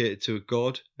dedicated to a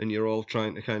god and you're all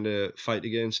trying to kind of fight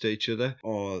against each other.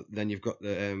 Or then you've got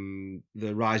the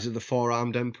Rise of the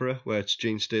Four-Armed Emperor, where it's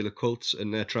Gene Stealer cults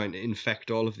and they're trying to infect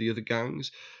all of the other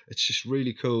gangs. It's just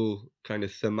really cool, kind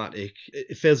of thematic.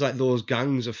 It feels like those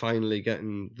gangs are finally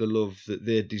getting the love that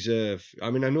they deserve. I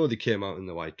mean, I know they came out in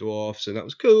the White Dwarfs and that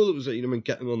was cool. It was,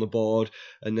 get them on the board,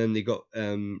 and then they got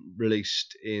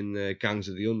released in the Gangs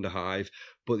of the Underhive.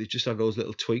 But they just have those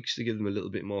little tweaks to give them a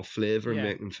little bit more flavour and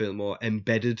make them feel more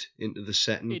embedded into the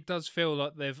setting. It does feel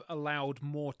like they've allowed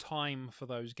more time for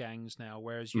those gangs now,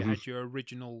 whereas you had your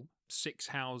original 6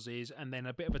 houses and then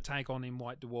a bit of a tag on in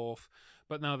White Dwarf,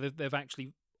 but now they've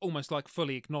actually almost like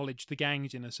fully acknowledged the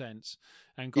gangs in a sense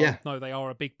and gone, no, they are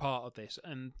a big part of this.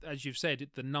 And as you've said,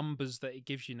 the numbers that it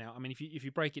gives you now, I mean, if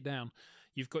you break it down,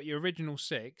 you've got your original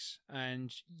 6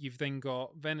 and you've then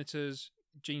got Venators,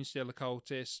 Gene Stealer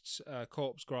cultists,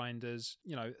 corpse grinders,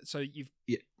 so you've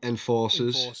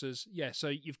enforcers. Yeah, so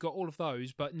you've got all of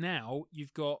those, but now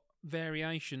you've got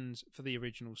variations for the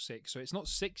original 6. So it's not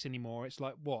 6 anymore. It's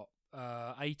like what,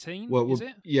 18? Is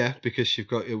it? Yeah, because it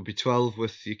would be 12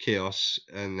 with your Chaos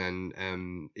and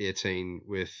then 18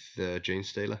 with the Gene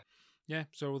Stealer. Yeah,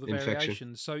 so all the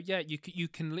variations. So yeah, you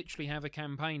can literally have a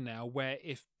campaign now where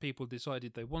if people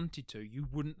decided they wanted to, you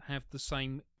wouldn't have the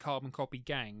same carbon copy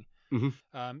gang.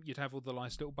 You'd have all the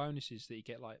nice little bonuses that you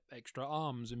get, like extra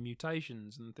arms and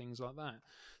mutations and things like that.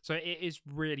 So it is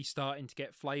really starting to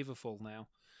get flavourful now.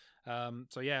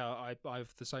 So yeah, I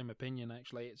have the same opinion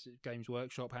actually. It's Games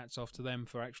Workshop, hats off to them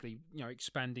for actually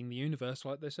expanding the universe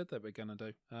like they said they were going to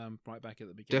do right back at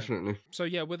the beginning. Definitely. So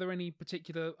yeah, were there any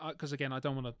particular, because again I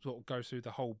don't want to sort of go through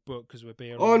the whole book because we're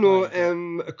being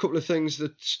a couple of things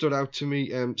that stood out to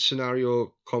me.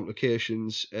 Scenario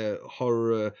complications,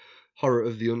 horror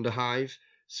of the Underhive.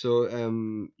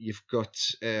 So you've got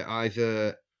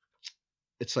either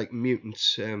it's like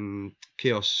mutants,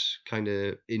 chaos kind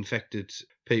of infected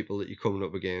people that you're coming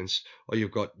up against, or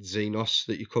you've got Xenos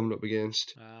that you're coming up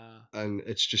against. And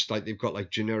it's just like they've got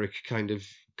like generic kind of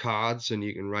cards and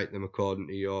you can write them according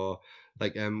to your,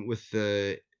 like with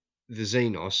the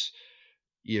Xenos,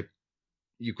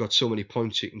 you've got so many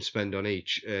points you can spend on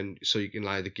each, and so you can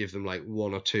either give them like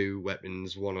 1 or 2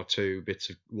 weapons, 1 or 2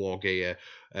 bits of war gear,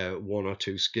 1 or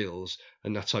 2 skills,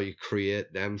 and that's how you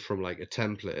create them from like a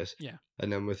template. Yeah.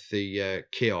 And then with the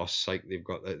Chaos, like they've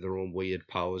got like, their own weird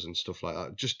powers and stuff like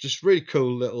that. Just really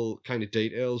cool little kind of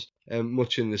details,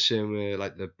 much in the same way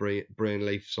like the Brain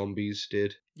Leaf Zombies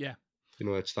did. Yeah.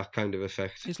 It's that kind of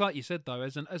effect. It's like you said, though,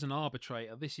 as an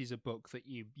arbitrator, this is a book that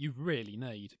you really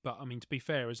need. But, I mean, to be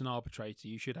fair, as an arbitrator,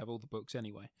 you should have all the books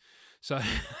anyway. So...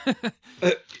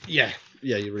 yeah,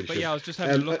 you really should. But, yeah, I was just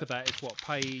having a look at that. It's,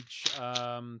 page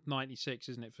 96,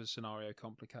 isn't it, for scenario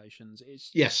complications?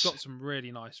 It's got some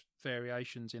really nice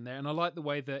variations in there. And I like the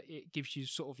way that it gives you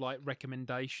sort of, like,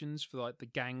 recommendations for, like, the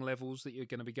gang levels that you're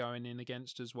going to be going in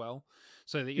against as well.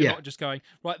 So that you're not just going,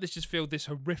 right, let's just field this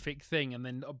horrific thing and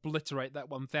then obliterate that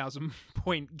 1,000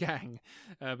 point gang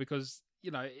because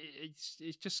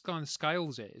it just kind of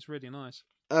scales it. It's really nice.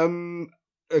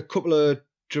 A couple of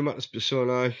dramatis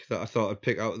personae that I thought I'd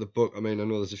pick out of the book. I mean, I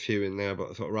know there's a few in there, but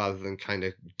I thought rather than kind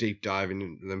of deep diving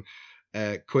into them,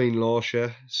 Queen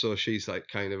Lorsha, so she's like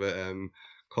kind of a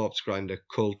corpse grinder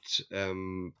cult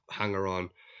hanger on,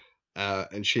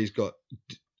 and she's got,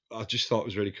 I just thought it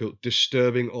was really cool,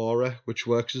 disturbing aura, which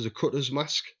works as a cutter's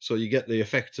mask. So you get the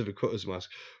effects of a cutter's mask,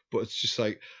 but it's just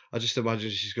like, I just imagine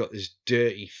she's got this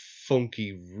dirty,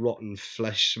 funky, rotten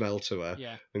flesh smell to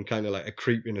her, and kind of like a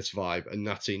creepiness vibe, and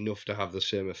that's enough to have the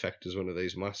same effect as one of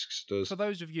these masks does. For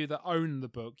those of you that own the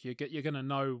book, you're going to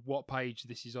know what page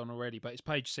this is on already, but it's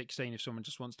page 16 if someone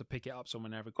just wants to pick it up,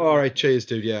 someone have a quick All right, cheers,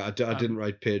 dude. Yeah, I didn't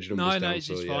write page numbers down. No,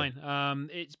 it's fine.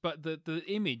 It's but the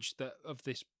image of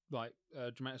this like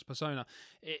dramatis persona.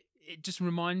 It just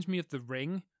reminds me of The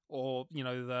Ring, or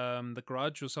the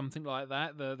Grudge or something like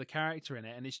that. The character in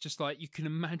it, and it's just like you can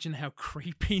imagine how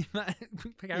creepy that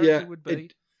character would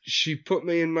be. She put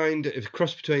me in mind of a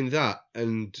cross between that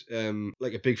and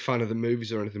like a big fan of the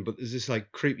movies or anything, but there's this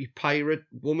like creepy pirate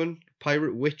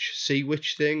witch, sea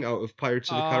witch thing out of Pirates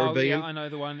of the Caribbean. Yeah, I know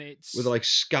the one. It's with like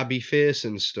scabby face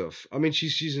and stuff. I mean,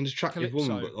 she's an attractive Calypso,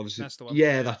 woman, but obviously, that's the one.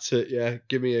 Yeah, that's it. Yeah,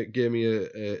 give me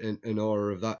an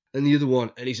aura of that. And the other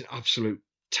one, and he's an absolute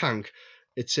tank.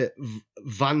 It's a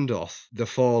Vandoth, the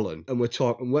Fallen, and we're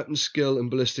talking weapon skill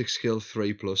and ballistic skill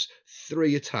 3+,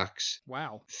 3 attacks.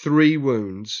 Wow. 3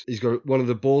 wounds. He's got one of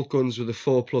the bolt guns with a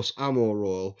 4+ ammo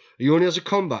roll. He only has a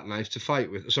combat knife to fight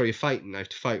with. Sorry, a fighting knife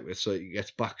to fight with, so he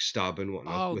gets backstab and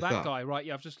whatnot. Oh, with that guy, right?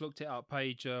 Yeah, I've just looked it up.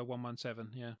 Page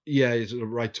 117. Yeah. Yeah, he's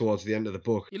right towards the end of the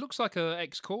book. He looks like a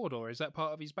ex-Cordor. Is that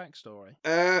part of his backstory?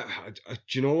 Do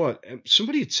you know what?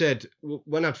 Somebody had said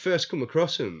when I'd first come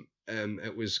across him.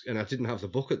 It was, and I didn't have the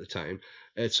book at the time.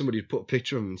 Somebody had put a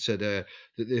picture of him and said that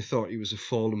they thought he was a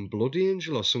fallen blood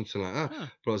angel or something like that. Huh.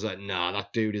 But I was like, nah,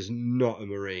 that dude is not a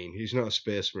Marine. He's not a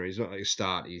Space Marine. He's not like a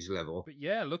Astartes level. But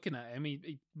yeah, looking at him,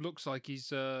 he looks like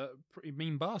he's a pretty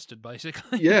mean bastard,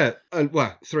 basically. Yeah, and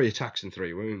 3 attacks and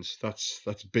 3 wounds. That's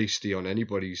beastie on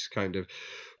anybody's kind of.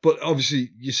 But obviously,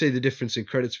 you see the difference in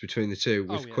credits between the two.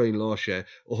 With Queen Lorshire,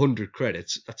 100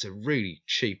 credits. That's a really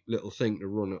cheap little thing to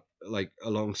run like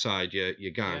alongside your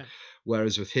gang. Yeah.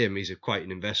 Whereas with him, he's quite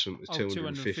an investment with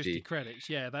 250 credits.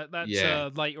 Yeah,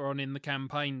 that's later on in the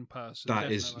campaign person. That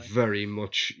definitely is very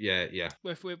much, yeah.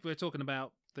 If we're talking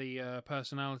about the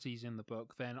personalities in the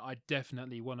book, then I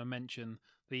definitely want to mention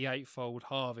the Eightfold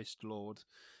Harvest Lord.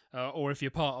 Or if you're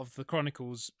part of the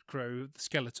Chronicles crew,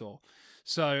 Skeletor.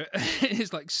 So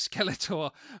it's like Skeletor,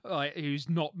 who's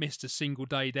not missed a single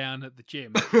day down at the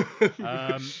gym.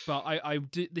 But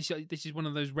this is one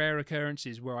of those rare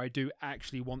occurrences where I do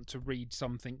actually want to read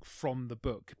something from the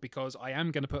book, because I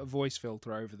am going to put a voice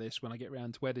filter over this when I get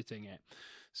round to editing it.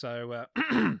 So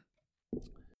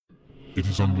it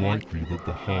is unlikely that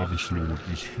the Harvest Lord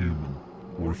is human,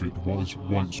 or if it was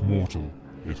once mortal,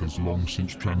 it has long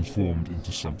since transformed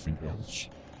into something else.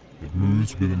 It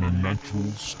moves with an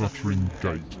unnatural, stuttering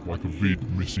gait like a vid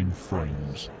missing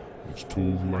frames, its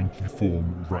tall, lanky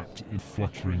form wrapped in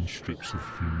fluttering strips of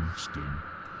human skin.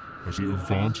 As it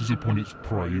advances upon its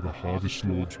prey, the Harvest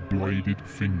Lord's bladed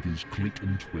fingers click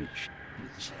and twitch,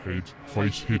 its head,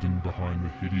 face hidden behind the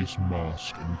hideous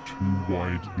mask and too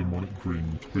wide demonic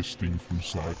grin twisting from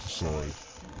side to side.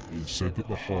 It is said that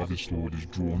the Harvest Lord is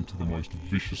drawn to the most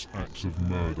vicious acts of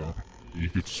murder,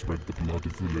 eager to spread the blood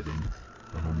of the living,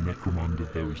 and on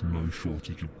Necromunda there is no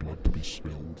shortage of blood to be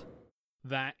spilled.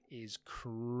 That is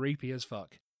creepy as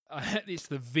fuck. It's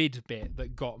the vid bit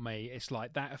that got me. It's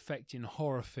like that effect in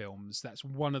horror films. That's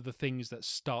one of the things that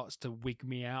starts to wig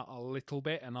me out a little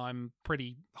bit, and I'm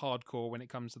pretty hardcore when it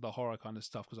comes to the horror kind of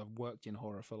stuff because I've worked in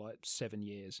horror for like 7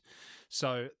 years.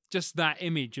 So just that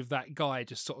image of that guy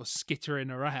just sort of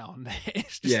skittering around,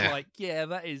 it's just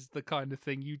that is the kind of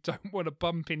thing you don't want to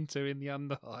bump into in the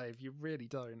Underhive. You really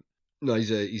don't. No,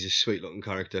 he's a sweet looking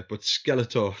character, but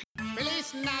Skeletor.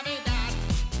 Feliz Navidad.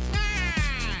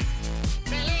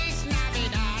 Feliz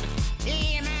Navidad.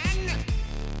 He-Man.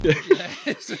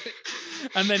 Yes.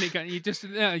 And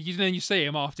then you see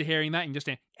him after hearing that and just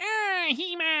think,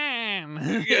 He-Man.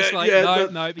 It's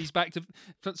like, no, he's back to.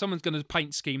 Someone's going to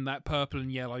paint scheme that purple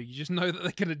and yellow. You just know that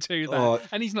they're going to do that,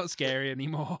 and he's not scary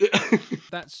anymore.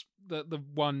 That's the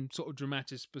one sort of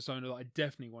dramatis persona that I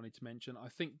definitely wanted to mention. I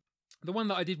think. The one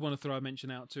that I did want to throw a mention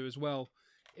out to as well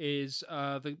is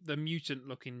the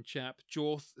mutant-looking chap,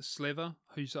 Jorth Slither,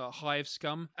 who's a hive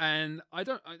scum. And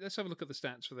let's have a look at the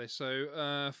stats for this. So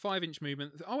 5-inch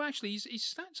movement. Oh, actually, his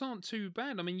stats aren't too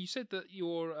bad. I mean, you said that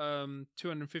your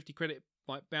 250 credit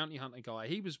like bounty hunter guy,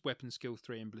 he was weapon skill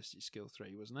 3 and ballistic skill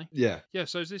 3, wasn't he? Yeah. Yeah,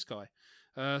 so is this guy.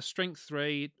 Strength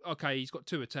 3. Okay, he's got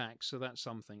 2 attacks, so that's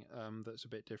something that's a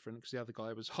bit different because the other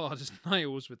guy was hard as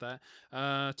nails with that.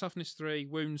 Toughness 3,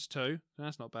 wounds 2.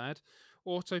 That's not bad.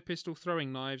 Auto pistol,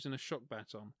 throwing knives, and a shock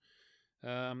baton.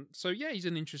 So yeah, he's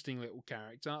an interesting little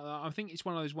character. I think it's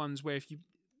one of those ones where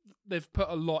they've put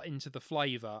a lot into the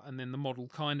flavour, and then the model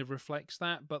kind of reflects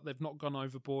that, but they've not gone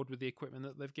overboard with the equipment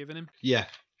that they've given him. Yeah.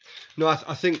 No,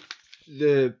 I think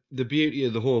the beauty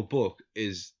of the whole book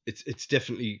is it's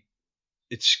definitely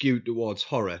it's skewed towards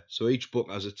horror. So each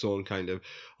book has its own kind of,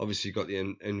 obviously you've got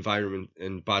the environment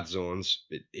and bad zones.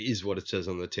 It is what it says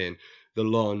on the tin. The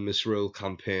Law and Misrule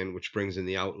campaign, which brings in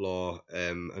the outlaw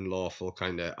and lawful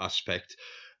kind of aspect.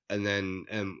 And then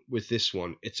with this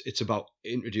one, it's about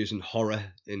introducing horror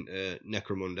into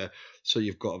Necromunda. So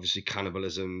you've got obviously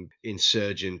cannibalism,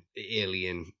 insurgent,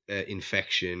 alien,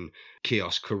 infection,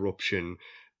 chaos, corruption.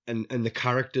 And the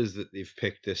characters that they've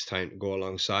picked this time to go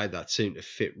alongside that seem to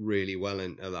fit really well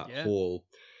into that whole.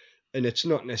 And it's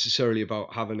not necessarily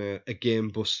about having a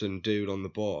game-busting dude on the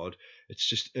board. It's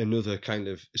just another kind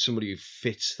of somebody who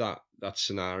fits that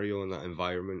scenario and that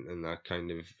environment and that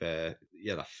kind of that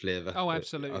flavour. Oh,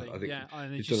 absolutely. I think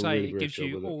and as you say, it gives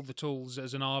you all the tools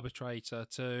as an arbitrator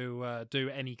to do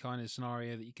any kind of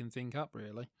scenario that you can think up,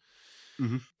 really.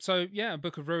 Mm-hmm. So, yeah,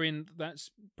 Book of Ruin, that's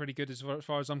pretty good as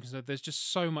far as I'm concerned. There's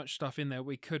just so much stuff in there.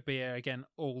 We could be here again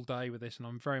all day with this, and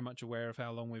I'm very much aware of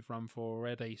how long we've run for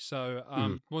already.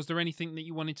 So, was there anything that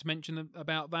you wanted to mention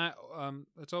about that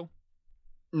at all?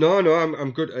 No,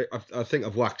 I'm good. I think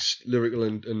I've waxed lyrical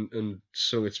and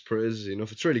sung its praises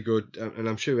enough. It's really good, and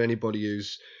I'm sure anybody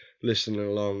who's listening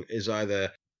along is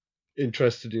either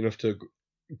interested enough to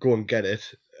go and get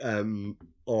it, or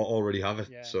already have it.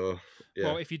 Yeah. So, yeah.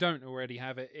 Well, if you don't already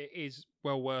have it, it is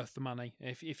well worth the money.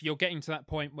 If you're getting to that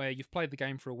point where you've played the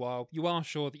game for a while, you are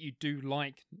sure that you do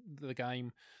like the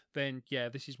game, then yeah,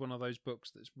 this is one of those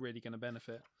books that's really going to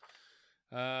benefit.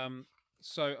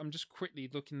 So I'm just quickly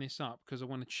looking this up because I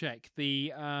want to check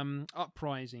the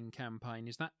Uprising campaign.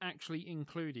 Is that actually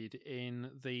included in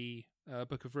the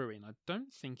Book of Ruin? I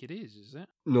don't think it is it?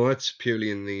 No, it's purely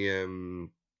in the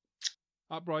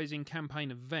Uprising campaign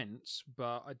events,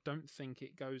 but I don't think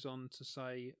it goes on to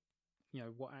say,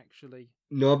 what actually.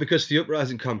 No, because the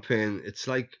Uprising campaign, it's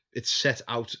set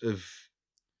out of.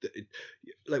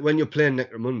 Like when you're playing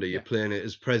Necromunda, you're playing it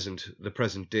as the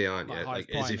present day, aren't you? Like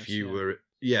as if you were.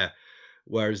 Yeah.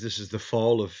 Whereas this is the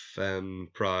fall of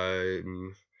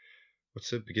Prime.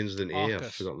 What's it? Begins with an A.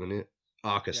 I've forgotten the name.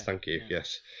 Arcus. Yeah, thank you. Yeah.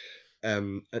 Yes.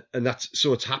 And that's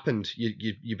so it's happened.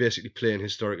 You basically playing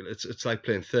historical. It's like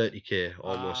playing 30k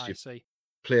almost. I see.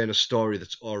 Playing a story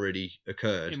that's already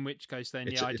occurred. In which case, then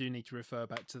I do need to refer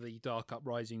back to the Dark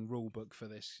Uprising rulebook for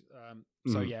this.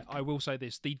 So yeah, I will say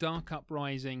this: the Dark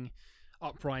Uprising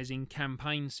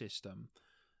campaign system.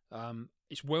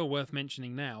 It's well worth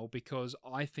mentioning now because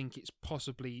I think it's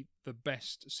possibly the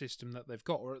best system that they've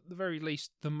got, or at the very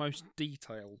least the most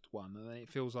detailed one, and it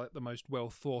feels like the most well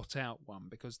thought out one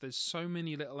because there's so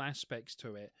many little aspects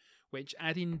to it which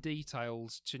add in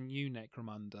details to New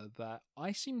Necromunda that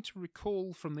I seem to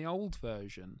recall from the old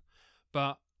version,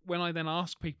 but when I then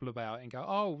ask people about it and go,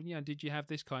 oh, did you have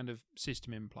this kind of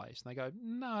system in place? And they go,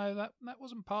 no, that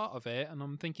wasn't part of it. And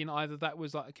I'm thinking either that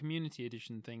was like a community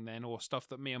edition thing then, or stuff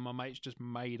that me and my mates just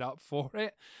made up for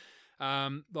it.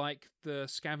 Like the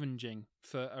scavenging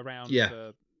for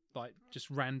like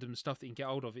just random stuff that you can get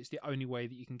hold of. It's the only way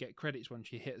that you can get credits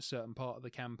once you hit a certain part of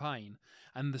the campaign.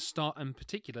 And in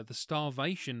particular, the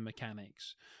starvation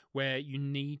mechanics, where you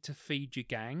need to feed your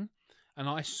gang. And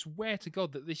I swear to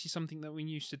God that this is something that we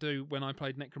used to do when I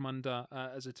played Necromunda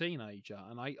as a teenager.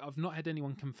 And I've not had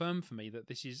anyone confirm for me that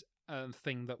this is a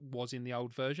thing that was in the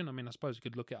old version. I mean, I suppose I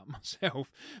could look it up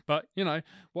myself. But,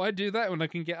 why do that when I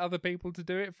can get other people to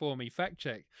do it for me? Fact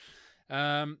check.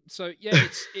 So, yeah,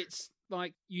 it's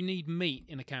like you need meat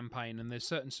in a campaign. And there's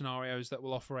certain scenarios that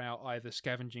will offer out either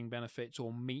scavenging benefits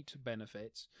or meat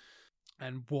benefits.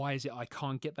 And why is it I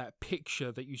can't get that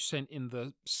picture that you sent in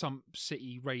the Sump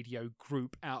City Radio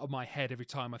group out of my head every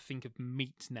time I think of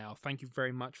meat now? Thank you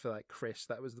very much for that, Chris.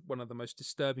 That was one of the most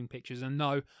disturbing pictures. And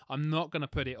no, I'm not going to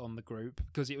put it on the group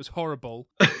because it was horrible.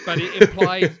 But it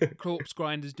implied corpse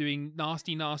grinders doing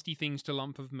nasty, nasty things to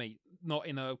lump of meat. Not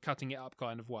in a cutting it up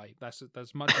kind of way. That's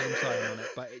much as I'm saying on it.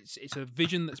 But it's a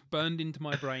vision that's burned into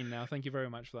my brain now. Thank you very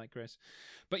much for that, Chris.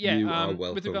 But yeah,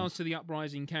 with regards to the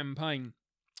Uprising campaign,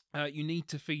 you need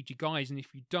to feed your guys, and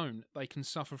if you don't, they can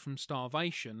suffer from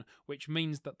starvation, which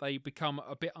means that they become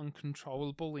a bit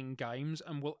uncontrollable in games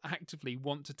and will actively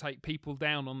want to take people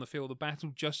down on the field of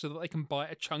battle just so that they can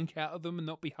bite a chunk out of them and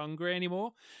not be hungry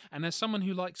anymore. And as someone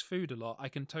who likes food a lot, I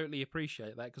can totally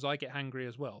appreciate that because I get hungry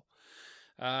as well.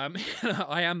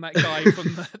 I am that guy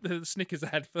from the Snickers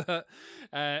advert.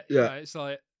 It's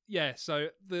like, yeah, so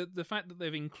the fact that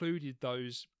they've included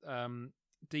those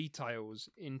details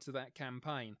into that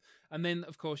campaign, and then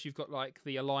of course you've got like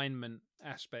the alignment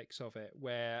aspects of it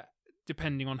where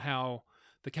depending on how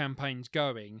the campaign's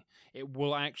going, it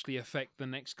will actually affect the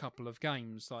next couple of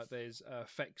games. Like there's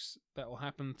effects that will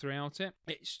happen throughout it.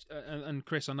 It's and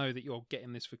Chris, I know that you're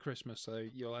getting this for Christmas, so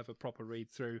you'll have a proper read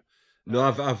through. No,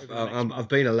 I've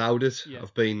been allowed it. Yeah.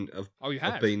 I've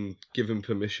been given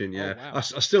permission. Yeah, oh, wow. I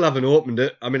still haven't opened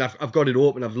it. I mean, I've got it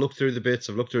open. I've looked through the bits.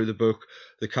 I've looked through the book,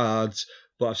 the cards.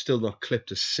 but I've still not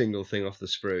clipped a single thing off the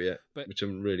sprue yet, But- which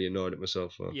I'm really annoyed at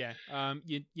myself for. Yeah,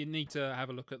 you need to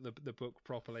have a look at the book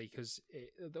properly, because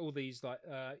all these like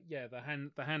the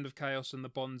hand of chaos and the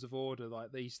bonds of order,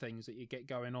 like these things that you get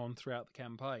going on throughout the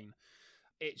campaign,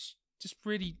 it's just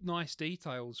really nice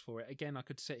details for it. Again, I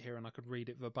could sit here and I could read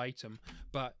it verbatim,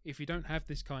 but if you don't have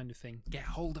this kind of thing, get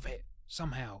hold of it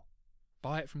somehow.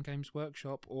 Buy it from Games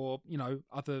Workshop or,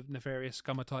 other nefarious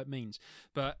scummer type means.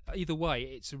 But either way,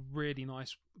 it's a really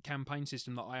nice campaign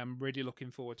system that I am really looking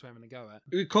forward to having a go at.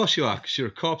 Of course you are, because you're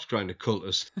a corpse grinder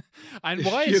cultist. And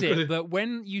why is You're it gonna- that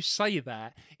when you say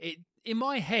that, in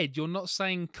my head, you're not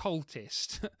saying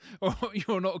cultist, or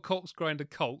you're not a corpse grinder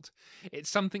cult. It's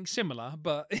something similar,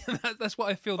 but that's what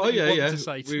I feel that you want to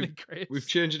say to me, Chris. We've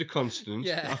changed the consonant,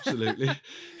 Yeah. absolutely.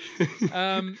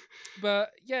 But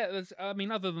yeah,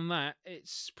 other than that,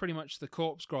 it's pretty much the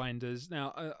corpse grinders.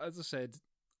 Now, as I said,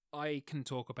 I can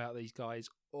talk about these guys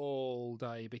all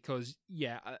day because,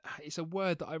 it's a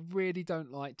word that I really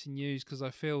don't like to use because I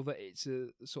feel that it's a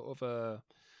sort of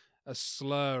a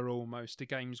slur almost to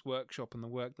Games Workshop and the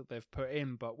work that they've put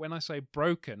in. But when I say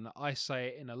broken, I say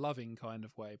it in a loving kind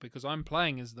of way because I'm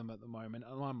playing as them at the moment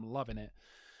and I'm loving it.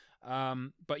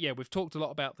 But yeah, we've talked a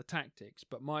lot about the tactics,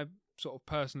 but my sort of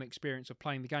personal experience of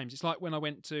playing the games, it's like when I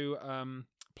went to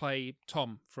play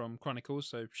Tom from Chronicles,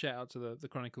 so shout out to the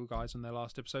Chronicle guys on their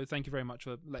last episode. Thank you very much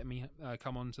for letting me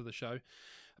come on to the show.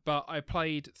 But I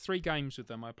played 3 games with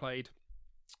them. I played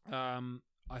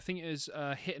I think it was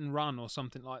Hit and Run or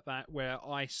something like that, where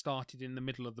I started in the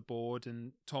middle of the board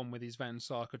and Tom with his Van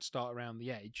Sar could start around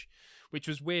the edge, which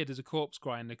was weird as a corpse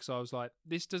grinder because I was like,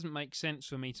 this doesn't make sense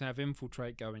for me to have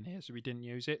Infiltrate going here, so we didn't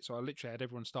use it. So I literally had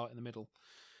everyone start in the middle.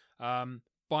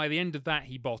 By the end of that,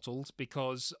 he bottled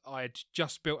because I'd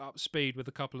just built up speed with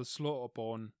a couple of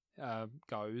Slaughterborn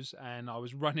goes, and I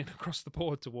was running across the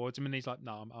board towards him, and he's like,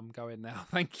 "No, I'm going now.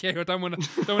 Thank you. I don't want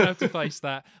to have to face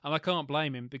that." And I can't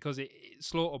blame him because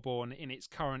Slaughterborn in its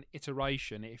current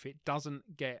iteration, if it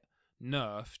doesn't get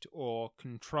nerfed or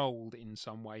controlled in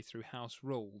some way through house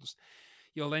rules,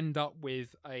 you'll end up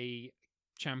with a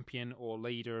champion or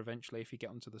leader eventually if you get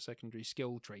onto the secondary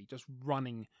skill tree, just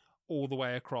running all the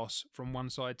way across from one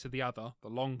side to the other, the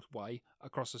long way,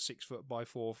 across a 6 foot by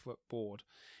 4 foot board.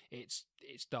 It's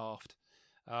daft.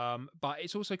 But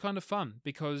it's also kind of fun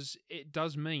because it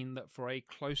does mean that for a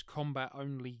close combat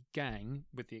only gang,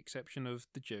 with the exception of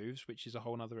the Juves, which is a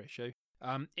whole other issue,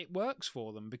 it works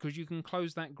for them because you can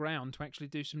close that ground to actually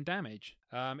do some damage.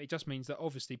 It just means that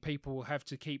obviously people have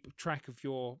to keep track of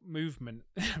your movement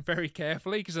very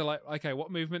carefully because they're like, okay,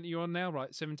 what movement are you on now?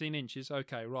 Right, 17 inches.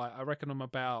 Okay, right. I reckon I'm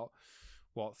about,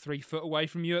 3 foot away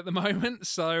from you at the moment.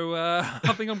 So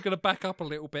I think I'm going to back up a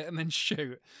little bit and then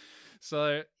shoot.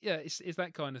 So yeah, it's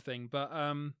that kind of thing. But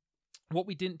what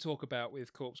we didn't talk about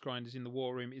with Corpse Grinders in the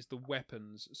War Room is the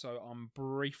weapons, so I'm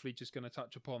briefly just going to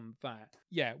touch upon that.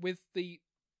 Yeah, with the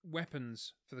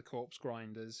weapons for the Corpse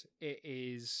Grinders,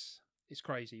 it's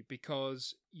crazy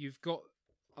because you've got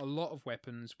a lot of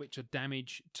weapons which are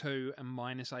damage 2 and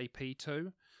minus AP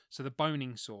 2. So the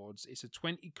Boning Swords, it's a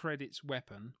 20 credits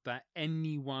weapon that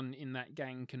anyone in that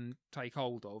gang can take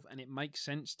hold of, and it makes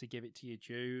sense to give it to your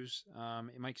Jews.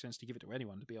 It makes sense to give it to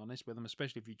anyone, to be honest with them,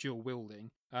 especially if you're dual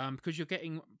wielding, because you're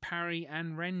getting parry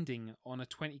and rending on a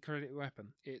 20 credit weapon.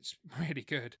 It's really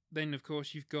good. Then, of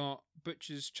course, you've got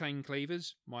Butcher's Chain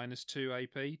Cleavers, minus 2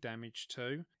 AP, damage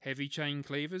 2. Heavy Chain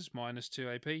Cleavers, minus 2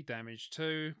 AP, damage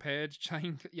 2. Paired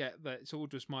Chain... Yeah, it's all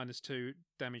just minus 2,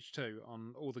 damage 2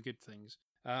 on all the good things.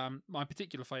 My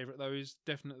particular favourite, though, is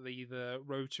definitely the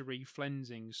Rotary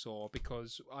Flensing Saw,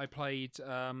 because I played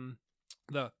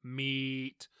the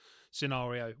meat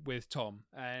scenario with Tom,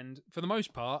 and for the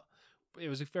most part, it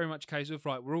was very much a case of,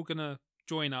 right, we're all going to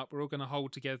join up, we're all going to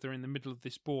hold together in the middle of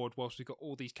this board whilst we've got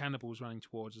all these cannibals running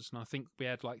towards us, and I think we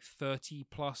had like 30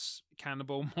 plus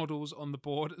cannibal models on the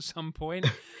board at some point.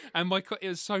 And it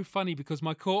was so funny because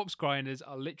my corpse grinders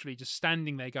are literally just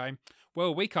standing there going,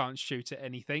 well, we can't shoot at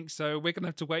anything, so we're going to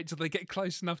have to wait till they get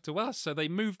close enough to us. So they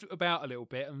moved about a little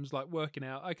bit and was like working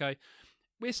out, okay,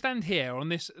 we'll stand here on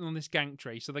this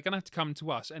gantry, so they're going to have to come to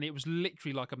us. And it was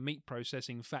literally like a meat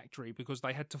processing factory because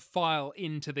they had to file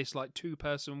into this like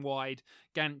 2-person wide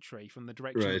gantry from the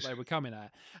direction that they were coming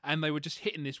at. And they were just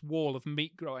hitting this wall of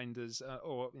meat grinders,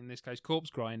 or in this case, corpse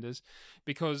grinders,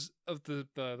 because of the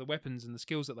weapons and the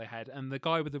skills that they had. And the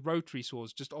guy with the rotary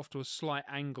swords just off to a slight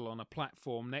angle on a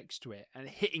platform next to it and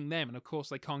hitting them. And of course,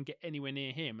 they can't get anywhere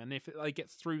near him. And if they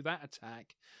get through that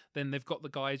attack, then they've got the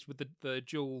guys with the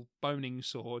dual boning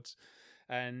swords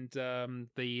and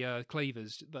the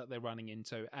cleavers that they're running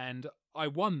into. And I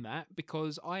won that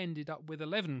because I ended up with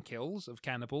 11 kills of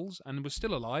cannibals and was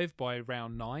still alive by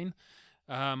round 9.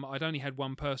 I'd only had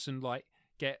one person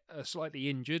get slightly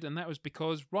injured, and that was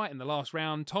because right in the last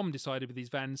round, Tom decided with his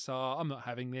Van Sar, I'm not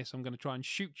having this, I'm going to try and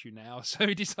shoot you now. So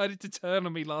he decided to turn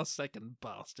on me last second,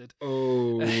 bastard.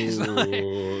 Oh,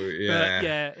 yeah. But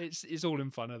yeah, it's all in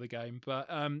fun of the game. But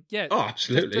yeah. Oh,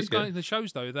 absolutely. Just going to the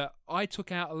shows, though, that I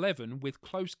took out 11 with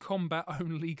close combat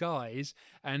only guys,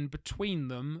 and between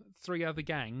them, 3 other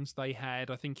gangs, they had,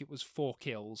 I think it was 4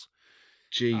 kills.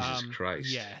 Jesus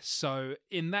Christ. Yeah, so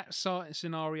in that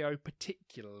scenario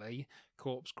particularly,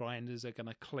 Corpse Grinders are going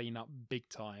to clean up big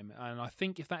time. And I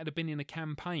think if that had been in a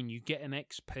campaign, you get an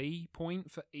XP point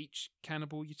for each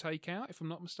cannibal you take out, if I'm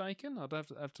not mistaken. I'd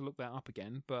have to look that up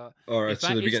again. But all right, so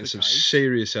they'll be getting some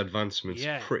serious advancements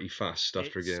pretty fast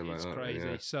after a game like that. It's crazy.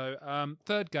 Yeah. So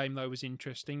third game, though, was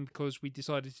interesting because we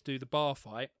decided to do the bar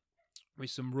fight with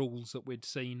some rules that we'd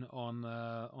seen on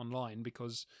online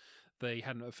because they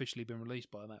hadn't officially been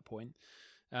released by that point.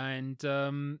 And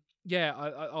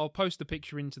I'll post the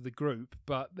picture into the group,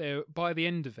 but by the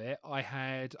end of it, I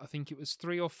had, I think it was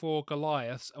 3 or 4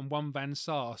 Goliaths and 1 Van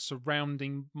Sar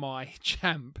surrounding my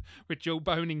champ with dual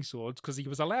boning swords, because he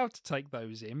was allowed to take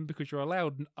those in, because you're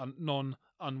allowed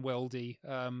non-unwieldy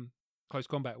close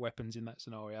combat weapons in that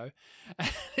scenario.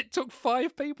 And it took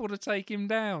 5 people to take him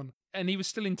down. And he was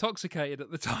still intoxicated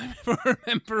at the time, if I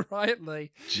remember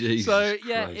rightly. Jesus so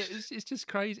yeah, Christ. it's just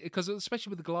crazy because especially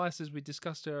with the Goliaths, as we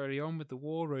discussed early on with the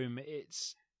War Room,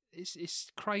 it's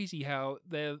crazy how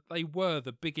they were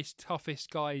the biggest,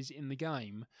 toughest guys in the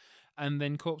game, and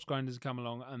then Corpse Grinders come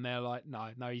along and they're like,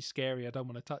 no, he's scary. I don't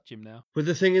want to touch him now. But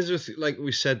the thing is, with like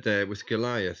we said there with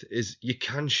Goliath, is you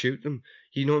can shoot them.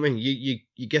 You know what I mean?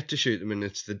 You get to shoot them, and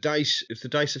it's the dice. If the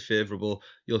dice are favourable,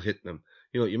 you'll hit them.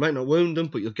 You know, you might not wound them,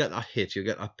 but you'll get that hit, you'll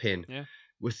get that pin. Yeah.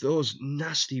 With those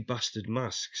nasty bastard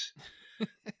masks,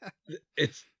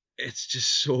 it's just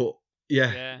so...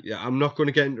 Yeah. I'm not going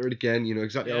to get into it again. You know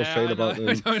exactly how I feel about them.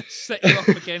 I don't set you off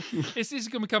again. This is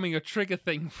becoming a trigger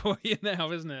thing for you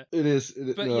now, isn't it? It is.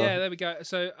 But yeah, there we go.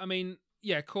 So, I mean,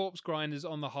 yeah, Corpse Grinders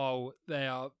on the whole, they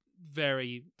are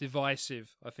very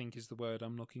divisive, I think is the word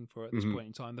I'm looking for at this point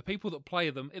in time. The people that play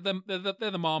them,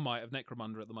 they're the Marmite of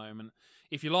Necromunda at the moment.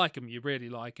 If you like them, you really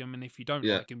like them, and if you don't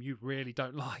like them, you really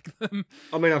don't like them.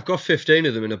 I mean, I've got 15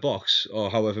 of them in a box,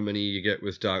 or however many you get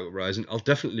with Dark Uprising. I'll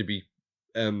definitely be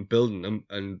building them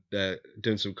and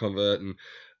doing some converting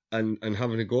and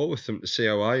having a go with them to see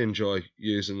how I enjoy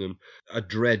using them. I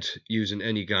dread using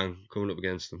any gang coming up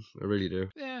against them. I really do.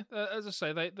 Yeah, as I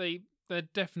say, they're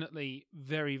definitely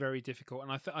very, very difficult.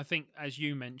 And I think, as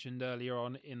you mentioned earlier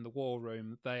on in the War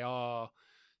Room, they are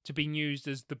to be used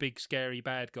as the big, scary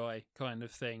bad guy kind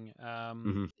of thing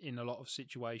in a lot of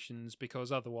situations,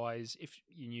 because otherwise, if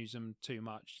you use them too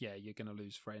much, you're going to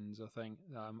lose friends, I think.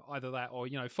 Either that or,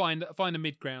 find a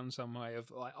mid-ground some way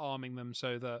of like arming them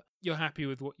so that you're happy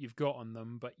with what you've got on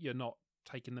them, but you're not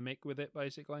taking the mick with it,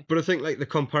 basically. But I think like the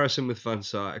comparison with Van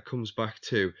Sar, it comes back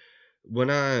to when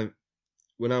I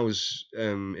was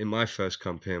in my first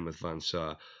campaign with Van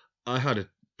Sar, I had a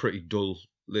pretty dull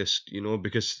list,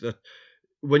 because that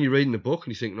when you're reading the book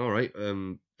and you're thinking, all right,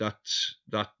 that's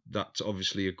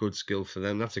obviously a good skill for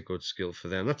them. That's a good skill for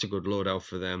them. That's a good loadout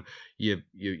for them. You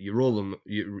roll them,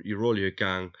 you roll your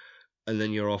gang, and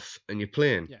then you're off and you're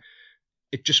playing. Yeah.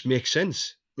 It just makes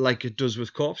sense, like it does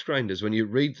with Corpse Grinders. When you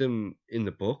read them in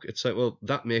the book, it's like, well,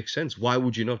 that makes sense. Why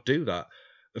would you not do that?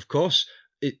 Of course.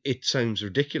 It sounds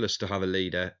ridiculous to have a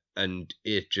leader and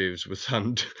 8 Jews with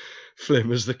hand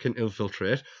flamers that can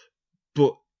infiltrate,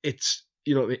 but it's,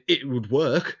 it would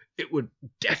work. It would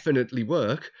definitely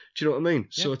work. Do you know what I mean?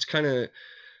 Yeah. So it's kind of,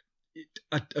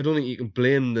 I don't think you can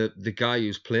blame the guy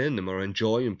who's playing them or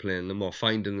enjoying playing them or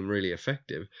finding them really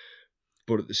effective,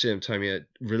 but at the same time,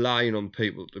 relying on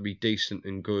people to be decent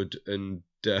and good and...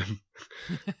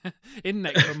 In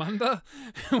Necromunda?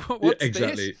 What's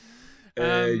exactly. this?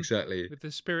 Exactly. With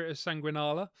the spirit of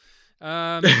Sanguinala.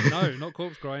 No, not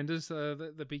Corpse Grinders.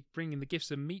 They'll be bringing the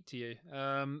gifts of meat to you.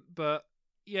 But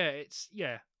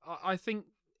I think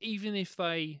even if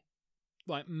they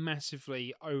like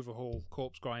massively overhaul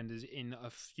Corpse Grinders in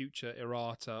a future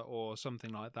errata or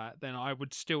something like that, then I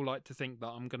would still like to think that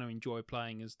I'm going to enjoy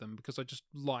playing as them, because I just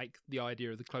like the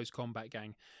idea of the close combat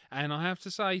gang. And I have to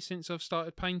say, since I've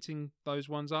started painting those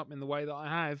ones up in the way that I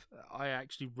have, I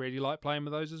actually really like playing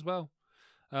with those as well.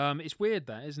 It's weird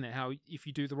that, isn't it? How if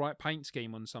you do the right paint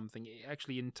scheme on something, it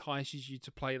actually entices you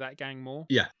to play that gang more.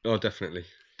 Yeah, oh, definitely.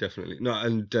 No,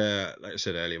 and like I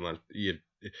said earlier, man,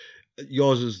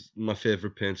 yours is my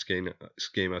favourite paint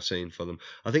scheme I've seen for them.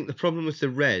 I think the problem with the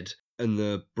red and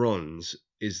the bronze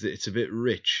is that it's a bit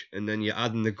rich, and then you're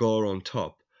adding the gore on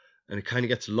top, and it kind of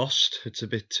gets lost. It's a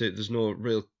bit there's no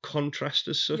real contrast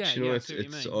as such. Yeah, you know, I see what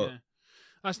you mean, yeah.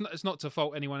 It's not to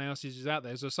fault anyone else's who's out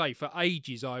there. As I say, for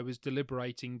ages I was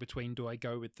deliberating between do I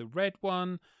go with the red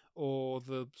one or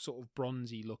the sort of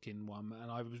bronzy looking one, and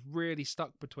I was really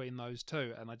stuck between those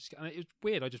two. And it was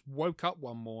weird. I just woke up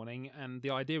one morning and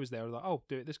the idea was there. I was like, oh,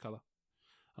 do it this colour.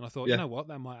 And I thought, you know what,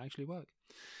 that might actually work.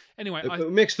 Anyway,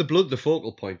 it makes the blood the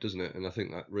focal point, doesn't it? And I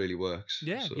think that really works.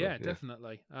 Yeah,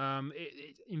 definitely.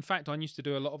 In fact, I used to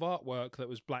do a lot of artwork that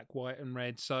was black, white, and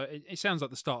red. So it sounds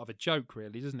like the start of a joke,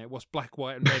 really, doesn't it? What's black,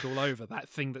 white, and red all over? That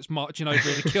thing that's marching over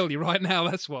here to kill you right now.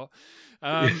 That's what.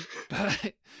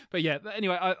 But yeah.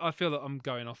 Anyway, I feel that I'm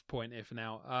going off point here for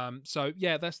now. So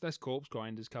yeah, that's Corpse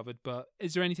Grinders covered. But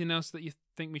is there anything else that you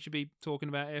think we should be talking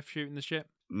about here for shooting the ship?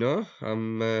 No,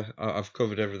 I've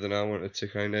covered everything I wanted to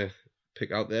kind of pick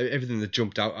out there, everything that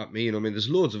jumped out at me. I mean, there's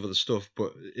loads of other stuff,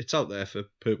 but it's out there for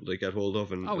people to get hold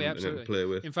of and play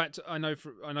with. In fact, I know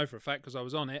for a fact because I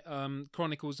was on it.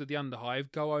 Chronicles of the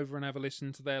Underhive. Go over and have a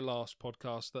listen to their last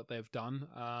podcast that they've done,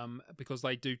 because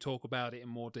they do talk about it in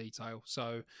more detail.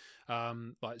 So,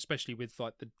 like especially with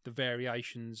like the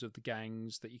variations of the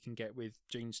gangs that you can get with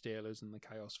Gene Stealers and the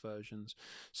Chaos versions.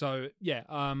 So yeah,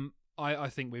 I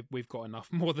think we've got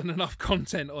more than enough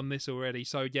content on this already.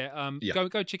 So yeah,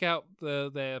 go check out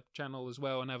their channel as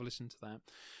well and have a listen to that.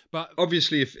 But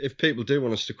obviously, if people do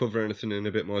want us to cover anything in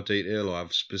a bit more detail or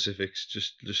have specifics,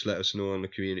 just let us know on the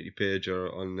community page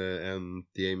or on the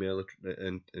email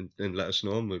and let us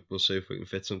know, and we'll see if we can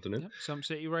fit something in. Yep,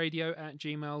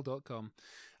 sumpcityradio@gmail.com.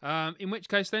 In which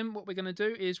case then what we're going to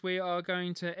do is we are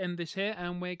going to end this here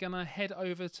and we're going to head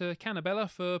over to Cannabella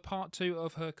for part 2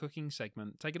 of her cooking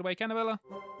segment. Take it away, Cannabella.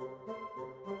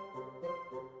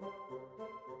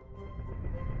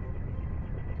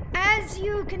 As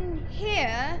you can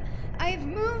hear, I've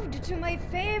moved to my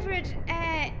favourite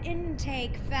air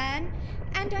intake fan,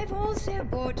 and I've also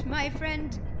brought my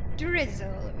friend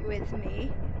Drizzle with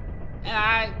me.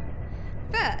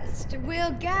 First,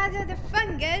 we'll gather the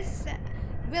fungus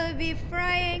we'll be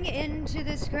frying into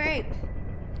the scrape.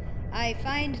 I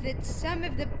find that some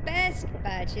of the best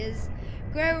batches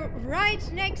grow right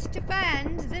next to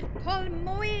fans that pull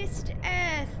moist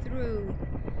air through.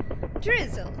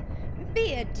 Drizzle,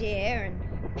 be a dear and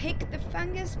pick the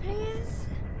fungus, please.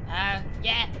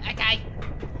 Yeah, okay.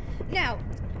 Now,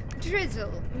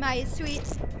 Drizzle, my sweet,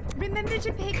 remember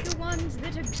to pick the ones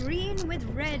that are green with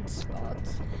red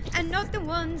spots, and not the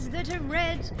ones that are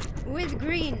red with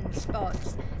green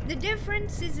spots. The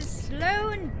difference is a slow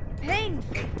and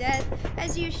painful death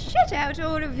as you shit out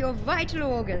all of your vital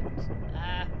organs.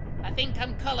 I think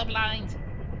I'm colorblind.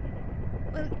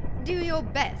 Well, do your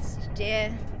best,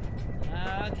 dear.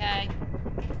 Okay.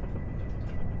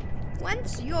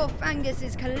 Once your fungus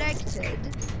is collected,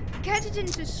 cut it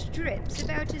into strips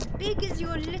about as big as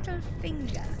your little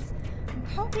finger.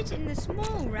 Pop it in the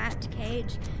small rat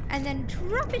cage and then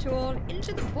drop it all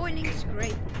into the boiling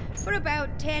scrape for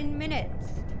about 10 minutes.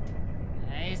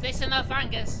 Is this enough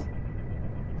fungus?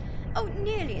 Oh,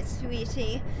 nearly,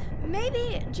 sweetie.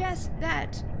 Maybe just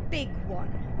that big one,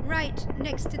 right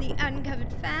next to the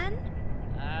uncovered fan?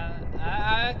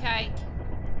 Okay.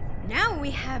 Now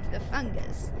we have the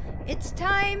fungus. It's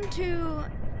time to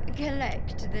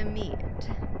collect the meat.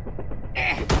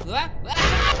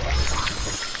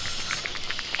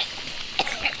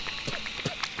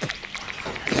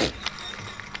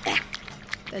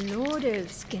 The Lord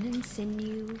of Skin and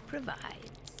Sinew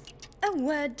provides. A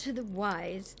word to the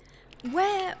wise.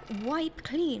 Wear wipe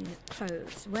clean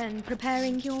clothes when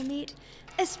preparing your meat,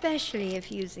 especially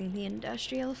if using the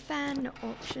industrial fan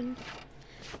option.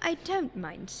 I don't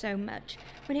mind so much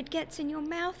when it gets in your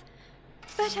mouth,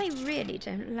 but I really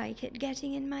don't like it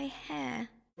getting in my hair.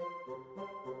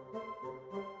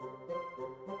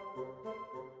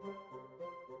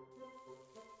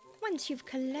 Once you've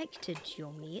collected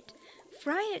your meat,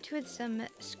 fry it with some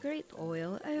scrape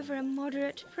oil over a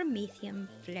moderate promethium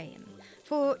flame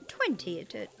for 20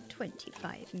 to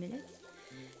 25 minutes.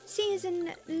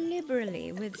 Season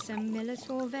liberally with some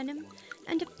Millersaw venom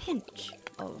and a pinch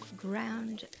of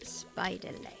ground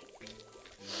spider leg.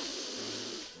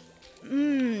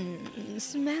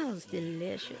 Smells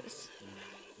delicious.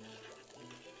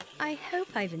 I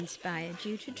hope I've inspired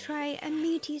you to try a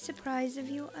meaty surprise of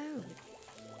your own.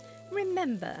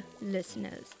 Remember,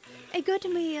 listeners, a good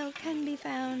meal can be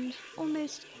found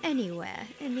almost anywhere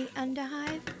in the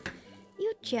Underhive.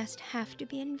 You just have to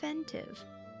be inventive.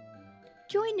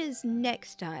 Join us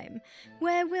next time,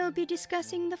 where we'll be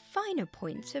discussing the finer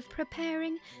points of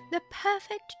preparing the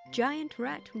perfect giant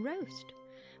rat roast.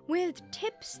 with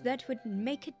tips that would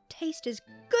make it taste as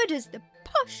good as the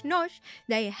posh nosh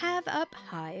they have up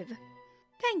Hive.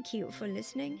 Thank you for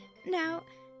listening. Now,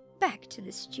 back to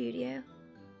the studio.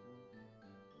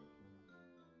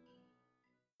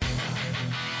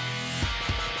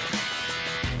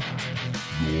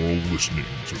 You're listening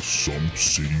to Some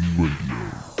City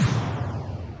Radio.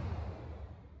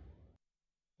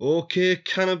 Okay,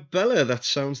 Cannabella, that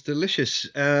sounds delicious.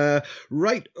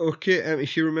 Right, okay,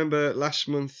 if you remember last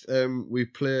month, we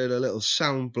played a little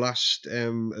sound blast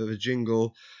of a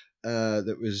jingle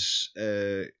that was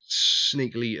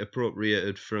sneakily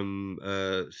appropriated from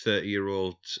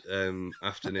 30-year-old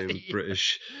afternoon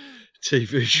British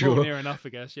TV show. More near enough, I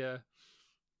guess, yeah.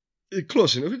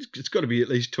 Close enough. It's got to be at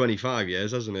least 25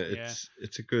 years, hasn't it?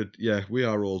 It's a good... Yeah, we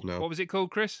are old now. What was it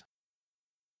called, Chris?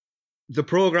 The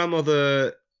programme or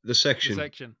the section? The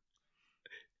section.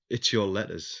 It's your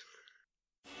letters.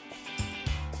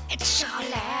 It's your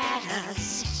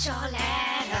letters, it's your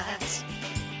letters.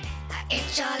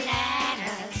 It's your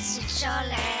letters, it's your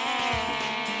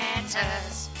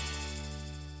letters.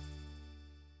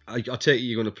 I take it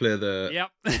you're going to play the...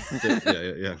 Yep.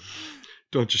 Yeah.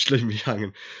 Don't just leave me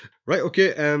hanging. Right,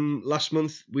 okay, last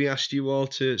month we asked you all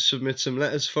to submit some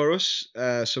letters for us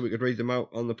so we could read them out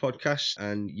on the podcast,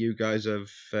 and you guys have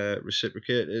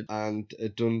reciprocated and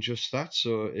done just that.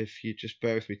 So if you just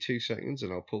bear with me 2 seconds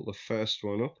and I'll pull the first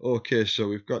one up. Okay, so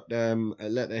we've got a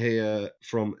letter here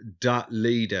from Dat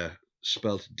Leader,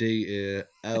 spelled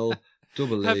D-A-L...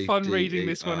 Have fun reading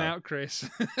this one out, Chris.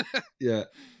 Yeah,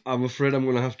 I'm afraid I'm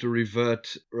going to have to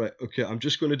revert. Right, okay, I'm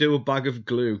just going to do a bag of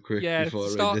glue quick before I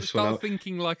read this one out. Start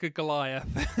thinking like a Goliath.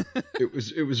 It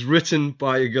was written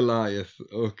by a Goliath.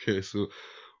 Okay, so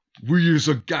we is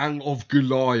a gang of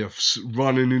Goliaths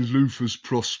running in Luther's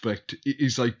Prospect. It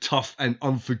is a tough and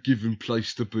unforgiving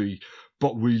place to be,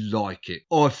 but we like it.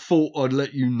 I thought I'd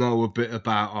let you know a bit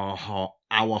about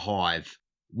our hive.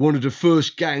 One of the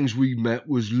first gangs we met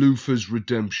was Luther's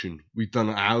Redemption. We don't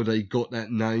know how they got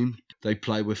that name. They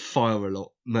play with fire a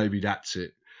lot. Maybe that's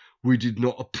it. We did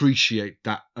not appreciate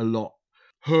that a lot.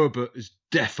 Herbert is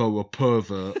defo a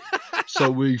pervert. So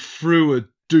we threw a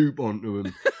dupe onto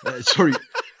him.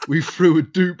 We threw a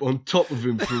dupe on top of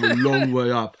him from a long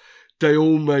way up. They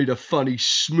all made a funny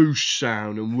smoosh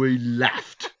sound and we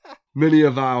laughed. Many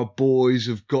of our boys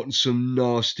have gotten some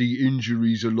nasty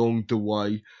injuries along the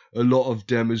way. A lot of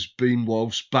them has been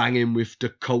whilst banging with the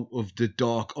cult of the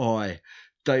Dark Eye.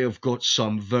 They have got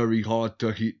some very hard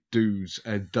to hit dudes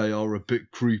and they are a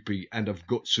bit creepy and have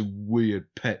got some weird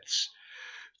pets.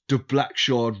 The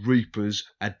Blackshard Reapers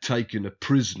had taken a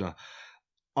prisoner,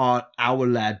 our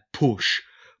lad Push,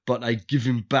 but they give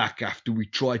him back after we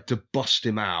tried to bust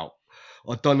him out.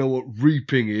 I don't know what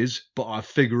reaping is, but I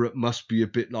figure it must be a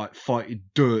bit like fighting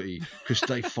dirty, because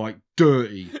they fight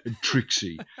dirty and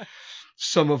tricksy.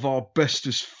 Some of our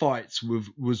bestest fights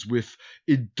was with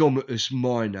Indomitus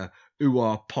Minor, who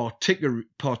are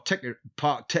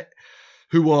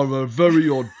who are a very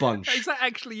odd bunch. Is that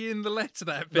actually in the letter,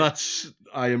 that bit?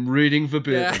 I am reading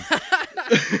verbatim.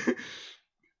 Yeah.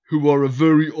 Who are a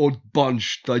very odd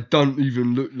bunch. They don't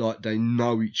even look like they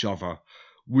know each other.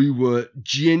 We were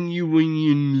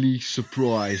genuinely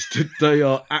surprised that they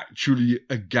are actually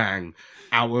a gang.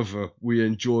 However, we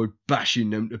enjoyed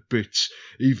bashing them to bits,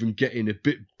 even getting a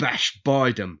bit bashed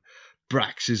by them.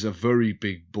 Brax is a very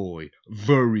big boy.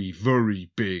 Very,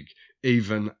 very big.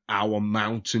 Even our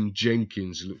Mountain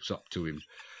Jenkins looks up to him.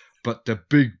 But the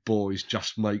big boys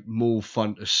just make more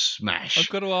fun to smash. I've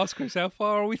got to ask Chris, how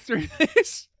far are we through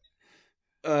this?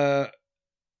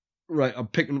 Right, I'm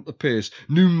picking up the pace.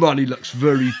 New Money looks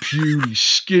very puny,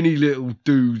 skinny little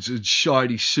dudes in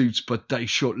shiny suits, but they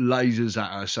shot lasers at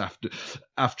us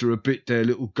after a bit. Their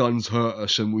little guns hurt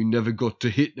us and we never got to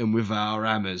hit them with our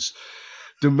hammers.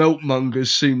 The Meltmongers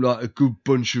seem like a good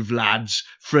bunch of lads,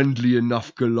 friendly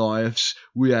enough Goliaths.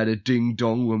 We had a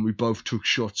ding-dong when we both took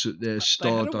shots at their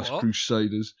Stardust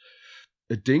Crusaders.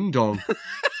 A ding-dong?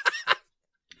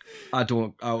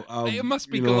 It must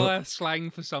be Goliath slang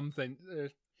for something.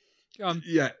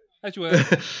 Yeah. As you were.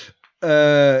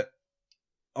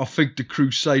 I think the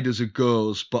Crusaders are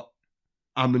girls, but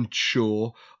Amant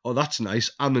Shaw. Oh, that's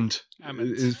nice. Amant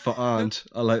is for aunt.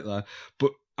 I like that.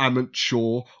 But Amant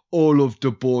Shaw, all of the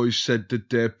boys said that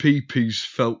their pee-pees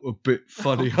felt a bit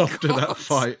funny after that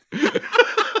fight.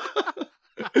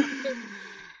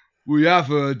 We have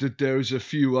heard that there is a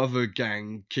few other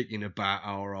gang kicking about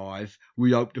our hive.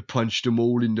 We hope to punch them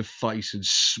all in the face and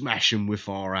smash them with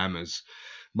our hammers.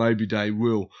 Maybe they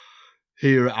will.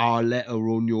 Hear our letter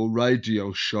on your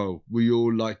radio show. We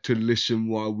all like to listen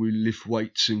while we lift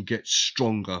weights and get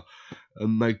stronger.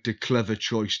 and make the clever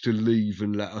choice to leave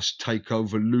and let us take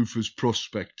over Luther's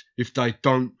Prospect. If they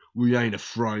don't, we ain't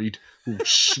afraid. We'll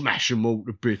smash 'em all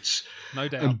to bits. No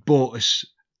doubt. And Bortus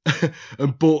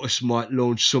might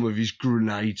launch some of his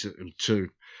grenades at them too.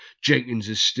 Jenkins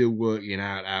is still working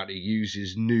out how to use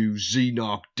his new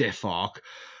Xenarch Death Arc.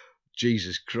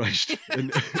 Jesus Christ.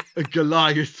 And a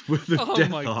Goliath with a Oh Death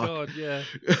my Arc. God, yeah.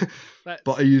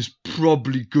 But he is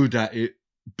probably good at it.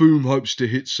 Boom hopes to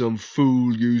hit some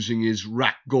fool using his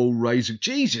Rakghoul Razor.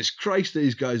 Jesus Christ,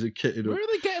 these guys are kitted Where up.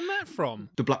 are they getting that from?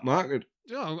 The black market.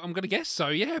 Oh, I'm going to guess so,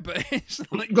 yeah, but it's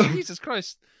like, Jesus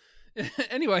Christ.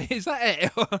 Anyway, is that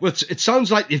it? Well, it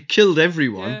sounds like they've killed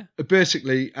everyone. Yeah.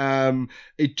 Basically,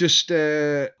 it just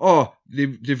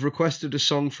they've requested a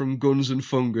song from Guns and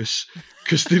Fungus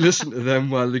because they listen to them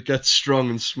while they get strong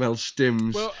and smell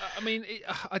stims. Well, I mean,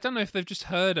 I don't know if they've just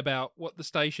heard about what the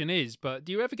station is, but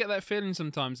do you ever get that feeling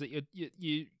sometimes that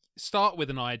you start with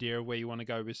an idea of where you want to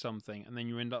go with something, and then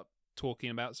you end up talking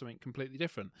about something completely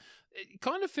different? It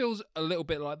kind of feels a little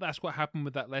bit like that's what happened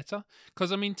with that letter.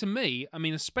 Because, I mean, to me,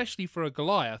 especially for a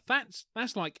Goliath, that's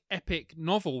like epic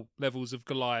novel levels of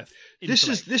Goliath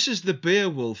intellect. This is the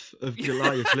Beowulf of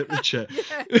Goliath literature.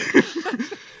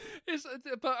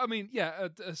 But I mean, yeah.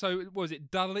 So what was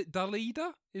it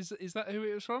Dalida? Is that who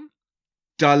it was from?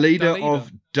 Dalida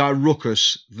of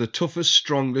Darucus, the toughest,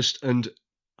 strongest, and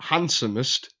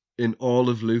handsomest in all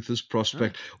of Luther's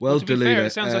Prospect. Well, to be Dalida, fair,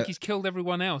 it sounds like he's killed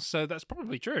everyone else, so that's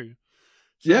probably true.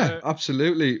 So, yeah,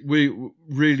 absolutely. We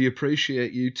really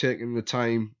appreciate you taking the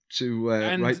time to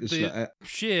write this letter.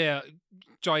 Sheer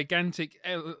gigantic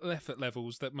effort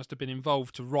levels that must have been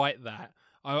involved to write that.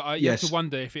 You Yes. have to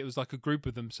wonder if it was like a group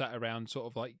of them sat around, sort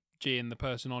of like geeing the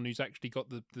person on who's actually got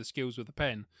the skills with the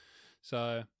pen.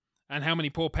 So, and how many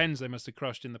poor pens they must have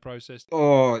crushed in the process.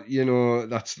 Oh,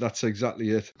 that's exactly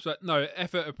it. So, no,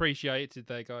 effort appreciated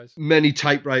there, guys. Many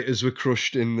typewriters were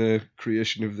crushed in the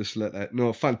creation of this letter.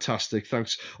 No, fantastic.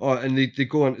 Thanks. Oh, and they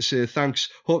go on to say, thanks.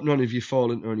 Hope none of you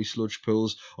fall into any sludge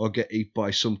pools or get eaten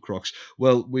by some crocs.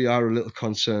 Well, we are a little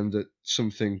concerned that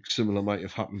something similar might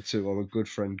have happened to our good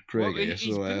friend Craig here.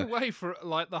 He's So, been away for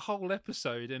like the whole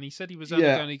episode, and he said he was only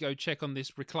going to go check on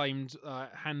this reclaimed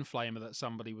hand flamer that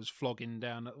somebody was flogging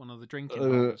down at one of the drinking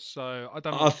holes. So I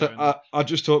don't know. I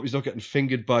just hope he's not getting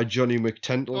fingered by Johnny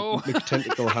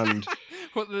McTentacle Hand.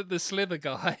 What, the Slither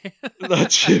guy?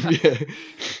 That's him, yeah.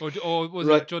 Or was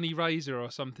it Johnny Razor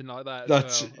or something like that?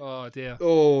 That's as well? Oh dear.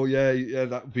 Oh yeah,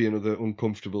 that would be another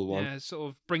uncomfortable one. Yeah, it sort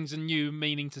of brings a new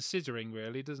meaning to scissoring,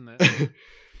 really, doesn't it?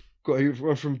 Got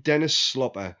one from Dennis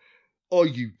Slopper. Oh,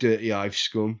 you dirty hive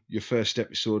scum. Your first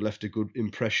episode left a good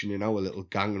impression in our little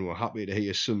gang, and we're happy to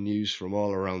hear some news from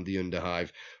all around the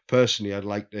Underhive. Personally, I'd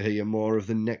like to hear more of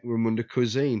the Necromunda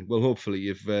cuisine. Well, hopefully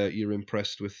you're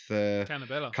impressed with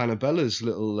Cannabella's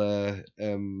little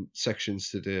sections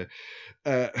today.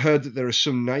 Heard that there are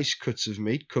some nice cuts of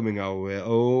meat coming our way.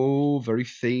 Oh, very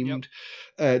themed.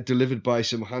 Yep. Delivered by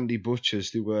some handy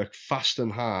butchers. They work fast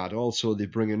and hard. Also, they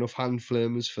bring enough hand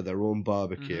flamers for their own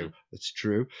barbecue. Mm-hmm. That's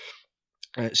true.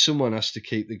 Someone has to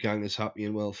keep the gangers happy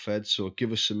and well fed, so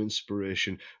give us some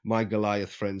inspiration. My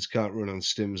Goliath friends can't run on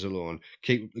stims alone.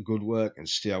 Keep up the good work and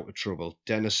stay out of trouble.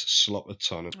 Dennis Slopper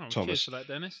Thomas. Cheers for that,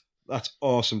 Dennis. That's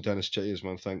awesome, Dennis. Cheers,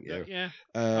 man. Thank you. Yeah.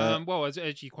 Well,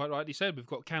 as you quite rightly said, we've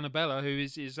got Cannabella, who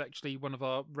is actually one of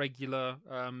our regular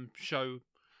show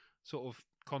sort of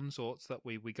consorts that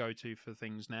we go to for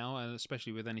things now, and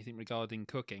especially with anything regarding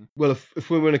cooking. Well, if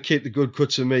we're going to keep the good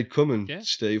cuts of meat coming,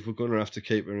 Steve, we're going to have to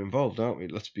keep her involved, aren't we?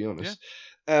 Let's be honest.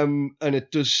 Yeah. And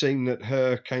it does seem that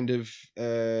her kind of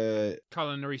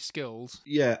culinary skills,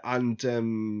 and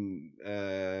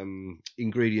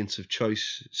ingredients of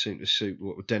choice seem to suit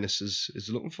what Dennis is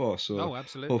looking for. So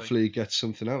absolutely. Hopefully he gets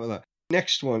something out of that.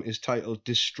 Next one is titled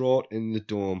Distraught in the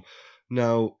Dome.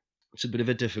 Now, it's a bit of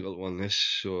a difficult one, this,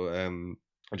 so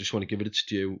I just want to give it its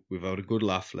due. We've had a good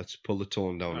laugh. Let's pull the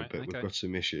tone down a bit. Okay. We've got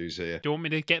some issues here. Do you want me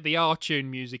to get the R-tune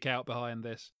music out behind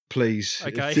this? Please,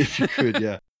 okay. if you could,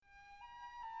 yeah.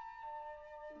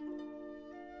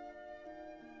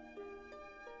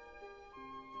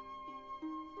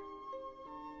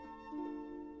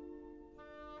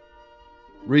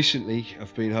 Recently,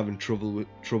 I've been having trouble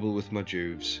with my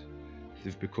Juves.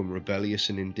 They've become rebellious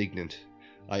and indignant.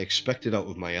 I expected out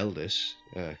of my eldest,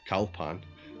 Calpan.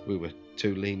 We were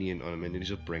too lenient on him in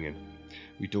his upbringing.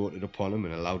 We doted upon him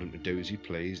and allowed him to do as he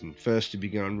pleased, and first he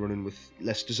began running with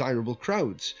less desirable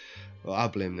crowds. Well, I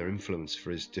blame their influence for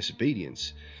his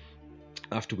disobedience.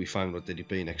 After we found out that he'd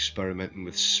been experimenting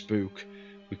with Spook,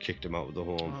 we kicked him out of the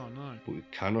home. Oh, no. But we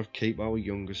cannot keep our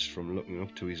youngest from looking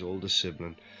up to his older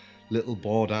sibling. Little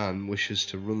Bordan wishes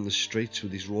to run the streets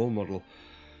with his role model.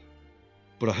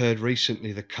 But I heard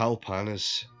recently the Kalpan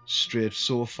has strayed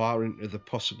so far into the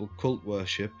possible cult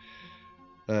worship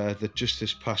that just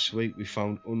this past week we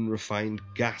found unrefined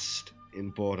gas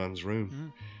in Bordan's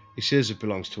room. He says it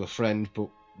belongs to a friend, but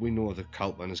we know the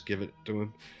Kalpan has given it to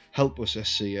him. Help us,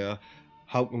 SCR.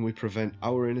 How can we prevent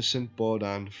our innocent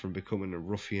Bordan from becoming a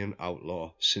ruffian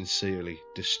outlaw? Sincerely,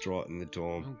 distraught in the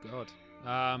dome. Oh, God.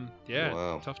 Yeah,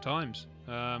 Wow. tough times.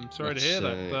 Sorry to That's, hear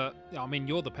that, but I mean,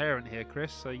 you're the parent here,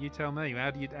 Chris. So you tell me, how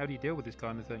do you deal with this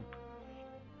kind of thing?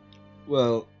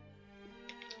 Well,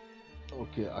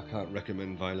 okay, I can't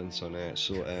recommend violence on air,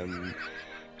 so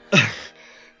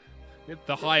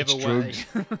The hive it's away.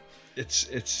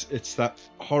 drugs. it's that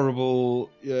horrible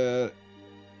that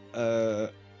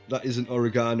isn't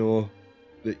oregano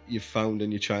that you found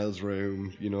in your child's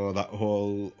room. You know, that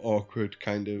whole awkward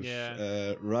kind of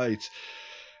right.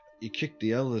 You kicked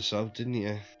the elders out, didn't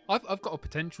you? I've got a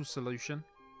potential solution.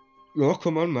 Oh,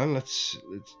 come on, man. Let's...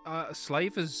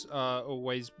 Slavers are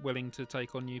always willing to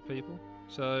take on new people.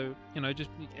 So, just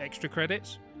extra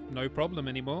credits, no problem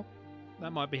anymore.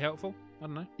 That might be helpful. I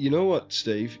don't know. You know what,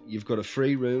 Steve? You've got a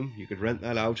free room. You could rent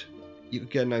that out. You could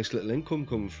get a nice little income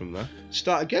coming from that.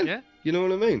 Start again. Yeah. You know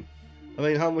what I mean?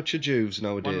 How much are Jews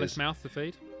nowadays? One less mouth to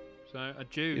feed. So a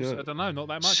Jews, You know, I don't know, not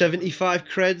that much. 75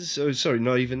 creds? Oh, sorry,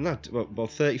 not even that.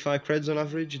 About 35 creds on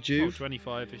average, a Jew? Well,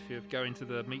 25 if you go into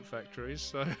the meat factories.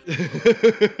 So,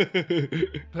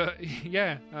 but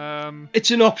yeah,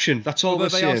 it's an option. That's all although we're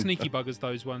they saying. are sneaky buggers,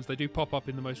 those ones. They do pop up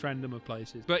in the most random of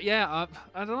places. But yeah,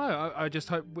 I don't know. I just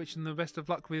hope wishing the best of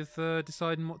luck with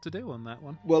deciding what to do on that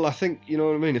one. Well, I think, you know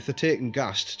what I mean? If they're taking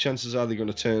gassed, chances are they're going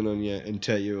to turn on you and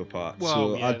tear you apart. Well,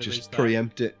 so yeah, I'd there is just that.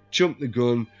 preempt it, jump the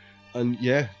gun, and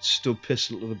stub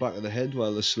pistol to the back of the head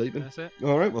while they're sleeping. That's it.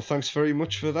 All right, well, thanks very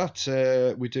much for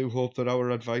that. We do hope that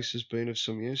our advice has been of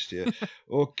some use to you.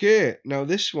 Okay, now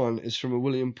this one is from a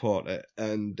William Porter,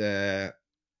 and...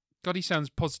 God, he sounds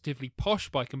positively posh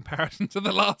by comparison to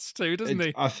the last two, doesn't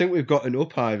he? I think we've got an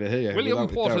up-hiver here. William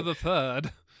without a Porter doubt. the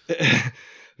Third.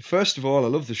 First of all, I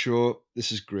love the show.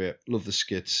 This is great. Love the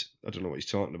skits. I don't know what he's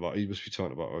talking about. He must be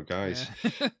talking about our guys.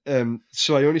 Yeah.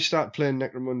 So I only started playing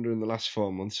Necromunda in the last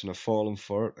 4 months, and I've fallen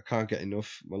for it. I can't get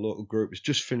enough. My local group has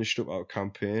just finished up our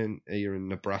campaign here in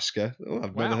Nebraska. Oh,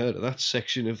 I've never heard of that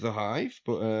section of the Hive,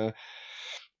 but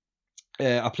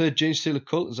I played Genestealer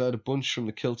Cult as I had a bunch from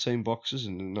the Kill Team boxes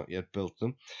and not yet built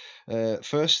them.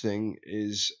 First thing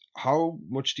is, how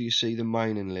much do you see the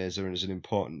mining laser as an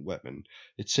important weapon?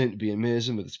 It seemed to be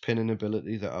amazing with its pinning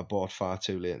ability that I bought far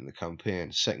too late in the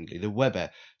campaign. Secondly, the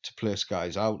Weber to place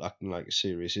guys out acting like a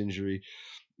serious injury.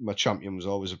 My champion was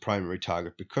always a primary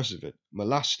target because of it. My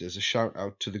last is a shout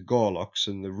out to the Gorloks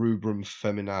and the Rubrum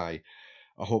Feminae.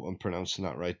 I hope I'm pronouncing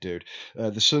that right, dude.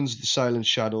 The Sons of the Silent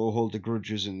Shadow hold the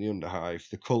grudges in the Underhive.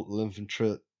 The cult will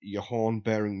infiltrate your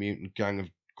horn-bearing mutant gang of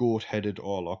goat-headed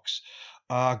Orlocks.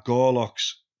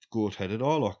 Gorlocks. Goat-headed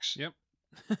Orlocks. Yep.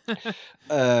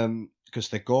 Because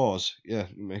they're gauze. Yeah,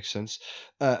 it makes sense.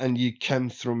 And you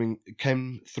chem-throwing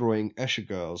Escher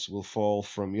girls will fall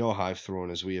from your hive throne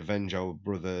as we avenge our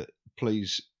brother.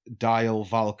 Please dial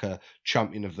Valka,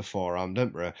 champion of the Four-Armed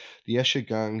Emperor. The Escher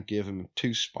gang gave him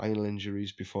 2 spinal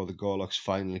injuries before the Gorlocks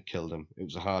finally killed him. It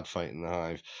was a hard fight in the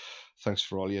hive. Thanks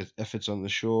for all your efforts on the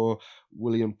show.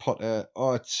 William Potter.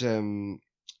 Oh, it's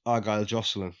Argyle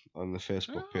Jocelyn on the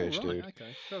Facebook page, right. dude.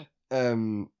 Okay, cool.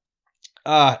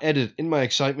 Edit. In my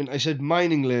excitement, I said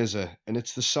mining laser, and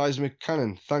it's the seismic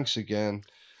cannon. Thanks again.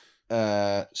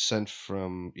 Sent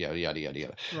from yada yada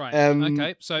yada. Right.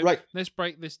 Okay. So right. Let's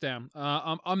break this down.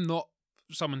 I'm not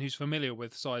someone who's familiar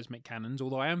with seismic cannons,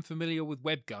 although I am familiar with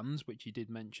web guns, which you did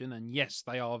mention, and yes,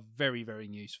 they are very, very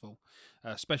useful,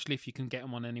 especially if you can get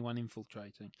them on anyone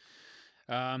infiltrating.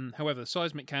 However, the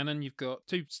seismic cannon, you've got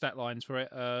 2 stat lines for it,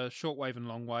 shortwave and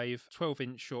long wave,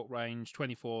 12-inch short range,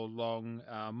 24 long,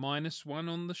 -1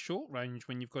 on the short range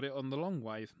when you've got it on the long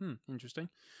wave. Interesting.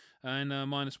 And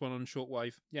 -1 on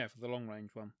shortwave, for the long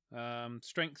range one.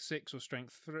 Strength 6 or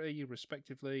strength 3,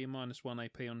 respectively, -1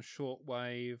 AP on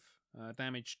shortwave,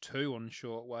 damage 2 on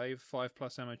shortwave,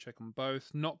 5+ ammo check on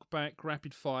both, knockback,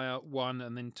 rapid fire 1,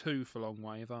 and then 2 for long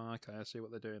wave. Okay, I see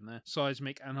what they're doing there.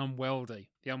 Seismic and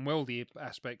unwieldy. The unwieldy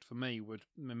aspect for me would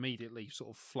immediately sort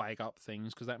of flag up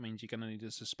things, because that means you're going to need a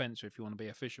suspenser if you want to be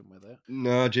efficient with it.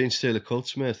 No, Genestealer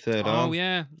Cult's mate, third arm. Oh,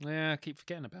 yeah, I keep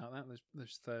forgetting about that,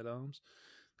 those third arms.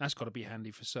 That's got to be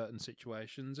handy for certain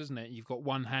situations, isn't it? You've got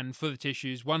one hand for the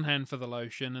tissues, one hand for the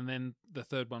lotion, and then the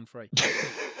third one free.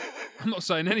 I'm not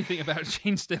saying anything about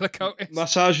Genestealer Cultists.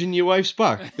 Massaging your wife's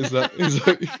back? Is that... Is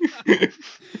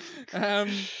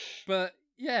but,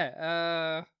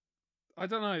 yeah, I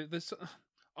don't know.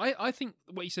 I think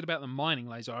what you said about the mining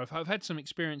laser, I've had some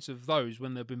experience of those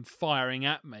when they've been firing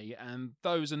at me, and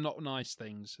those are not nice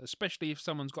things, especially if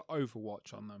someone's got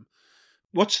Overwatch on them.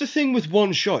 What's the thing with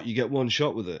one shot? You get one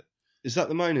shot with it. Is that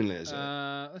the mining laser?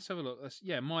 Let's have a look.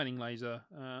 Mining laser,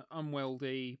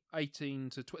 unwieldy, 18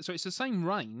 to 20. So it's the same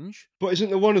range. But isn't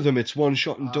there one of them? It's one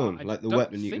shot and done. I Like the don't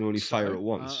weapon, you can think only fire so. at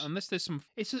once. Unless there's some.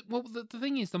 The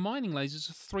thing is, the mining laser's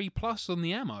a 3+ on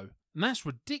the ammo, and that's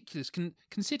ridiculous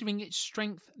considering its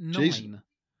strength 9. Jeez.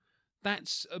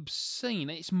 That's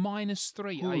obscene. It's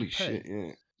 -3 Holy AP. shit!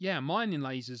 Yeah. Yeah, mining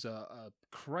lasers are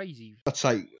crazy. That's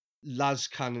like las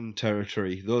cannon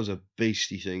territory. Those are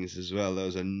beastie things as well.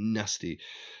 Those are nasty.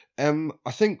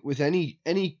 I think with any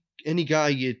guy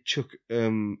you chuck a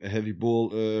heavy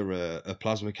bolter, a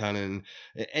plasma cannon,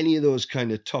 any of those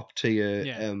kind of top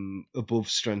tier above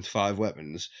strength 5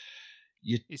 weapons,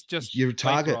 it's just your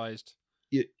target. vaporized.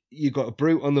 You got a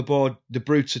brute on the board. The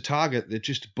brute's a target. They're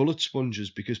just bullet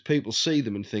sponges because people see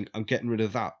them and think, I'm getting rid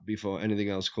of that before anything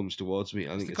else comes towards me.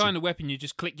 I think It's the kind of weapon you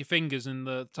just click your fingers and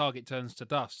the target turns to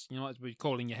dust. You might be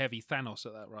calling your heavy Thanos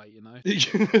at that rate, you know?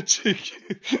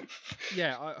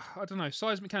 Yeah, I don't know.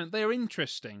 Seismic cannon, they're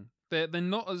interesting. They're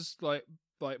not as like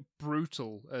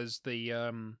brutal as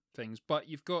the things, but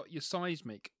you've got your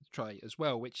seismic trait as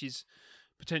well, which is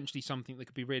potentially something that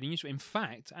could be really useful. In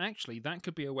fact, actually, that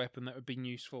could be a weapon that would be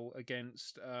useful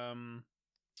against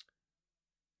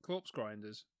corpse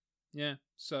grinders. Yeah,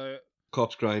 so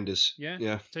corpse grinders.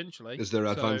 Yeah, potentially. As they're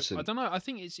advancing. I don't know. I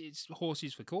think it's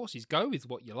horses for courses. Go with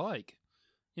what you like.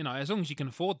 You know, as long as you can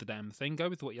afford the damn thing, go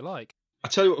with what you like. I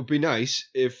tell you what would be nice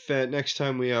if next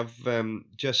time we have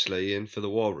Jessley in for the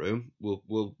war room,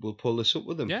 we'll pull this up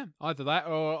with him. Yeah, either that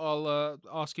or I'll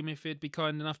ask him if he'd be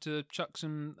kind enough to chuck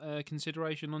some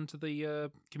consideration onto the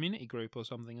community group or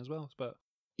something as well. But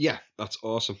yeah, that's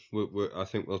awesome. I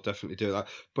think we'll definitely do that.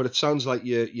 But it sounds like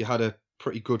you had a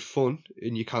pretty good fun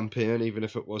in your campaign, even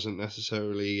if it wasn't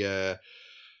necessarily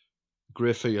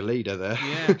great for your leader there.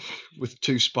 Yeah. With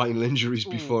 2 spinal injuries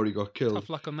before he got killed. Tough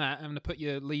luck on that, having to put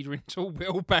your leader into a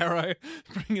wheelbarrow,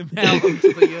 bring him out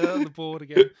onto the board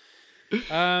again.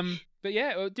 But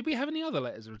yeah, did we have any other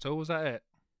letters at all? Was that it?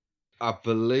 I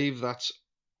believe that's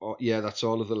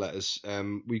all of the letters.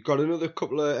 We got another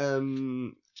couple of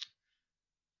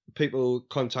people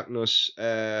contacting us.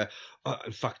 In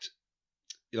fact,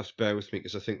 you'll have to bear with me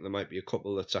because I think there might be a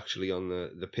couple that's actually on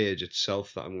the page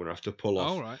itself that I'm going to have to pull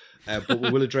off. All right. But we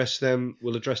will address them.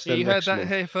 We'll address them. You next heard that month.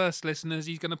 here first, listeners.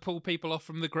 He's going to pull people off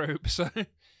from the group. So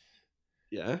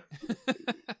yeah,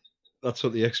 that's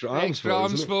what the extra arms extra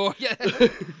arms for. Yeah.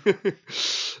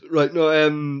 Right.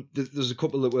 No. There's a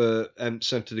couple that were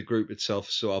sent to the group itself,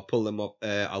 so I'll pull them up.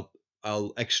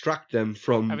 I'll extract them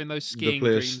from having those the skiing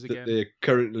place dreams that again. they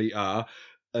currently are.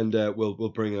 And we'll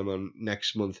bring them on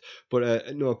next month. But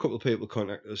a couple of people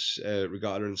contact us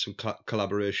regarding some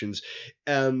collaborations.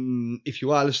 If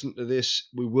you are listening to this,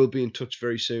 we will be in touch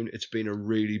very soon. It's been a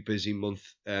really busy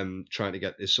month trying to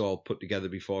get this all put together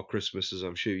before Christmas, as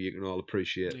I'm sure you can all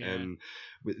appreciate. Yeah.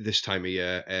 With this time of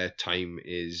year, time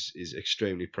is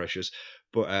extremely precious.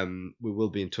 But we will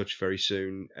be in touch very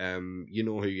soon. You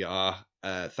know who you are.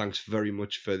 Thanks very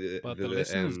much for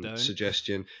the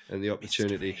suggestion and the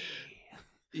opportunity.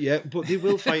 Yeah, but they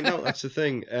will find out. That's the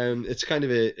thing. It's kind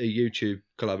of a YouTube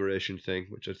collaboration thing,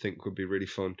 which I think would be really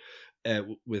fun.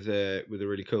 With a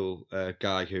really cool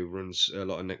guy who runs a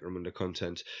lot of Necromunda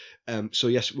content. So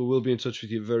yes, we will be in touch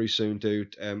with you very soon,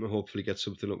 dude. And hopefully get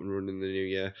something up and running in the new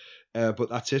year. But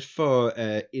that's it for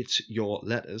It's Your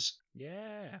Letters.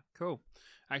 Yeah, cool.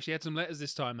 Actually had some letters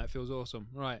this time. That feels awesome.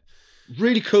 Right.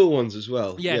 Really cool ones as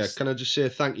well. Yes. Yeah, can I just say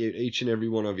thank you to each and every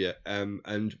one of you?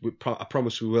 And I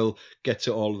promise we will get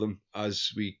to all of them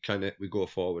as we go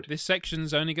forward. This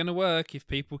section's only going to work if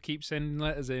people keep sending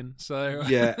letters in. So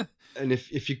yeah, and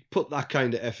if you put that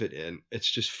kind of effort in, it's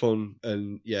just fun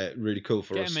and yeah, really cool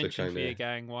for get us a to mention kind for your of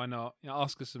gang. Why not?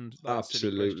 Ask us some silly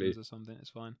absolutely questions or something. It's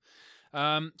fine.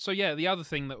 So yeah, the other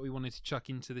thing that we wanted to chuck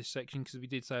into this section, because we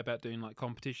did say about doing like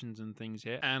competitions and things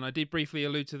here, and I did briefly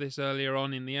allude to this earlier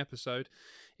on in the episode,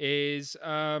 is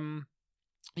due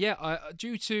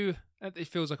to it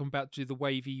feels like I'm about to do the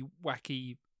wavy,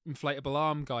 wacky, inflatable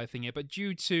arm guy thing here, but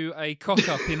due to a cock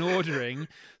up in ordering,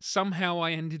 somehow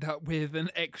I ended up with an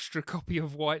extra copy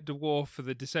of White Dwarf for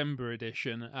the December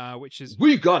edition, which is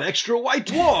we got extra White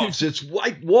Dwarfs. It's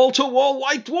white wall to wall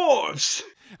White Dwarfs.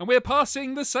 And we're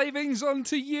passing the savings on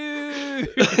to you.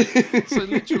 So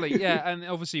literally, yeah. And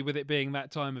obviously with it being that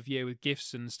time of year with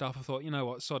gifts and stuff, I thought, you know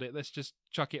what, sod it. Let's just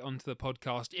chuck it onto the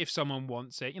podcast if someone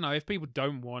wants it. You know, if people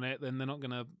don't want it, then they're not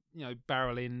going to,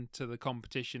 barrel into the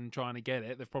competition trying to get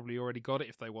it. They've probably already got it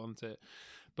if they want it.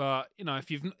 But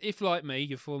if like me,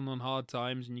 you've fallen on hard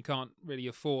times and you can't really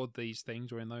afford these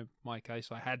things, or in my case,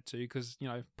 I had to because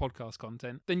podcast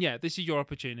content. Then yeah, this is your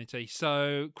opportunity.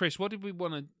 So, Chris, what did we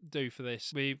want to do for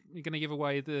this? We're going to give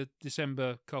away the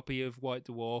December copy of White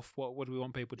Dwarf. What do we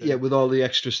want people to do? Yeah, with all the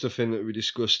extra stuff in that we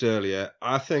discussed earlier,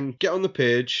 I think get on the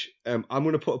page. I'm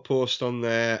going to put a post on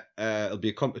there. It'll be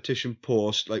a competition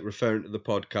post, like referring to the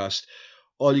podcast.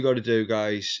 All you got to do,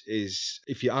 guys, is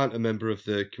if you aren't a member of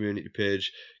the community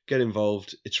page, get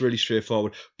involved. It's really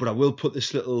straightforward. But I will put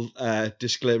this little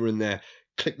disclaimer in there.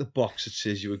 Click the box that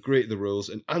says you agree to the rules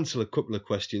and answer a couple of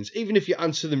questions, even if you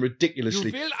answer them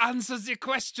ridiculously. You will answer the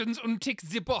questions and tick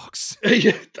the box.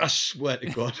 Yeah, I swear to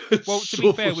God. Well, to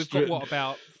be fair, we've got,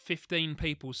 about 15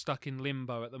 people stuck in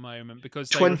limbo at the moment because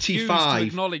they refuse to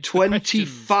acknowledge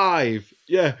 25,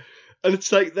 yeah. And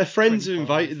it's like their friends have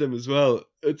invited them as well.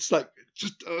 It's like,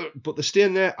 but they're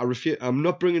staying there. I refuse. I'm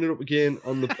not bringing it up again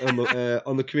on the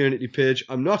on the community page.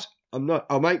 I'm not.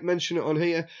 I might mention it on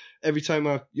here every time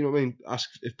I, ask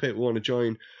if people want to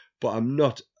join. But I'm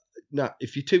not. Nah,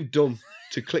 if you're too dumb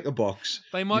to click a box,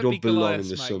 they might you don't be belong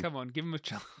Goliaths, in the mate. sun. Come on, give them a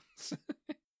chance.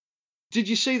 Did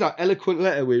you see that eloquent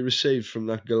letter we received from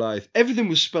that Goliath? Everything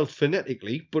was spelled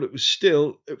phonetically, but it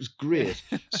was great.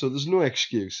 So there's no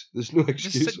excuse. There's no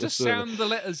excuse. Just sound the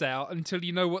letters out until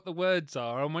you know what the words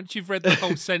are, and once you've read the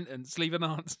whole sentence, leave an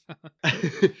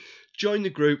answer. Join the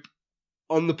group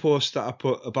on the post that I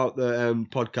put about the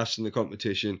podcast and the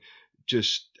competition.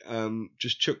 Just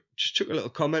chuck a little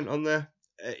comment on there.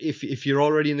 If you're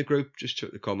already in the group, just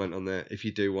chuck the comment on there. If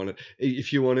you do want it,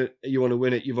 if you want to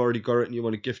win it, you've already got it, and you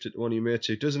want to gift it to one of your mates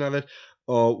who doesn't have it,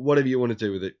 or whatever you want to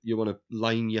do with it. You want to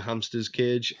line your hamster's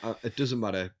cage. It doesn't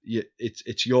matter.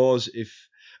 It's yours.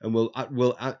 And we'll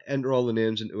enter all the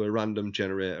names into a random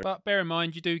generator. But bear in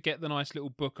mind, you do get the nice little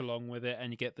book along with it,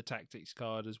 and you get the tactics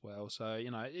card as well. So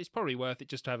it's probably worth it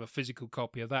just to have a physical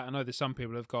copy of that. I know there's some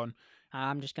people who have gone,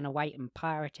 I'm just going to wait and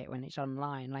pirate it when it's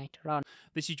online later on.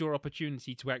 This is your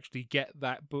opportunity to actually get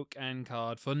that book and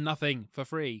card for nothing, for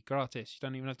free, gratis. You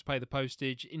don't even have to pay the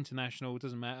postage. International,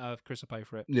 doesn't matter. Chris will pay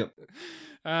for it. Yep.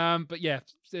 But yeah,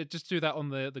 just do that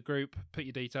on the group. Put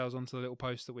your details onto the little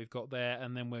post that we've got there,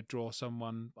 and then we'll draw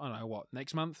someone, I don't know what,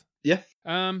 next month? Yeah.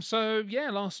 So yeah,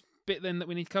 last bit then that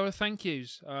we need to cover, thank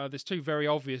yous. There's two very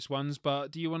obvious ones,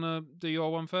 but do you want to do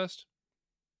your one first?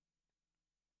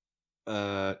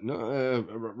 No,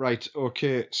 right,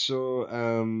 okay, so,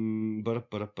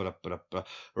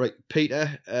 right,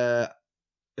 Peter,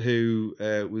 who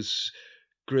was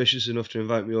gracious enough to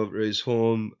invite me over to his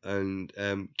home and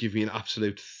give me an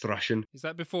absolute thrashing. Is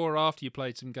that before or after you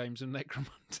played some games of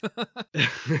Necromunda?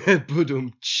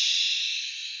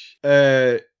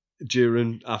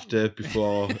 During, after,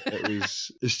 before,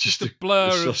 it's just a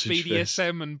blur of BDSM fest.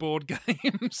 And board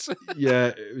games. Yeah,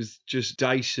 it was just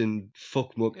dice and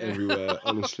fuck muck everywhere,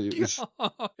 honestly. It was...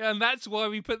 And that's why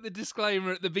we put the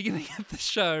disclaimer at the beginning of the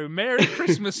show. Merry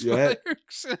Christmas,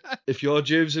 folks. If your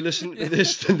Jews are listening to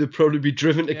this, then they'll probably be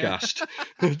driven to cast.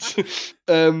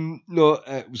 No,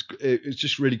 it was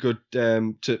just really good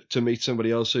to meet somebody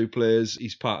else who plays.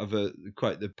 He's part of the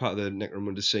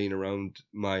Necromunda scene around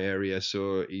my area,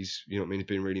 so he's he's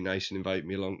been really nice and invited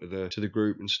me along to the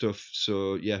group and stuff.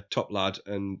 So yeah, top lad,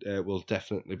 and we'll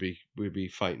definitely be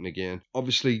fighting again.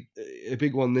 Obviously, a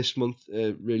big one this month,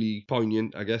 really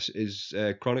poignant, I guess, is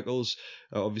Chronicles.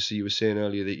 Obviously, you were saying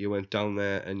earlier that you went down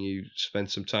there and you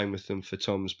spent some time with them for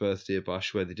Tom's birthday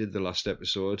bash, where they did the last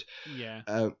episode. Yeah.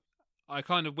 I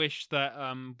kind of wish that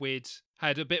we'd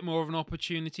had a bit more of an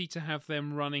opportunity to have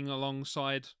them running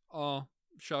alongside our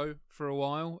show for a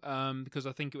while, because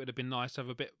I think it would have been nice to have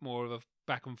a bit more of a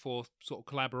back and forth sort of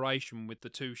collaboration with the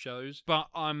two shows. But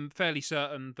I'm fairly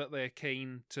certain that they're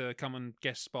keen to come and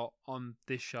guest spot on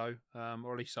this show,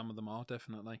 or at least some of them are,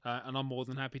 definitely. And I'm more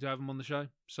than happy to have them on the show.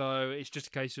 So it's just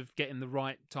a case of getting the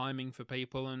right timing for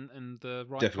people and the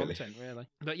right content, really.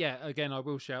 But yeah, again, I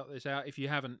will shout this out. If you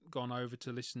haven't gone over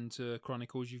to listen to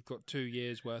Chronicles, you've got 2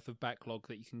 years worth of backlog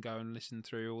that you can go and listen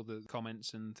through all the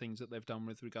comments and things that they've done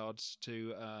with regards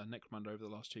to Necromunda over the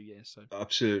last 2 years. So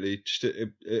absolutely, just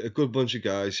a good bunch of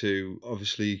guys who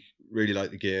obviously really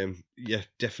like the game. Yeah,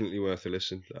 definitely worth a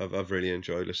listen. I've really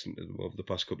enjoyed listening to them over the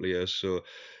past couple of years. So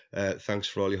thanks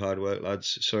for all your hard work,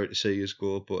 lads. Sorry to see you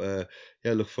go, but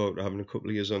yeah, look forward to having a couple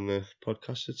of years on the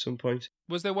podcast at some point.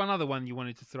 Was there one other one you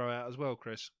wanted to throw out as well,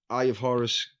 Chris? Eye of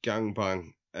Horus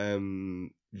Gangbang.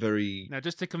 very. Now,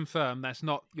 just to confirm, that's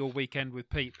not your weekend with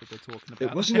Pete that we're talking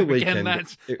about. It wasn't a weekend. Again,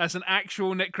 that's an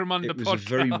actual Necromunda podcast. It was a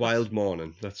very wild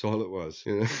morning. That's all it was.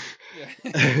 You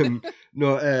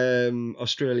know?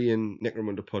 Australian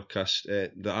Necromunda podcast.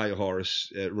 The Eye of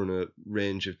Horus run a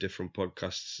range of different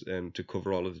podcasts to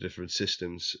cover all of the different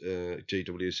systems,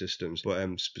 GW systems,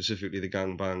 but specifically the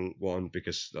Gangbang one,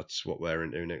 because that's what we're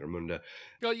into, Necromunda.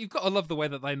 God, you've got to love the way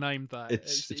that they named that.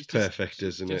 It's perfect,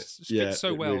 isn't it? Fits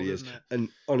so well, really doesn't it? And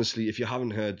honestly, if you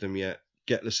haven't heard them yet,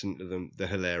 get listening to them. They're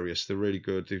hilarious. They're really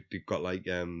good. They've got like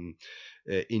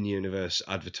in-universe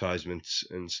advertisements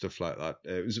and stuff like that.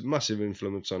 It was a massive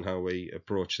influence on how we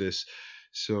approach this.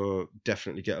 So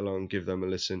definitely get along, give them a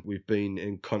listen. We've been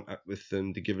in contact with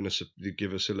them. They give us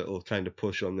a little kind of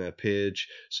push on their page.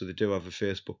 So they do have a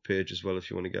Facebook page as well if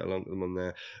you want to get along to them on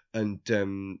there. And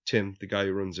Tim, the guy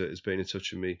who runs it, has been in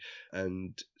touch with me.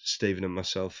 And Stephen and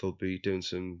myself will be doing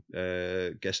some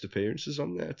guest appearances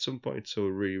on there at some point. So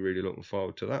we're really, really looking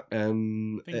forward to that.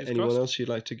 Anyone else you'd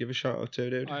like to give a shout out to,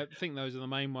 dude? I think those are the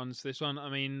main ones. This one, I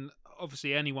mean,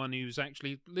 obviously anyone who's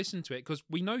actually listened to it, because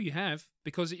we know you have,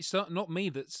 because it's not me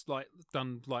that's like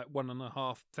done like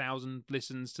 1,500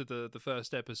 listens to the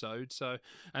first episode. So,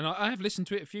 and I have listened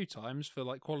to it a few times for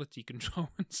like quality control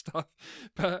and stuff.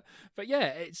 But yeah,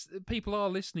 it's people are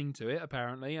listening to it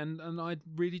apparently, and I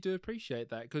really do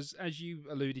appreciate that, because as you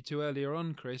alluded to earlier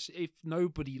on, Chris, if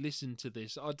nobody listened to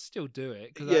this, I'd still do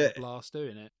it because I had a blast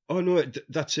doing it. Oh no,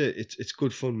 that's it. It's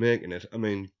good fun making it. I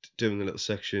mean, doing the little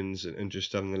sections and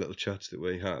just having the little chats that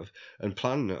we have and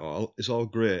planning it all is all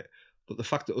great. But the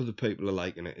fact that other people are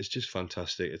liking it is just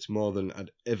fantastic. It's more than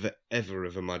I'd ever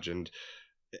have imagined.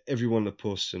 Everyone that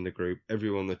posts in the group,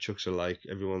 everyone that chucks a like,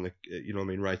 everyone that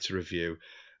writes a review,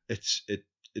 it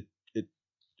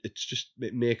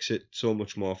makes it so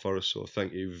much more for us. So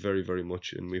thank you very, very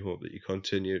much, and we hope that you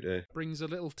continue to. Brings a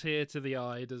little tear to the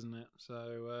eye, doesn't it?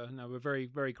 So no, we're very,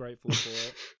 very grateful for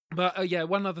it. But yeah,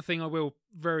 one other thing I will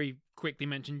very quickly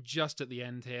mention just at the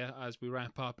end here as we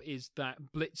wrap up is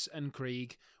that Blitz and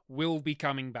Krieg will be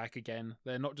coming back again.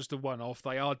 They're not just a one-off.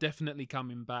 They are definitely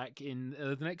coming back in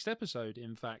the next episode,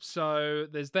 in fact. So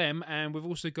there's them, and we've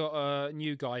also got a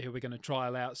new guy who we're going to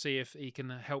trial out, see if he can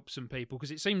help some people,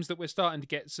 because it seems that we're starting to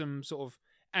get some sort of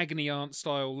Agony Aunt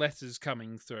style letters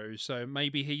coming through, so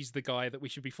maybe he's the guy that we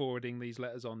should be forwarding these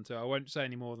letters on to. I won't say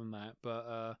any more than that,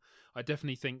 but I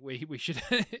definitely think we should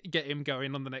get him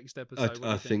going on the next episode.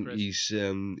 I think he's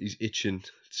itching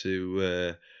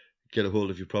to get a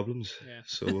hold of your problems. Yeah.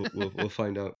 So we'll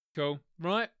find out. Cool.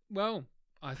 Right. Well,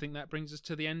 I think that brings us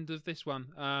to the end of this one.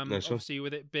 Nice obviously,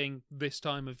 with it being this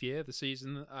time of year, the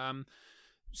season.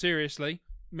 Seriously,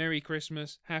 Merry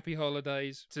Christmas, Happy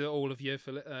Holidays to all of you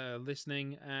for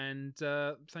listening, and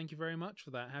thank you very much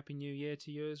for that. Happy New Year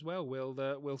to you as well.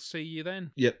 We'll see you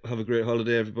then. Yep. Have a great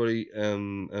holiday, everybody,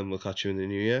 and we'll catch you in the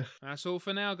new year. That's all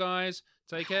for now, guys.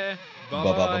 Take care.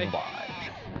 Bye.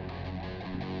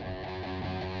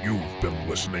 You've been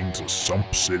listening to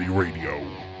Sump City Radio.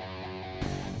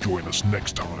 Join us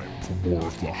next time for more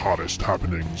of the hottest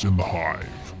happenings in the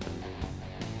Hive.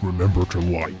 Remember to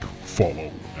like,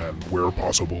 follow, and where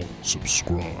possible,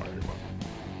 subscribe.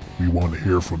 We want to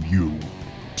hear from you.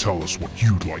 Tell us what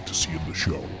you'd like to see in the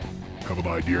show. Have an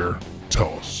idea?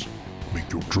 Tell us.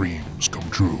 Make your dreams come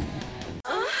true.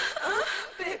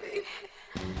 Baby.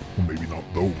 Or maybe not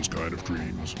those kind of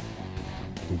dreams.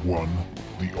 The one,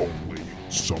 the only,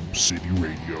 Sump City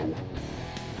Radio.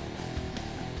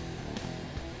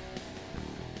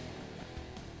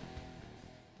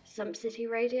 Sump City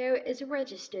Radio is a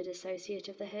registered associate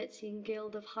of the Hertzian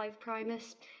Guild of Hive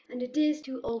Primus and adheres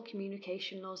to all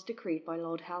communication laws decreed by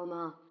Lord Halmar.